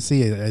 I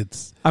honestly,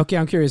 it's okay.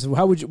 I'm curious.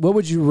 What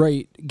would you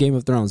rate Game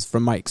of Thrones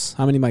from mics?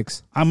 How many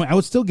mics? I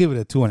would still give it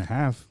a 2.5,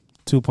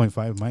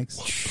 2.5 mics.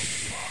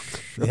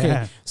 Okay.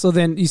 Yeah. So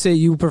then you say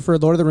you prefer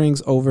Lord of the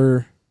Rings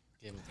over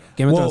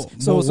Game of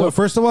Thrones. So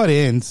first of all, it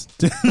ends.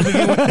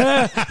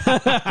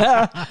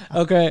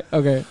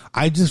 Okay.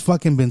 I just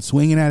fucking been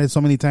swinging at it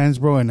so many times,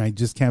 bro, and I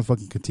just can't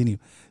fucking continue.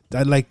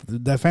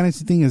 That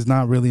fantasy thing is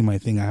not really my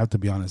thing. I have to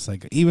be honest.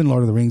 Like even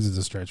Lord of the Rings is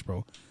a stretch,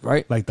 bro.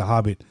 Right? Like The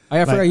Hobbit.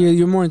 I forgot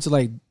you're more into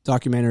like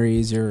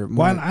documentaries. You're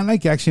more. Well, I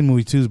like action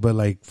movie too, but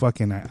like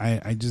fucking,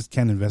 I just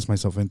can't invest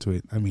myself into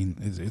it. I mean,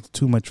 it's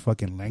too much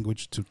fucking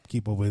language to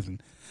keep up with,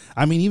 and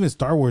I mean, even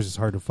Star Wars is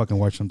hard to fucking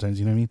watch sometimes.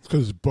 You know what I mean?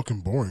 Because it's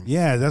fucking boring.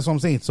 Yeah, that's what I'm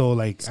saying. So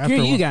like,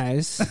 screw you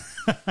guys.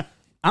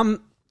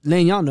 I'm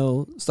letting y'all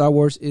know Star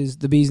Wars is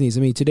the bee's knees.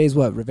 I mean, today's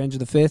what? Revenge of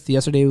the 5th.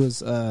 Yesterday was,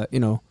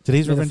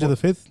 Today's Revenge of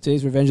the 5th?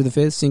 Today's Revenge of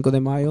the 5th, Cinco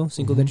de Mayo,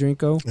 Cinco de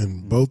Drinko.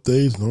 And both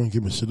days, no one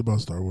gave a shit about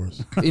Star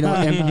Wars.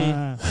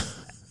 And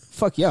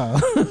fuck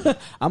y'all.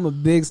 I'm a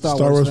big Star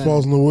Wars fan.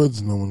 Falls in the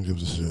Woods, no one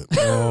gives a shit.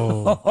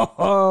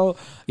 Oh.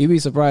 You'd be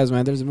surprised,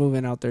 man. There's a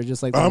movement out there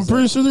just like I'm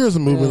pretty sure there's a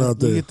movement out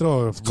there.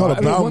 It's called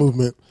a bowel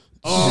movement.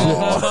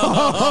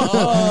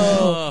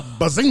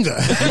 Bazinga.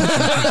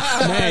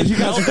 Man, you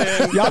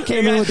guys, y'all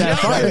came in with that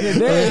fire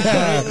today.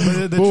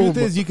 But the truth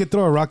is, you could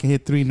throw a rock and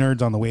hit 3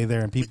 nerds on the way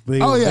there, and people.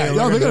 Y'all they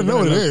gotta know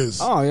what it is.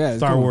 Oh yeah,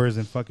 Star Wars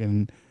and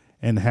fucking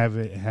and have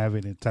it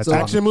in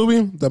action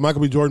movie, the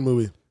Michael B. Jordan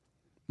movie.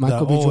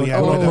 Michael B.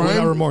 Jordan.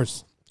 Without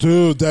Remorse.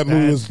 Dude, that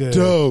movie was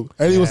dope.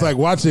 Eddie was like,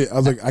 "Watch it." I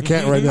was like, "I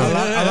can't right now."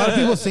 A lot of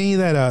people saying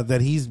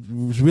that he's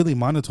really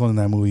monotone in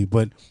that movie,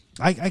 but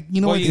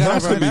you know what? You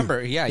gotta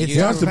remember,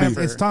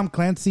 It's Tom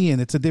Clancy,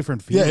 and it's a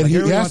different feel. Yeah, and he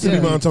has to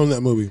be monotone in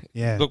that movie.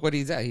 Yeah, look what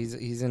he's at.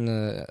 He's in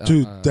the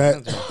dude.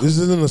 This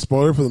isn't a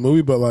spoiler for the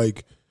movie, but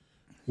like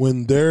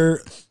when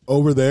they're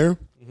over there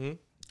and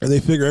they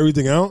figure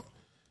everything out,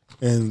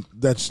 and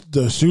that's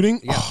the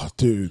shooting. Oh,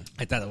 dude,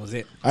 I thought that was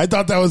it. I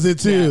thought that was it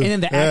too. And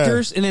then the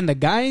actors, and then the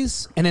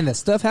guys, and then the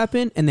stuff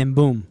happened, and then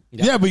boom.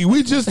 Yeah, but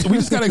we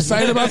just got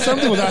excited about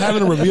something without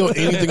having to reveal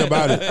anything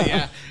about it.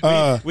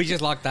 Yeah, we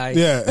just locked eyes.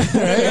 Yeah,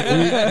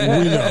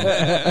 we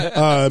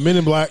know. Men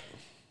in Black.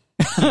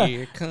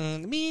 Here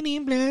comes Men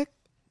in Black.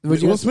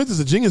 Will Smith is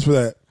a genius for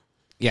that.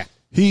 Yeah,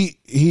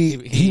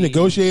 He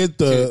negotiated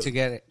to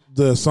get it.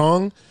 the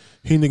song.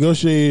 He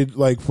negotiated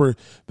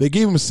they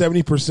gave him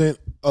 70%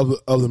 of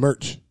the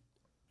merch.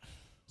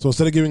 So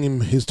instead of giving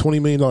him his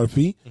 $20 million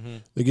fee,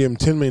 they gave him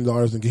 $10 million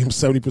and gave him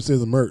 70% of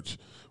the merch,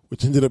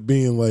 which ended up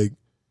being like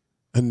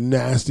a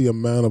nasty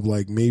amount of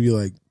maybe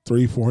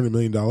 $300-400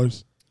 million.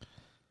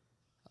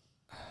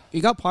 It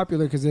got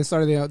popular because they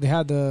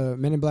had the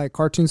Men in Black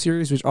cartoon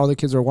series, which all the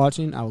kids were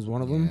watching. I was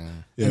one of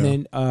them. Yeah. And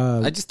then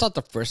I just thought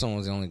the first one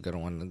was the only good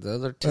one. The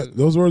other two,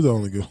 Those were the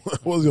only good one.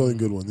 That was the only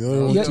good one.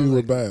 The other two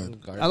were bad.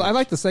 I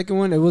like the second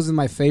one. It wasn't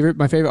my favorite.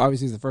 My favorite,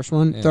 obviously, is the first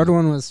one. Third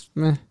one was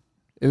meh.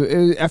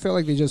 I felt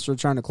like they just were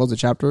trying to close the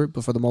chapter,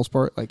 but for the most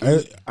part,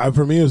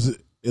 for me, it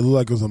looked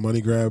like it was a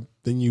money grab.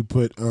 Then you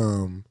put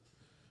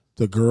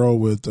the girl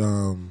with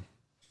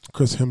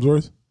Chris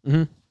Hemsworth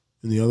in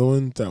the other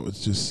one. That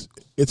was just,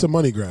 it's a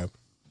money grab.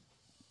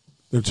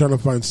 They're trying to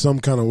find some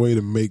kind of way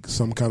to make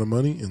some kind of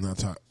money, and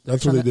that's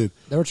what they did.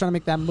 They were trying to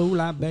make that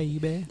moolah,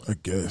 baby. I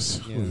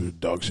guess. Yeah. It was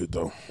dog shit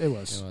though. It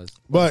was.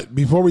 But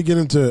before we get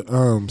into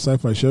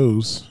sci-fi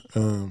shows,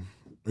 are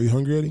you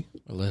hungry, Eddie?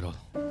 A little.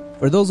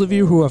 For those of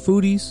you who are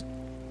foodies,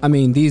 I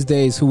mean, these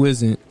days, who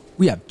isn't?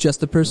 We have just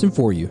the person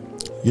for you.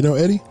 You know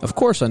Eddie? Of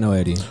course I know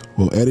Eddie.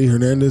 Well, Eddie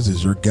Hernandez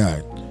is your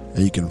guide, and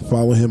you can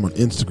follow him on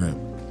Instagram.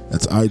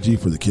 That's IG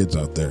for the kids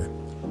out there.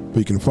 But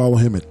you can follow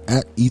him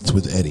at Eats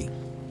with Eddie.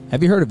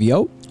 Have you heard of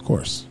Yelp? Of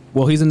course.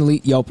 Well, he's an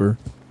elite Yelper.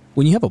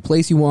 When you have a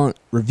place you want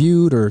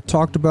reviewed or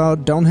talked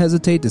about, don't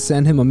hesitate to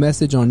send him a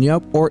message on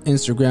Yelp or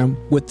Instagram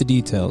with the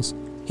details.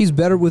 He's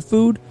better with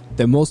food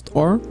than most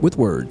are with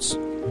words.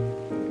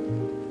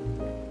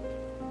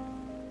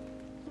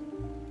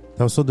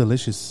 That was so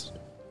delicious.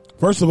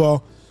 First of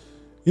all,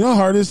 you know how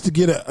hard it is to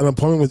get an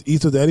appointment with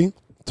Eats with Eddie?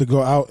 To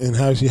go out and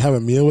actually have a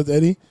meal with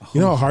Eddie?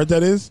 You know how hard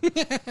that is?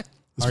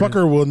 This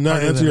fucker will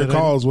not answer your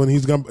calls when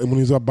he's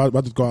about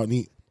to go out and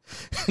eat.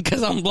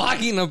 Because I'm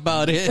blogging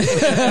about it.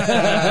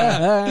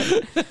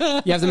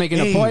 You have to make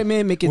an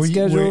appointment, make it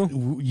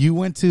schedule. You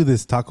went to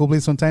this taco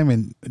place one time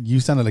and you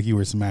sounded like you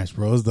were smashed,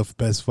 bro. It was the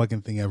best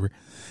fucking thing ever.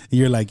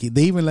 You're like,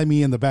 they even let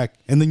me in the back,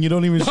 and then you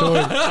don't even show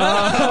it.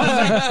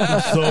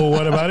 So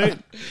what about it?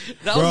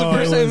 That was the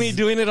first time me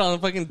doing it on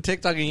fucking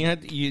TikTok, and you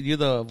had you do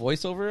the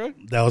voiceover.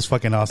 That was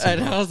fucking awesome.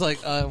 And I was like,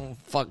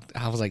 fuck.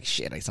 I was like,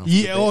 shit. I sound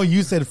Yeah. stupid. Oh,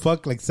 you said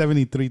fuck like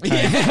 73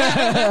 times.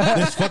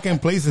 This fucking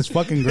place is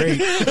fucking great.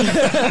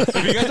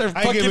 If you guys are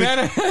fucking at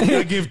it,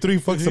 I give 3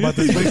 fucks about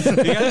this place. you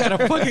guys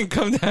gotta fucking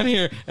come down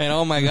here. And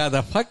oh my god,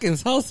 the fucking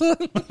salsa.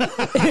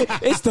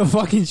 It's the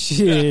fucking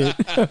shit.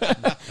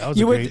 That was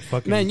You a great would,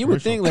 fucking man, you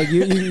would commercial. think like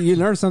you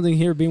learn something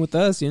here being with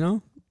us, you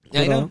know?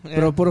 Yeah, I know.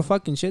 Yeah. Puro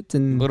fucking shit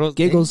and Puro-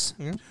 giggles.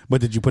 Yeah.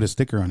 But did you put a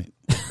sticker on it?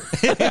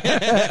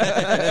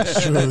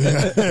 That's true.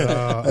 Yeah.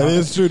 That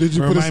is true. Did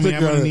you put a Remind me, I'm sticker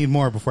gonna on it? need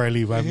more before I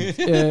leave. I'm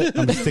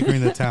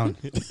stickering the town.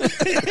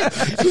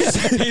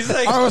 He's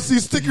like, I see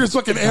stickers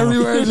fucking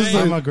everywhere. Just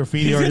I'm like, a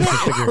graffiti artist.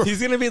 Sticker.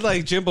 he's gonna be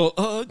like Jimbo.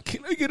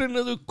 Can I get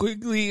another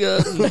quickly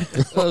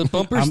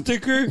bumper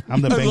sticker?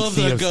 I'm the I love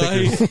Banksy that of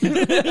guy.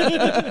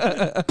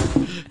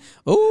 stickers.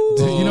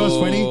 Oh, You know what's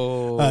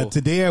funny?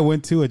 Today I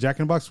went to a Jack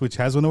in the Box which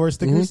has one of our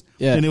stickers,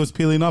 Yeah. and it was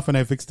peeling off, and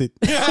I fixed it.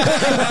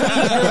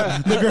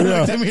 The girl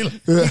looked at me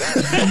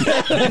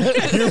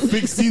like, "You're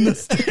fixing the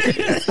sticker."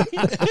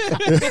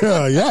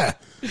 yeah.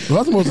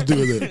 What am I supposed to do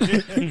with it?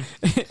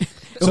 it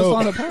was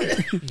falling apart.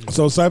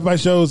 So sci-fi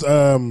shows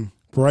for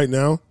right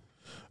now,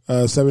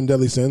 7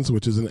 Deadly Sins,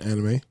 which is an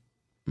anime.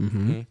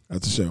 Mm-hmm.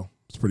 That's a show.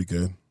 It's pretty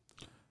good.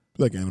 I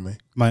like anime.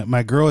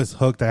 My girl is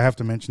hooked. I have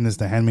to mention this: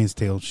 The Handmaid's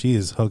Tale. She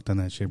is hooked on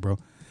that shit, bro.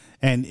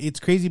 And it's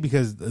crazy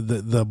because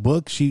the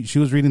book she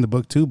was reading the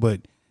book too,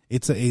 but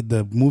it's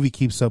the movie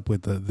keeps up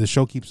with the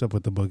show keeps up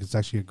with the book. It's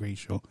actually a great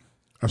show.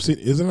 I've seen.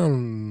 Isn't it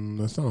on?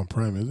 That's not on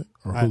Prime, is it?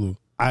 Or Hulu?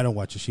 I don't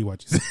watch it. She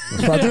watches it.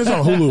 I think it's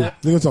on Hulu. I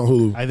think it's on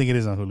Hulu. I think it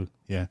is on Hulu.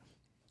 Yeah.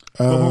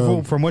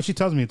 But from what she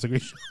tells me, it's a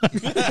great show.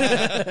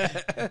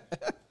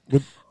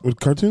 With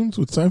cartoons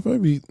with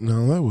sci-fi?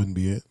 No, that wouldn't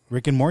be it.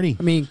 Rick and Morty.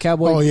 I mean,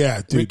 Cowboy. Oh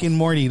yeah, dude. Rick and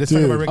Morty. Let's Dude.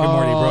 talk about Rick and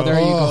Morty, bro. There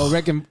you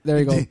go. There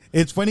you go.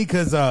 It's funny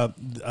because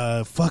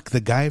fuck the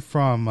guy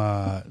from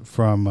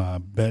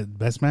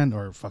Best Man,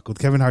 or fuck with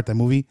Kevin Hart, that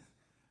movie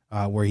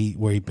where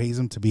he pays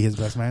him to be his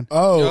best man.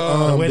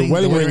 The Wedding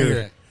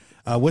Ringer.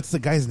 What's the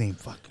guy's name?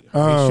 Fuck.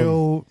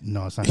 Horatio?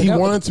 No, it's not. He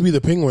wanted to be the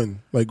Penguin,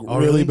 like really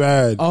really?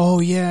 bad, Oh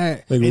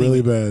yeah. like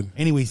really bad.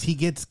 Anyways, he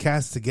gets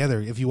cast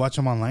together. If you watch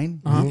him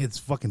online, it's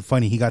fucking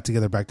funny. He got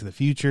together Back to the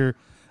Future,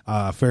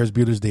 Ferris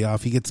Bueller's Day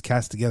Off. He gets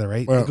cast together,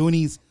 right? Wow. The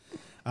Goonies.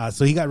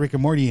 So he got Rick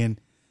and Morty in,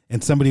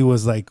 and somebody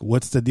was like,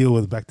 "What's the deal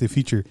with Back to the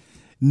Future?"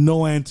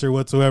 No answer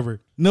whatsoever.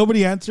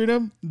 Nobody answered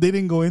him. They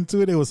didn't go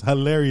into it. It was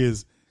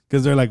hilarious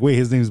Because they're like, wait,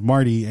 his name's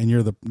Marty, and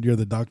you're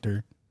the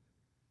doctor.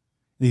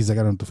 He's like,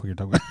 I don't know what the fuck you're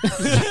talking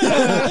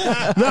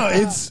about. No, I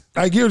get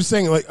what you're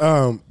saying. Like,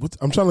 I'm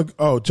trying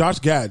to. Josh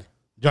Gad.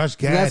 Josh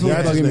Gad. That's what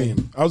That's his bugging name.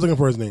 me. I was looking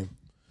for his name.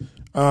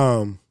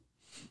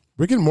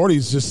 Rick and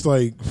Morty's just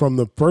like from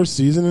the first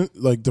season,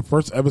 like the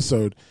first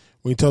episode,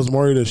 when he tells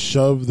Morty to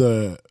shove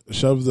the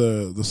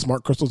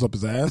smart crystals up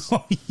his ass.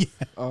 Oh, yeah.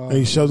 And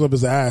he shoves up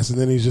his ass, and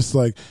then he's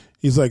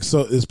like,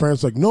 so his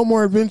parents are like, no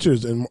more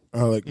adventures, and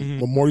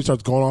when Morty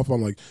starts going off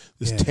on like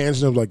this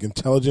tangent of like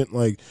intelligent,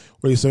 like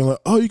where he's saying like,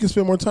 oh, you can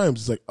spend more time.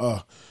 It's like,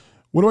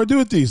 what do I do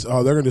with these?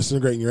 Oh, they're gonna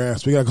disintegrate in your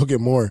ass. We gotta go get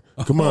more.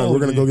 Come on, we're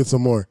gonna go get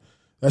some more.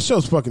 That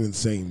show's fucking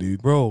insane,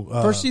 dude. Bro,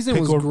 First season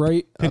was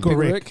great. Pickle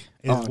Rick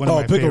is one of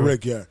my Pickle favorite.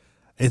 Rick, yeah.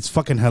 It's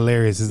fucking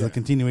hilarious. It's a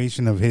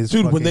continuation of his.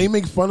 Dude, when fucking- they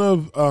make fun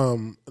of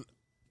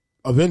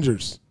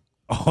Avengers,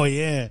 oh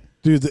yeah,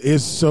 dude,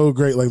 it's so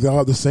great. Like they all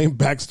have the same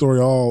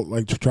backstory, all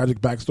like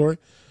tragic backstory.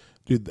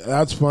 Dude,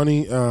 that's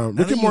funny. Rick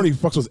that and Morty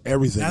fucks with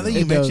everything. now that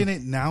you mention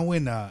it, now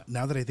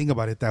that I think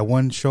about it, that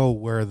one show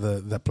where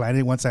the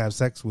planet wants to have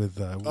sex with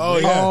Rick,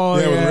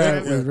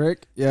 With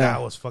Rick. Yeah.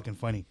 that was fucking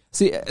funny.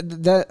 See,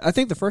 I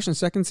think the first and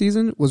second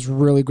season was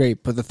really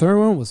great, but the third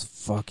one was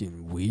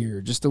fucking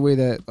weird. Just the way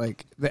that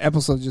like the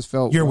episode just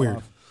felt. You're off.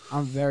 weird.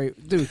 I'm very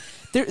dude.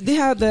 They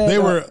had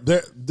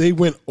that. They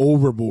went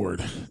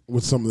overboard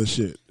with some of the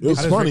shit. It was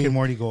How does funny. Rick and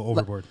Morty go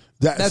overboard?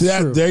 That's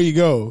true. There you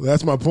go.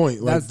 That's my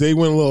point. Like That's- they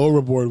went a little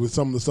overboard with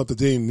some of the stuff that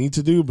they didn't need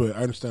to do, but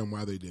I understand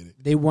why they did it.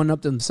 They one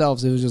up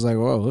themselves. It was just like,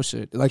 whoa,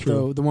 shit. Like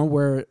True. the one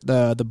where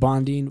the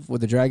bonding with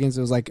the dragons,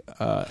 it was like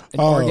an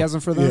orgasm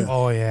for them. yeah.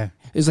 Oh yeah,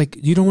 It's like,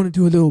 you don't want to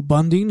do a little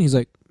bonding? He's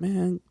like,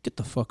 man, get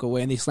the fuck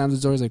away. And he slams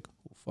the door. He's like,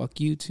 well, fuck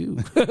you too.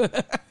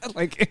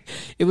 Like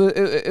it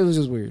was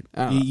just weird.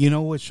 I don't know. you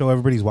know what show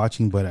everybody's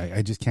watching, but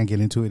I just can't get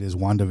into it is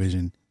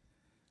WandaVision.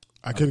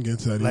 I couldn't get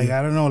into that. Like either.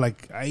 I don't know,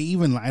 like I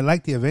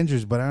like the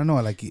Avengers, but I don't know,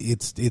 like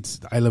it's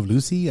I Love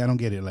Lucy. I don't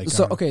get it. Like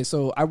So okay,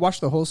 so I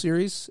watched the whole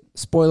series.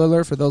 Spoiler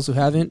alert for those who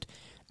haven't.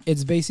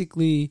 It's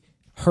basically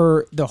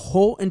the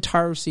whole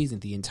entire season.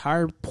 The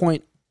entire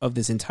point of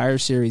this entire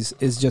series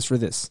is just for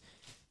this.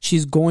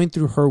 She's going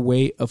through her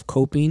way of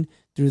coping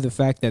through the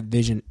fact that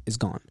Vision is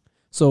gone.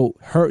 So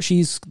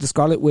she's the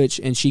Scarlet Witch,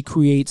 and she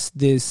creates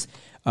this.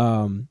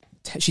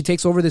 She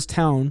takes over this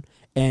town,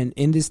 and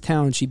in this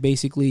town, she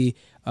basically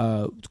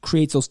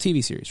creates those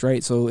TV series,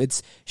 right? So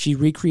she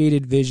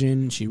recreated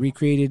Vision. She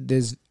recreated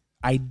this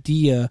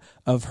idea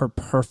of her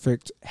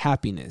perfect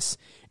happiness,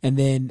 and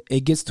then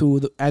it gets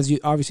to as you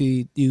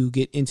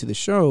get into the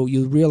show,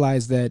 you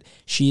realize that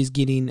she's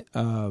getting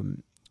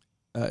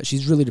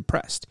she's really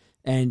depressed,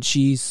 and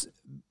she's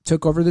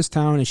took over this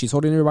town, and she's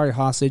holding everybody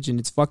hostage, and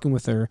it's fucking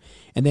with her.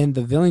 And then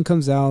the villain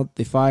comes out,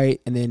 they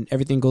fight, and then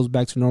everything goes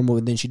back to normal,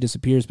 and then she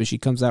disappears, but she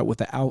comes out with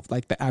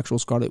the actual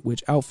Scarlet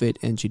Witch outfit,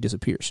 and she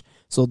disappears.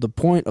 So the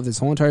point of this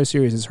whole entire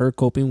series is her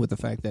coping with the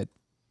fact that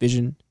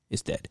Vision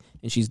is dead,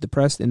 and she's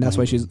depressed, and that's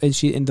why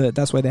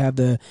that's why they have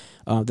the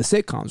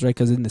sitcoms, right?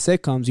 Because in the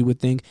sitcoms, you would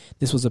think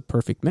this was a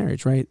perfect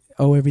marriage, right?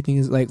 Oh, everything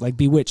is like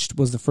Bewitched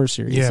was the first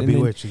series, yeah, and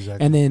Bewitched, then,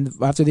 exactly. And then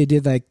after they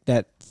did like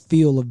that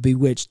feel of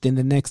Bewitched, then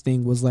the next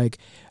thing was like,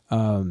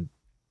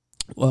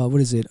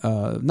 what is it?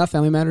 Not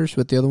Family Matters,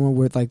 but the other one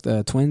with like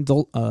the twins,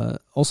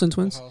 Olsen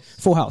twins,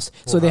 Full House.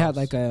 So they had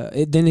like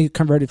then they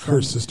converted from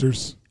her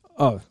sisters.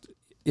 Oh,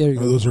 there you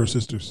go. Those are her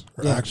sisters.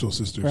 Her Yeah. actual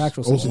sisters. Her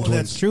actual Olsen sisters. Oh, twins.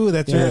 that's true.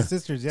 That's Yeah. her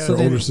sisters. Yeah, So Her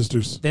then- older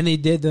sisters. Then they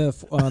did the know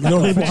who Full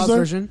bitches House are?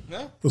 version.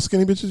 Those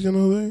skinny bitches, you know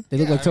who They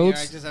look like I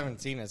toads. just haven't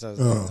seen it. So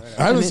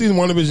I haven't seen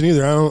WandaVision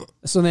either. I don't.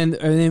 So then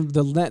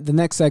the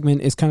next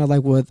segment is kind of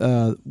like with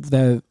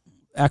the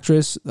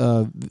actress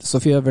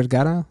Sofia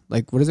Vergara.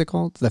 Like, what is it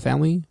called? The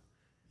Family.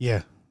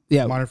 yeah.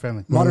 Yeah, Modern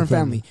Family. Modern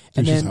Family.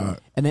 And She's then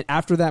hot.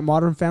 after that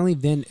Modern Family,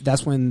 then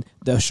that's when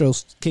the show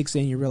kicks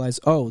in. You realize,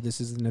 oh, this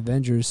is an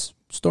Avengers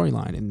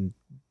storyline and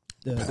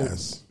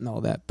Pass. and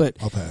all that. But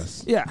I'll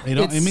pass. yeah,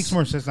 It makes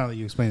more sense now that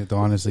you explain it. Though,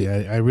 honestly,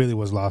 I really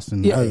was lost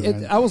in.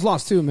 Yeah, I was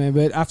lost too, man.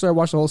 But after I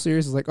watched the whole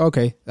series, it's like,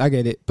 okay, I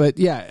get it. But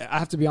yeah, I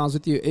have to be honest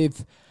with you.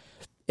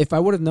 If I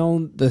would have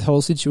known the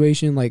whole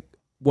situation, like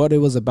what it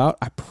was about,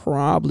 I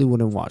probably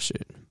wouldn't watch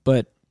it.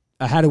 But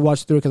I had to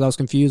watch through it because I was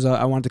confused.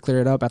 I wanted to clear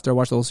it up after I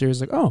watched the whole series.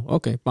 Like, oh,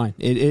 okay, fine.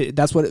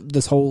 That's what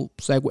this whole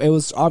segue. It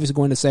was obviously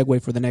going to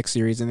segue for the next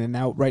series, and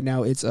then right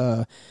now it's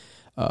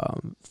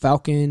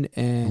Falcon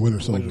and Winter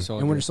Soldier.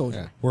 And Winter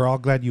Soldier. We're all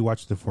glad you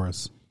watched it for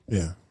us.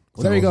 Yeah.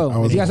 So there you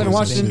go. If you guys haven't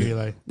watched it,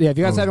 Eli. yeah, if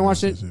you guys I haven't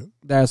was watched gonna it, say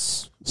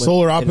that's what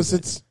Solar it is.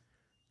 Opposites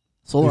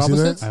Solar You seen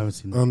that? Opposites. I haven't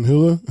seen that. on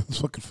Hulu. It's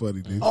fucking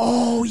funny, dude.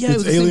 Oh yeah, it It's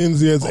was the same-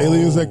 aliens. Yeah, it's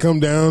aliens that come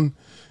down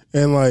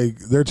and like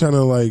they're trying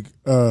to like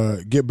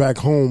get back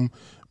home,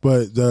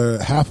 but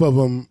the half of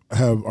them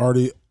have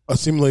already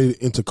assimilated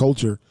into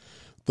culture.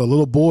 The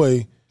little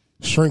boy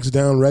shrinks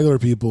down regular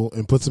people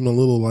and puts them in a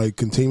little like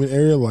containment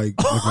area, like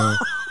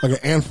an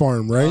ant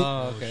farm, right?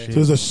 Oh, okay. So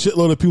there's a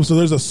shitload of people. So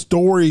there's a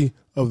story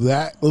of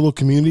that little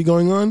community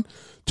going on.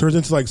 turns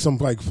into like some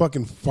like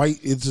fucking fight.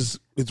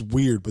 It's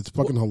weird, but it's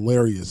fucking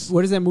hilarious.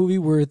 What is that movie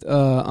with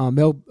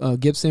Mel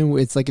Gibson?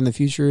 It's like in the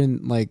future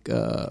and like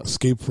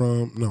Escape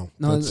from no,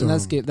 that's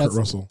Escape. That's Kurt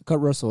Russell. Kurt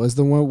Russell is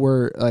the one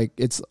where like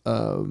it's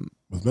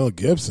With Mel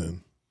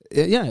Gibson.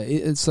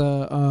 it's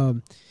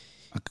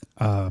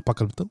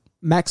Apocalypto.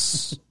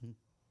 Max.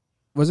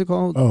 What's it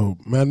called? Oh,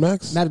 Mad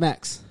Max. Mad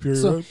Max.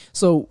 Fury Road?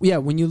 So yeah,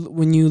 when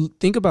you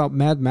think about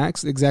Mad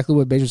Max, exactly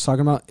what Bejar's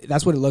talking about,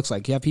 that's what it looks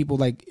like. You have people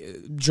like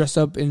dressed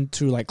up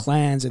into like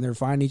clans and they're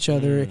fighting each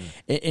other, and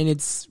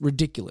it's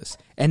ridiculous.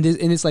 And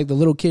it's like the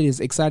little kid is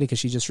excited because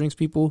she just shrinks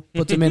people,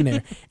 puts them in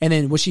there, and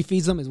then what she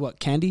feeds them is what,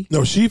 candy?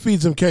 No, she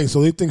feeds him cake,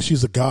 so they think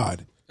she's a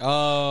god.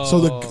 Oh,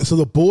 So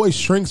the boy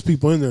shrinks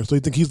people in there, so they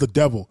think he's the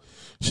devil.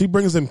 She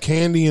brings them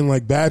candy and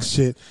like bad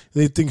shit,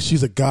 and they think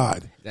she's a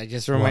god. that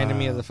just reminded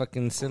me of the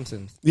fucking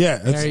Simpsons. Yeah,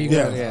 that's, There you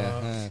yeah, go.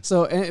 Yeah.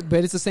 So,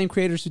 but it's the same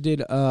creators who did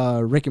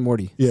Rick and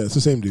Morty. yeah. It's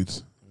the same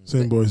dudes,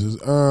 same voices.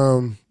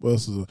 What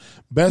else is it?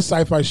 Best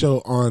sci-fi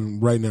show on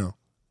right now?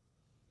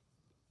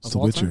 It's Of The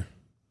all Witcher. time?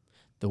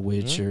 The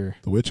Witcher.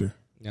 The Witcher.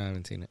 No, I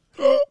haven't seen it.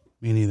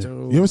 Me neither.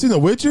 You haven't seen The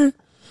Witcher?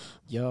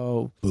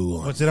 Yo, Boo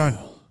on What's it on?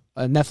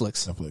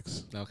 Netflix.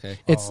 Netflix. Okay.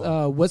 It's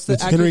what's the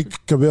It's actor? Henry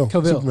Cavill.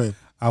 Cavill. Superman.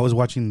 I was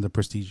watching The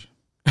Prestige.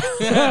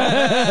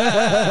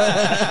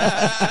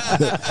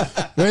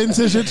 Wait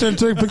until it's your turn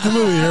to pick the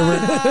movie,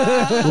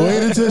 Herbert.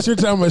 Wait until it's your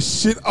turn. I'm going to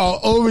shit all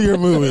over your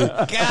movie.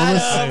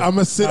 I'm going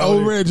to sit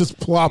over it and just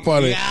plop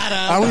on it.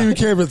 I don't even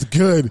care if it's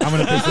good. I'm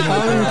gonna pick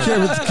I don't even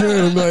care if it's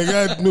good. I'm like,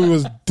 that movie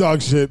was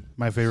dog shit.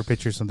 My favorite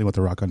picture is something with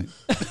The Rock on it.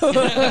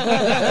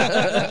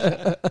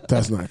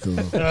 That's not cool.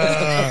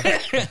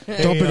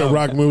 Don't pick a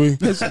rock movie.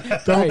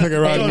 Don't pick a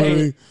rock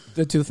movie.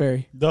 The Tooth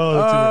Fairy.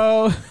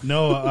 No,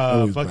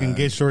 Movie's fucking bad.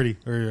 Get Shorty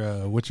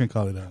or what you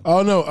call it?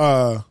 Oh,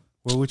 no.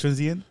 Well, which one's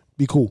he in?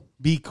 Be cool.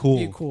 Be Cool.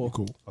 Be cool.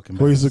 Cool. Fucking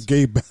Where he's a badass.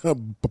 gay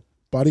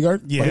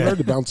bodyguard? Yeah. Bodyguard?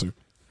 The bouncer.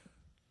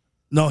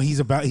 No, he's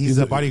a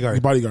bodyguard,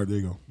 The bodyguard. There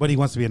you go. but he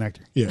wants to be an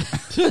actor. Yeah.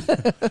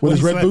 With his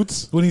he red slap-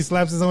 boots. When he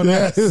slaps his own Yeah.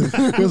 ass.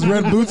 With his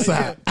red boots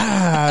on.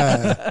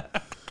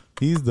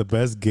 He's the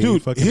best gay.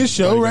 Dude, fucking his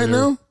show right bodyguard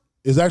ever. now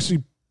is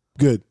actually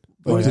good.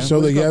 Like Oh, the yeah?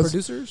 show that he has.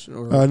 Producers?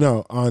 Or?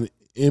 No, on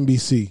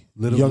NBC.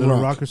 Little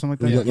Rock or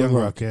something like that. Yeah, Young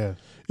Rock. Yeah.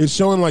 It's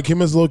showing like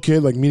him as a little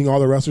kid, like meeting all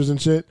the wrestlers and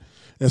shit.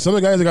 And some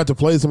of the guys that got to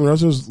play some of the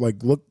wrestlers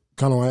like look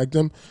kind of like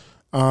them.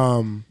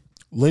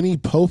 Lenny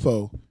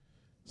Poffo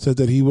said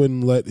that he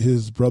wouldn't let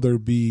his brother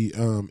be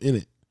in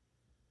it.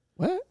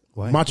 What?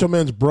 What? Macho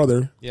Man's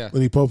brother, Yeah.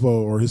 Lenny Poffo,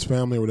 or his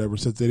family or whatever,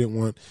 said they didn't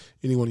want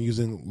anyone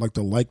using like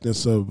the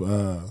likeness of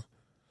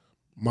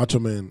Macho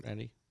Man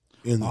Randy.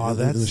 in, Oh, in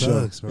that the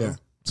sucks, show. bro. Yeah.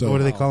 So what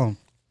do they call him?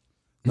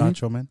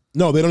 Nacho Man.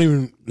 no, they don't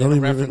even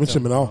reference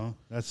mention him at all. Oh,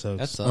 that sucks.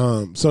 That's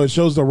uh, So it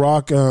shows The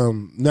Rock.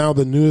 Now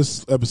the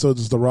newest episode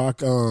is The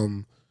Rock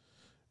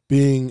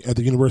being at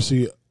the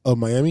University of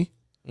Miami,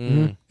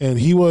 and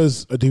he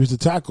was a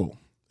tackle,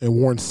 and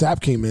Warren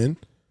Sapp came in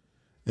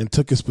and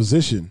took his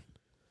position,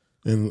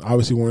 and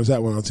obviously Warren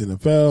Sapp went on to the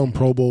NFL and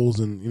Pro Bowls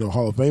and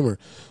Hall of Famer.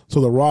 So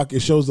The Rock,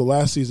 it shows the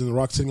last season The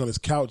Rock sitting on his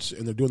couch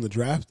and they're doing the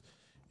draft,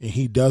 and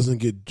he doesn't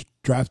get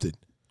drafted.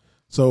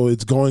 So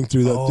it's going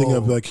through that thing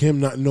of like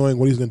him not knowing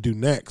what he's going to do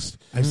next.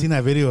 I've seen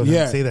that video of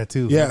him say that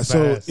too. Yeah, That's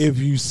so badass. if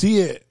you see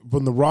it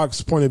from The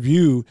Rock's point of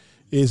view,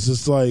 it's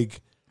just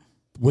like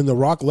when The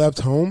Rock left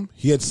home,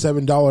 he had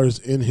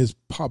 $7 in his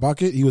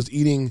pocket. He was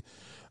eating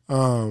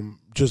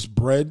just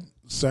bread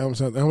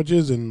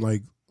sandwiches and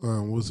like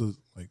what was it,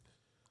 like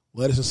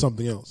lettuce and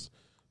something else.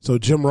 So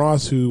Jim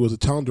Ross, who was a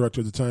talent director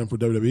at the time for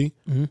WWE,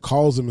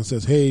 calls him and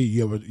says, "Hey,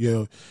 you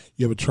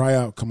have a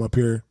tryout. Come up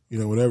here,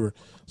 whatever."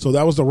 So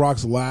that was The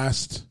Rock's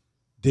last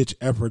ditch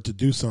effort to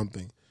do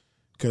something,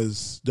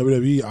 because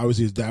WWE,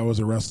 obviously his dad was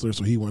a wrestler,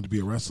 so he wanted to be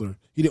a wrestler.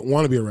 He didn't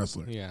want to be a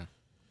wrestler. yeah.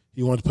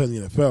 He wanted to play in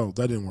the NFL.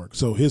 That didn't work.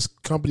 So his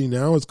company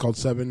now is called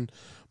 $7.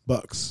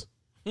 That's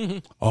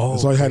all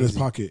he had in his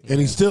pocket, and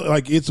he's still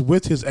like it's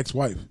with his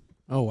ex-wife.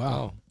 Oh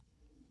wow.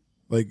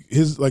 Like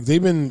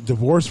they've been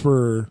divorced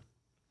for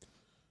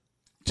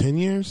 10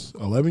 years,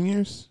 11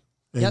 years,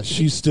 and Yeah.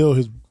 she's still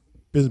his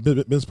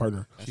business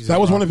partner. That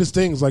was one of his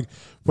things. Like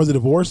for the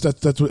divorce,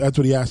 that's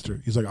what he asked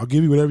her. He's like, "I'll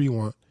give you whatever you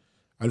want.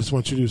 I just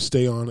want you to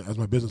stay on as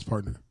my business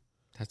partner."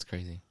 That's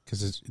crazy.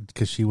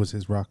 because she was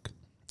his rock.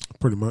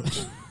 Pretty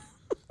much.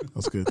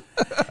 That's good.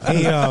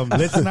 Hey,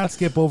 let's not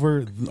skip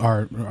over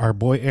our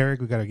boy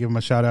Eric. We gotta give him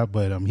a shout out,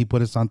 but he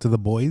put us onto The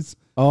Boys.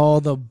 Oh,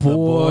 the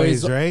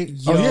boys. right?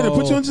 Oh yeah, to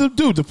put you into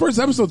dude. The first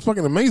episode's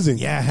fucking amazing.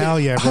 Yeah, hell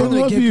yeah, I bro.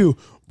 love you.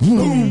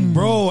 Boom.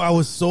 Bro, I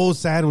was so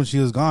sad when she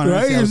was gone.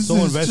 Right? Honestly, I was It's so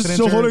just invested in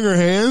still her. holding her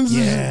hands.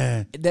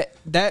 Yeah.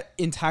 That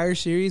entire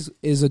series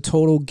is a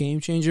total game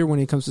changer when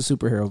it comes to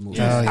superhero movies.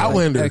 Hell yeah.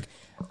 Outlander. Like,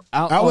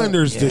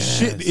 Outlander's the yes.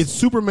 shit. It's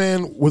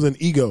Superman with an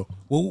ego.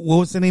 What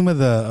was the name of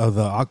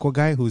the Aqua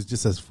guy who's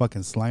just a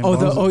fucking slime? balls?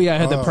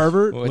 The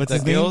pervert. With What's the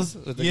his name? gills?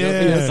 With the Yeah.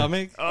 gills in his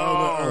stomach?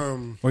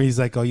 Where he's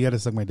like, "Oh, you got to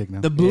suck my dick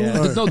now." The blue. Yeah.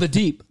 The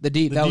deep. The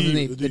deep. That was the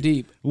name. The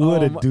deep.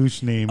 what Oh a my-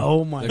 douche name.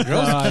 Oh my The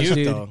girl's gosh, cute,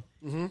 dude. though.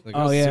 The girl's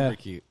Oh, yeah. super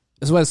cute.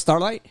 This was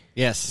Starlight.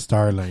 Yes.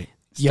 Starlight.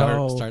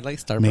 Yo. Starlight,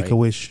 Starbright. Make a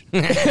wish.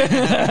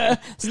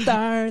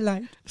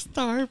 Starlight.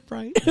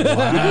 Starbright.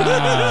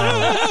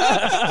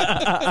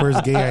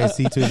 First gay I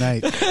see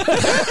tonight.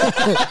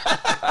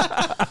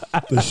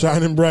 They're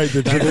shining bright.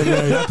 They're jiggling Not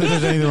bright. that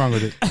there's anything wrong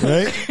with it.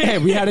 Right? Hey,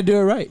 we had to do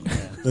it right.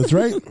 That's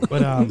right.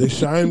 But They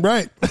shine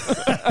bright.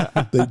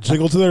 They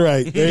jiggle to the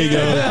right. There you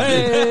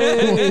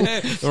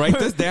go. Write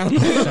this down.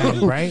 shining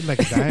bright like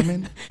a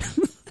diamond.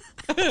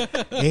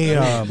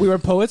 Hey, We were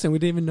poets and we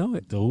didn't even know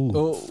it.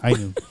 I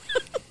knew.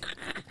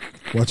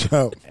 Watch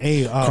out.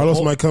 Hey,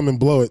 Carlos might come and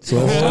blow it. So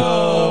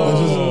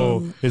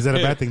is that a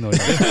bad thing though?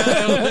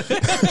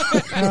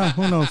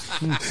 Who knows?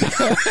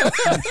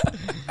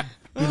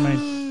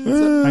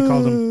 I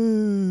called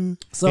him.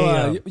 So,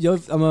 Hey, yo,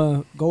 I'm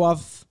gonna go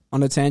off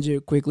on a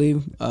tangent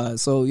quickly.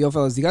 So, yo,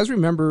 fellas, do you guys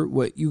remember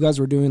what you guys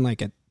were doing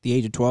like at the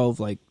age of 12?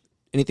 Like,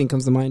 anything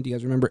comes to mind? Do you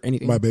guys remember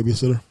anything? my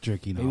babysitter.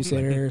 Jerking off.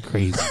 Babysitter,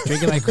 Crazy.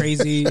 drinking like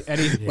crazy.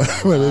 Eddie, My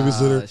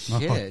babysitter.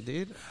 Shit,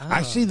 dude.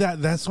 Actually,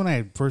 that's when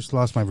I first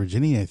lost my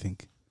virginity, I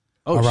think.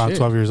 oh, around shit.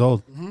 12 years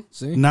old.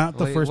 See, Not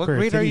the Wait, first what pair of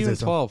grade are titties you I in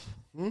saw. 12?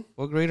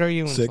 What grade are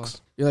you in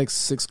 6. you're like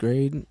 6th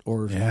grade,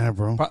 or Yeah,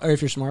 bro. or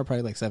if you're smart,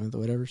 probably like 7th or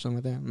whatever,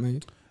 something like that.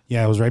 Maybe.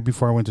 Yeah, it was right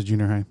before I went to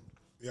junior high.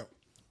 Yep.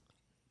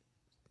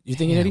 You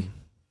think, Damn. Eddie?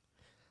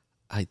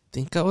 I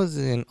think I was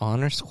in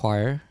honors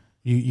choir.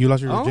 You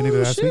lost your virginity Oh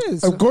last week?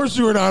 shit! Of course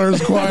you were in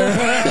honors choir.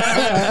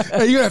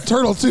 Hey, you got a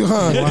turtle too,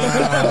 huh?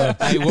 Wow.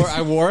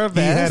 I wore a He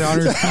vest. had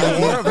honors. I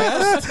wore a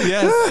vest.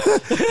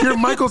 Yes. You're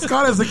Michael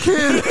Scott as a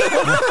kid.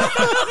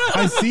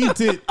 I seen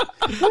it.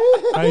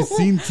 I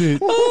seen it.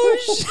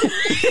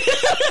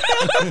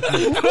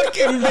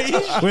 Fucking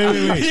beach.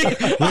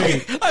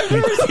 Wait. I've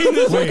never seen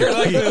this Wait. fucker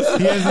like this.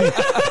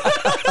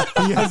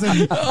 He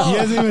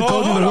hasn't even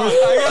told you the worst.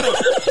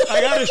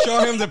 I gotta show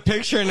him the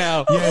picture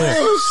now. Yeah.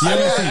 You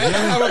haven't seen, I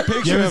have a you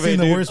picture haven't of seen it,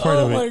 the dude. worst part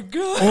of Oh it. my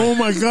god! Oh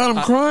my God,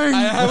 I'm crying. I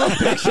have a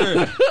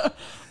picture.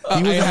 I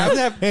have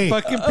that Hey,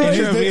 fucking in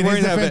picture of me in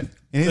wearing that defense, vest.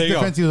 in his There you go.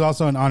 defense, he was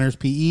also in honors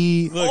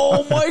PE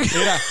Oh my god!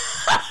 Yeah.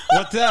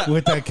 What's that?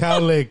 with that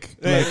cowlick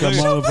Hey, like a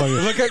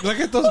motherfucker. look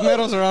at those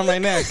medals around my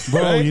neck,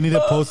 Bro, right? you need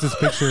to post this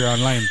picture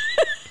online.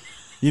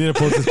 You need to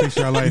post this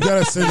picture online. You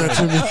gotta send that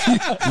to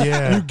me.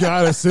 Yeah. You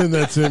gotta send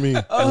that to me.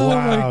 Oh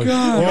my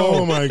god!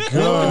 Oh my What was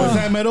God.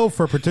 that medal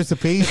for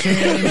participation?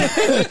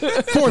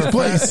 4th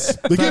place.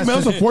 They get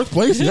medals in 4th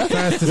place. Yeah.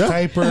 Fastest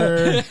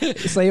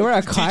typer. So you were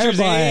a choir Teacher's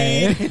boy.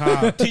 aid.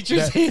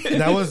 Teacher's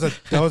That,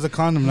 that was a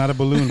condom, not a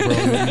balloon, bro.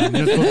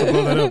 You're supposed to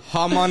blow that up.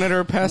 hall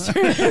monitor passer.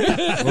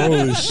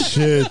 Holy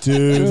shit,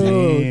 dude.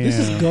 Dude, this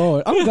is Damn.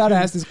 gold. I'm glad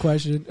I asked this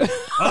question.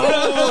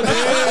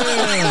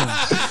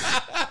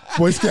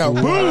 Boy Scout.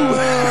 Boom.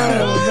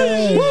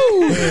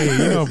 Hey,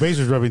 you know,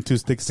 Baser's rubbing two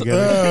sticks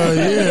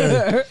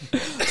together. Yeah.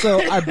 So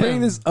I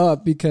bring this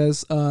up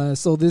because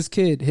so this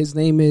kid, his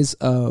name is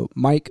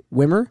Mike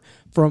Wimmer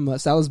from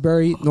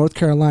Salisbury, North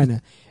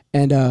Carolina,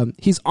 and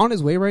he's on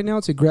his way right now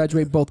to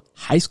graduate both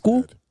high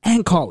school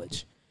and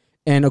college.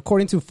 And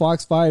according to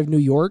Fox 5 New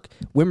York,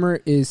 Wimmer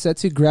is set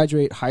to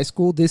graduate high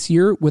school this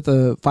year with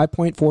a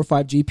 5.45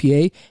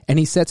 GPA, and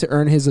he's set to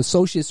earn his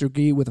associate's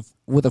degree with a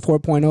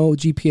 4.0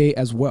 GPA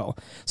as well.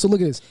 So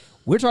look at this.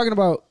 We're talking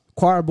about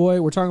choir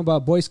boy. We're talking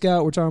about Boy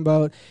Scout. We're talking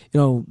about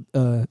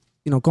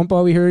compa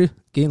over here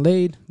getting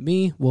laid.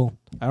 Me, well,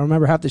 I don't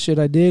remember half the shit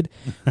I did,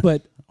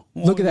 but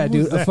look at that,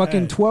 Who's dude. A that?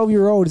 fucking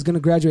 12-year-old is going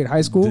to graduate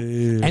high school,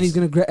 and he's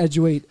going to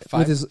graduate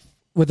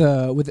with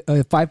a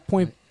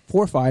 5.45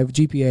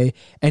 GPA,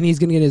 and he's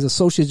going to get his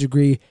associate's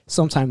degree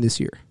sometime this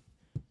year.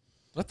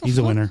 What the He's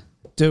a winner.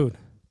 Dude,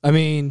 I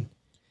mean,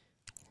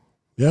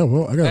 Yeah,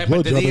 well, I got a Hey,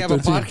 but did he blowjob have at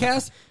a 13.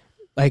 podcast?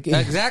 like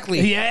Exactly.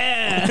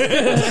 Yeah.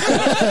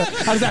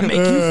 How does that make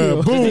you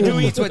feel? Did he do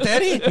Eats with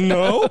Eddie?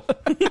 No.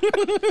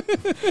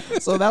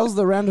 So that was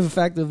the random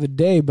fact of the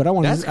day. But I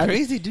want That's to,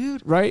 crazy,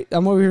 dude. right?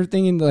 I'm over here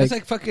thinking like, That's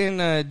like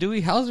fucking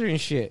Dewey Hauser and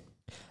shit.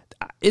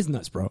 it's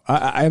nuts, bro.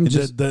 I'm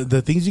just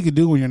The things you could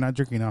do when you're not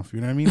jerking off.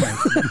 You know what I mean? Like,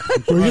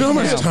 Bro, you know how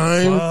much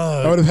time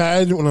I would have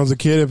had when I was a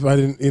kid if I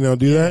didn't,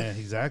 do yeah, that?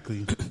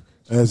 exactly.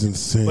 That's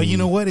insane. But you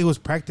know what? It was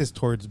practice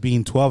towards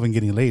being 12 and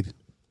getting laid.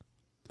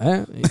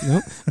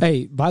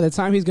 hey, by the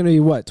time he's gonna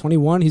be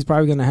 21, he's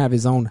probably gonna have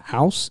his own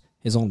house,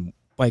 his own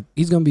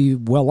he's gonna be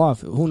well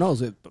off. Who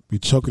knows? be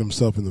choking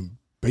himself in the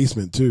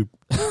basement too,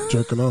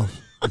 jerking off.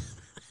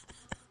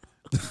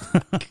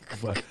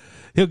 But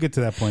he'll get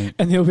to that point.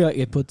 And he'll be like,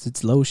 it puts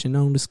its lotion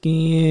on the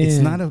skin. It's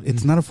not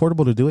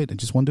affordable to do it. I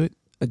just won't do it.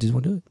 I just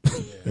want to do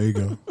it. There you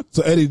go.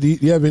 So Eddie, do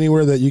you have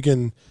anywhere that you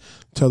can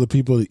tell the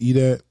people to eat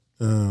at?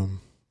 Down here.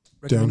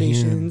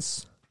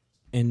 Recommendations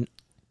and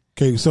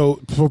Okay, so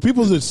for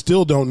people that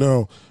still don't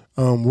know,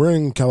 we're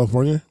in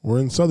California. We're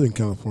in Southern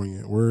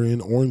California. We're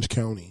in Orange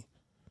County.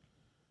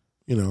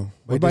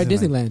 we're by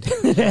Disneyland.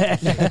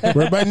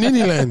 We're by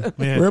Disneyland.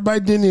 Yeah. We're by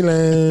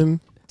Disneyland.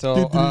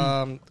 So,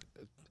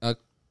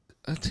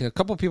 a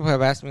couple people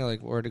have asked me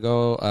like where to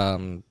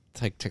go,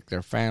 take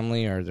their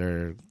family or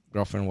their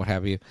girlfriend, what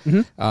have you.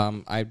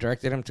 I've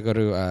directed them to go to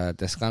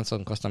Descanso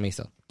in Costa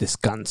Mesa.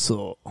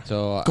 Descanso.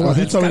 So, Come on,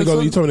 you told me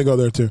to go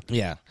there too.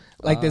 yeah.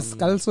 Like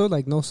descalzo,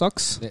 like no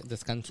socks.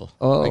 Descanso.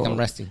 Oh, Like I'm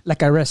resting.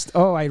 Like I rest.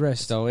 Oh, I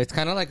rest. So it's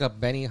kind of like a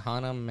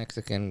Benihana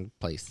Mexican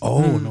place.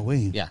 Oh, no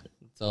way. Yeah.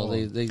 So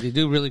they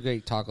do really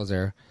great tacos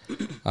there.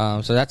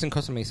 So that's in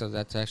Costa Mesa.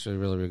 That's actually a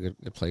really, really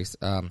good place.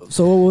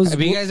 So what was?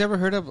 Have you guys ever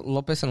heard of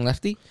Lopez and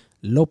Lefty?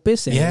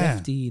 Lopez and Yeah.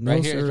 Lefty? No,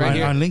 Right here, sir. right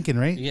here. On Lincoln,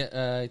 right?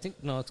 Yeah, I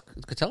think no, it's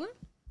Catella.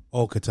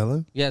 Oh,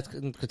 Catella? Yeah, it's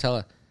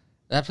Catella.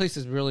 That place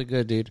is really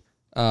good, dude.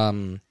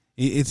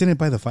 It's in it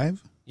by the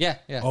 5? Yeah.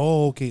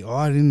 Oh, okay. Oh,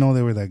 I didn't know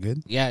they were that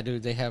good. Yeah,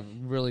 dude, they have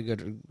really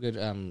good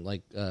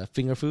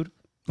finger food.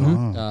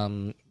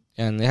 Oh.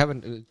 And they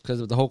haven't,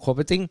 because of the whole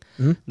COVID thing.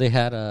 They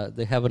have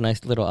a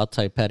nice little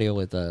outside patio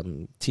with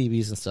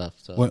TVs and stuff.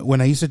 So When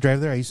I used to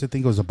drive there, I used to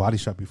think it was a body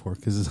shop before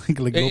because it's like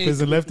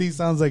Lopez and Lefty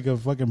sounds like a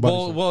fucking body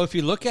shop. well, if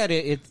you look at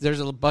it, there's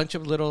a bunch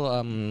of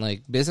little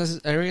like business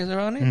areas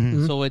around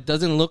it, so it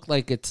doesn't look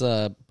like it's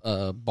a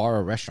bar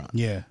or restaurant.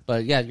 Yeah.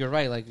 But yeah, you're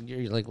right. Like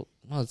you're like,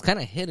 well, it's kind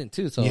of hidden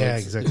too. So Yeah,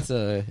 it's, exactly. It's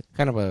a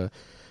kind of a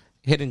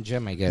hidden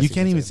gem, I guess. You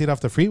can't could even say. see it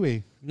off the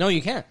freeway. No,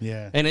 you can't.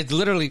 Yeah. and it's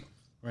literally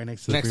Right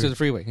next to next the to the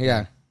freeway.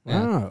 Yeah.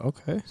 Ah,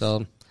 okay.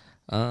 So,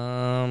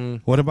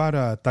 What about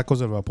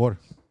Tacos El Vapor?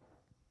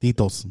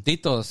 Tito's.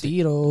 Tito's.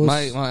 Tito's.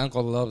 My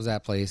uncle loves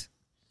that place.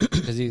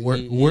 'Cause he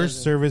Worst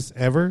has service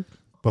ever,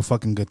 but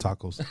fucking good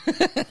tacos.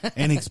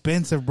 And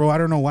expensive, bro. I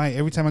don't know why.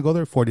 Every time I go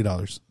there,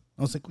 $40.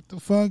 I was like, what the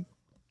fuck?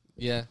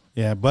 yeah.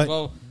 Yeah, but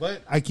Well-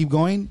 I keep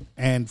going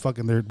and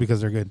fucking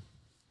because they're good.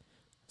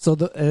 So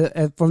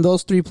from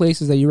those 3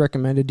 places that you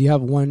recommended, do you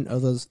have one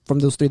of those from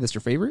those 3 that's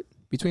your favorite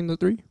between the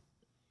 3?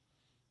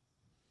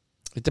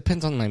 It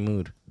depends on my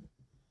mood.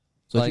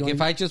 So Like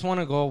if I just want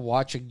to go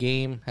watch a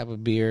game, have a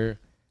beer,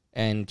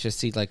 and just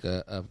see like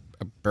a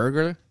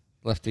burger,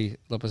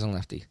 Lopez and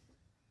Lefty.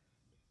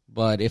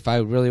 But if I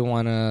really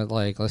want to,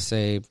 like, let's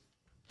say,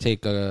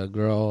 take a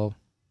girl,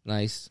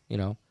 nice,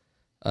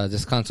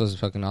 Descanso is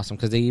fucking awesome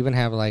because they even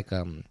have like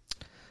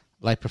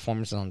live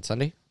performances on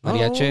Sunday,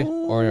 mariachi,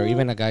 or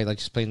even a guy like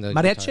just playing the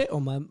mariachi guitar.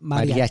 or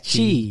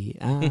mariachi?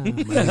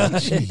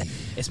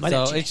 Mariachi. It's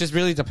mariachi. So it just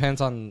really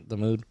depends on the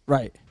mood.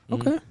 Right.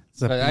 Okay.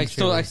 It's a But I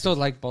picture. still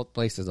like both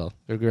places though.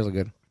 They're really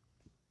good.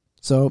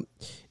 So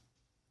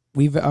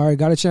we've already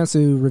got a chance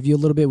to review a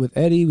little bit with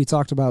Eddie. We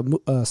talked about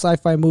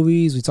sci-fi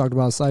movies. We talked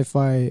about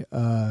sci-fi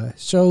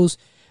shows.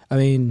 I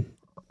mean,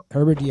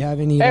 Herbert, do you have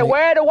any? Hey, like,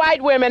 where are the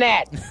white women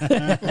at?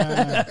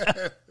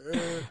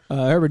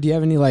 Herbert, do you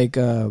have any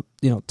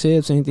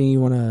tips? Anything you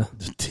want to?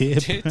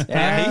 Tip.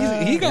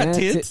 He got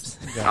tits.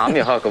 I'm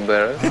your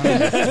huckleberry.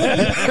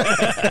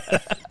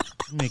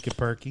 Make it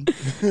perky. Do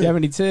you have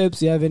any tips?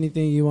 Do you have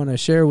anything you want to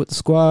share with the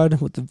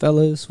squad, with the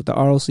fellas, with the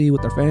ROC,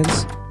 with their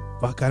fans?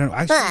 Fuck, I don't know.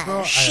 Actually,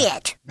 bro,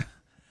 Shit.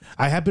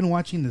 I have been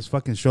watching this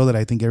fucking show that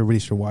I think everybody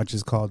should watch.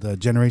 It's called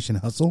Generation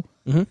Hustle.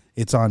 Mm-hmm.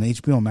 It's on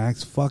HBO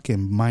Max.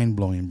 Fucking mind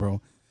blowing,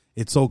 bro.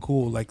 It's so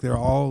cool. Like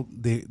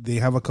they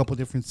have a couple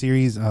different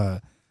series,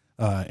 and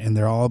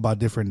they're all about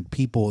different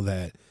people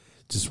that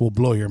just will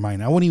blow your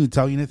mind. I won't even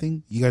tell you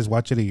anything. You guys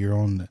watch it at your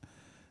own,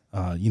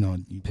 in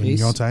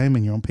your own time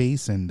and your own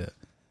pace, and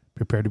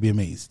prepare to be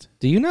amazed.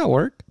 Do you not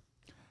work?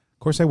 Of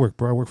course, I work,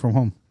 bro. I work from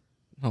home.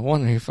 No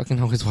wonder you're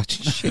fucking always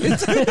watching shit.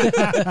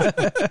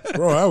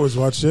 Bro, I always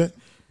watch it.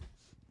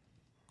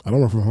 I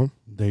don't work from home.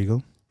 There you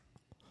go.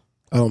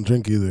 I don't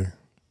drink either.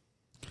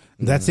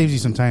 That saves you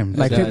some time.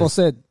 Like does. people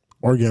said,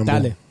 Or gamble.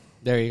 dale.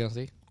 There you go.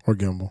 See? Or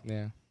gamble.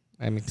 Yeah.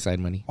 I make side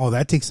money. Oh,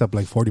 that takes up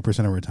like 40%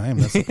 of our time.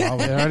 That's the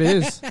problem. There it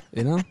is.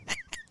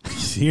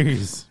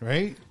 Serious,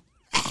 right?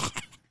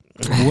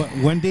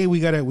 One day we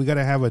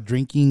gotta have a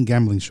drinking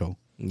gambling show.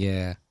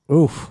 Yeah.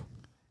 Oof.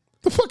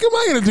 The fuck am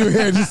I gonna do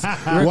here? Just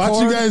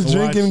watch you guys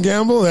drink and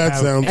gamble? That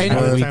sounds Have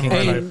fun. the time of our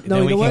Hey, life. no, Then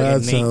you we know can what?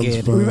 That get sounds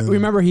naked. fun.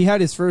 Remember, he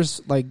had his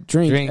first drink.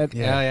 Drink.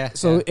 Yeah.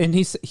 So, and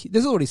this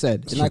is what he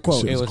said, and I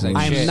quote: Shit It is was cool.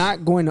 like, "I'm shit.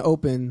 not going to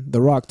open the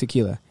Rock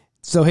tequila."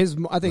 So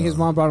I think his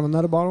mom brought him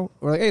another bottle.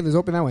 We're like, "Hey, let's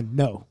open that one."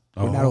 No,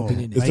 we're not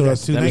opening It's it. Now you got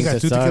the- two, that now you means got it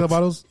two tequila sucks.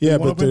 bottles? Yeah, You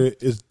wanna but open?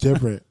 it's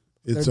different.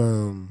 It's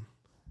Well,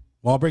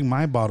 I'll bring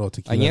my bottle of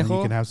tequila and you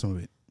Añejo? can have some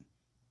of it.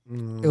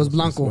 It was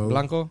Blanco. Well,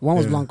 Blanco. One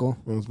was yeah, Blanco.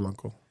 One was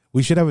Blanco.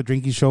 We should have a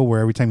drinking show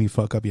where every time you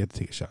fuck up, you have to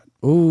take a shot.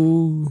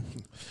 Ooh,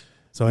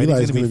 So Eli's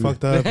Eddie's gonna be gonna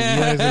fucked up. and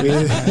you guys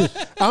are gonna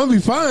I'm gonna be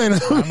fine. I'm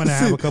gonna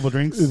have a couple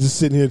drinks. Just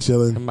sitting here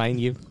chilling. Mind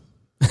you.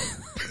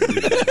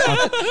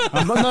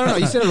 no.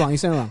 You said it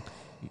wrong.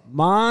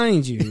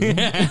 Mind you.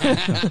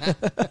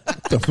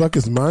 The fuck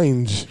is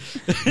mind?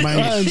 There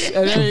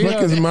The you fuck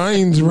go. is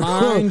mind, bro?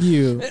 Mind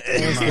you.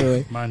 That's the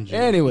way. Mind you.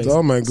 Anyways.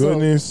 Oh my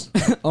goodness.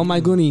 Oh my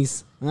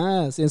goonies.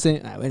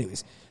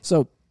 Anyways.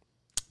 So,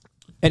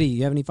 Eddie,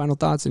 you have any final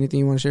thoughts? Anything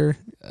you want to share?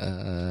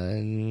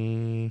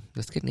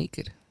 Let's get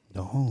naked.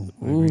 No.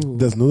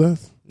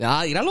 Desnudas?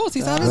 Ah, míralo,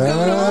 sí sabes,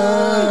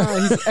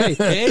 cabrón.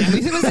 Hey, a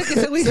mí se me hace que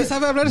ese güey sí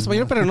sabe hablar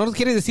español, pero no lo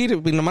quiere decir.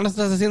 Y nomás lo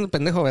estás haciendo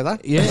pendejo, ¿verdad?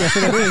 Yeah, that's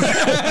what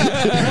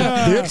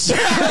it is.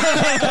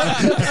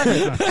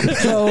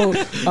 So,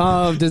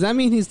 does that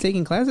mean he's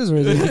taking classes, or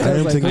is it I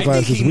am taking I think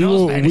classes. he We knows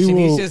will. Spanish We and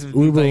he's will. just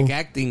We will. like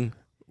acting.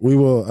 we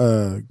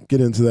will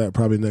get into that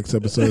probably next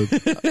episode.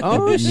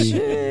 Oh,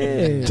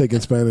 shit. Taking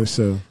Spanish,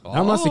 so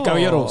Damas y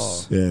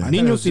caballeros. yeah.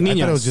 Niños y I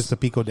thought it was niñas. just a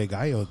pico de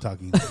gallo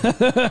talking.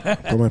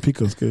 But my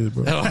pico's good,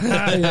 bro.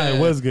 Yeah, it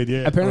was good,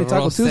 yeah. Apparently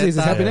Taco Tuesdays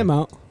is helping him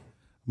out.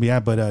 Yeah,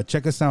 but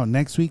check us out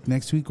next week.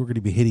 Next week, we're going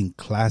to be hitting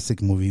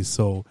classic movies.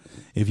 So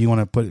if you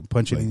want to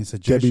punch in any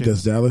suggestions. Debbie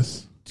Does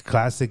Dallas.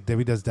 Classic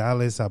Debbie Does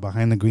Dallas,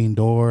 Behind the Green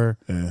Door.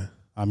 Yeah.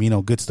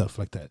 Good stuff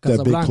like that.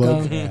 That big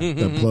Casablanca. plug.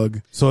 That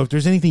plug. So if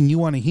there's anything you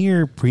want to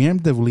hear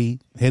preemptively,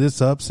 hit us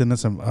up, send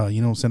us send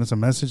us a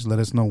message, let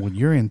us know what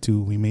you're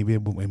into. We may be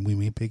able, and we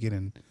may pick it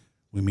and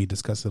we may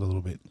discuss it a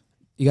little bit.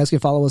 You guys can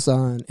follow us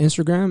on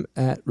Instagram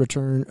at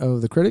Return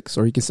of the Critics,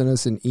 or you can send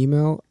us an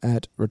email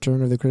at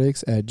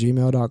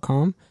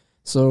returnofthecritics@gmail.com.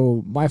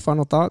 So my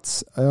final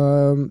thoughts,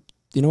 you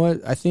know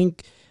what? I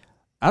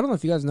don't know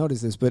if you guys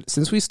noticed this, but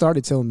since we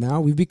started till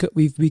now, we've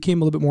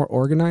became a little bit more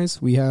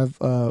organized. We have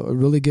a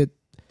really good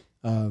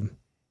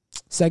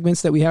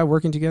segments that we have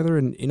working together,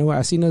 and you know what?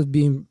 I've seen us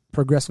being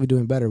progressively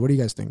doing better. What do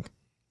you guys think?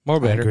 More I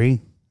better.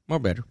 agree. More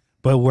better.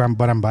 But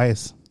I'm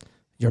biased.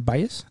 You're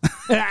biased?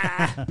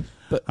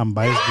 I'm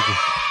biased because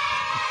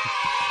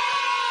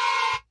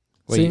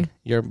Wait, See?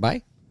 you're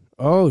bi?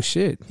 Oh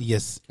shit!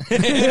 yes.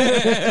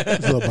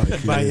 It's a little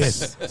bit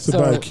Bias. curious. It's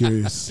about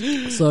curious.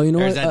 So you know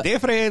There's what? a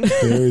difference.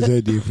 There is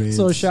a difference.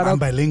 So shout I'm out.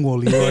 bilingual,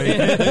 Leroy.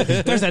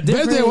 There's a Best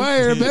difference.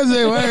 wire. Best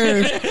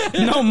wire.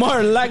 No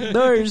more locked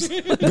doors.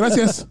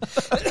 Gracias.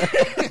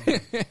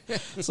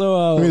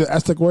 So Give me the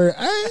Aztec wire.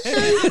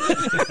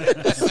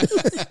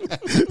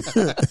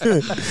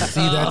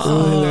 See, that's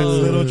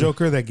Little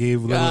Joker that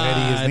gave Little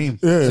Eddie his name.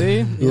 Yeah. See?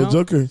 You Little know?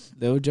 Joker.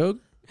 no joke.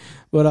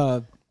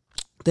 But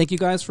thank you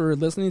guys for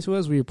listening to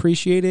us. We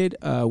appreciate it.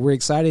 We're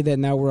excited that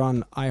now we're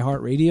on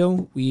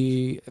iHeartRadio.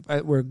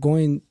 We're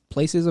going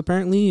places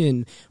apparently,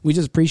 and we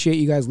just appreciate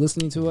you guys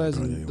listening to us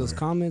and those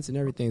comments and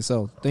everything.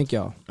 So thank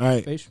y'all. All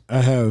right. Fish? I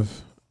have.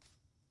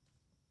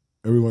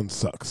 Everyone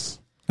sucks.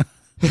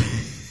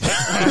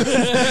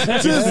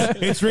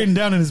 It's written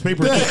down in his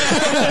paper. Yeah,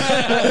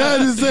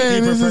 I'm just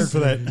saying. Be It's prepared just, for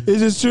that. it's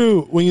just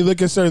true. When you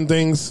look at certain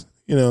things,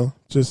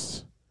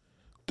 just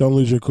don't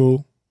lose your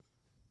cool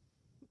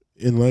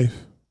in life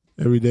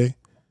every day.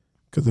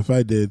 Because if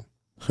I did,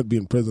 I'd be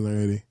in prison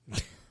already.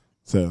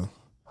 So,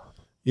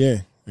 yeah,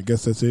 I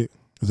guess that's it.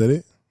 Is that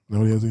it?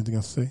 Nobody has anything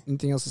else to say?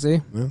 Anything else to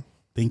say? No?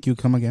 Thank you.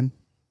 Come again.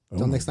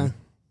 Until next time.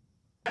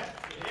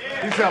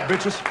 Peace out,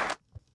 bitches.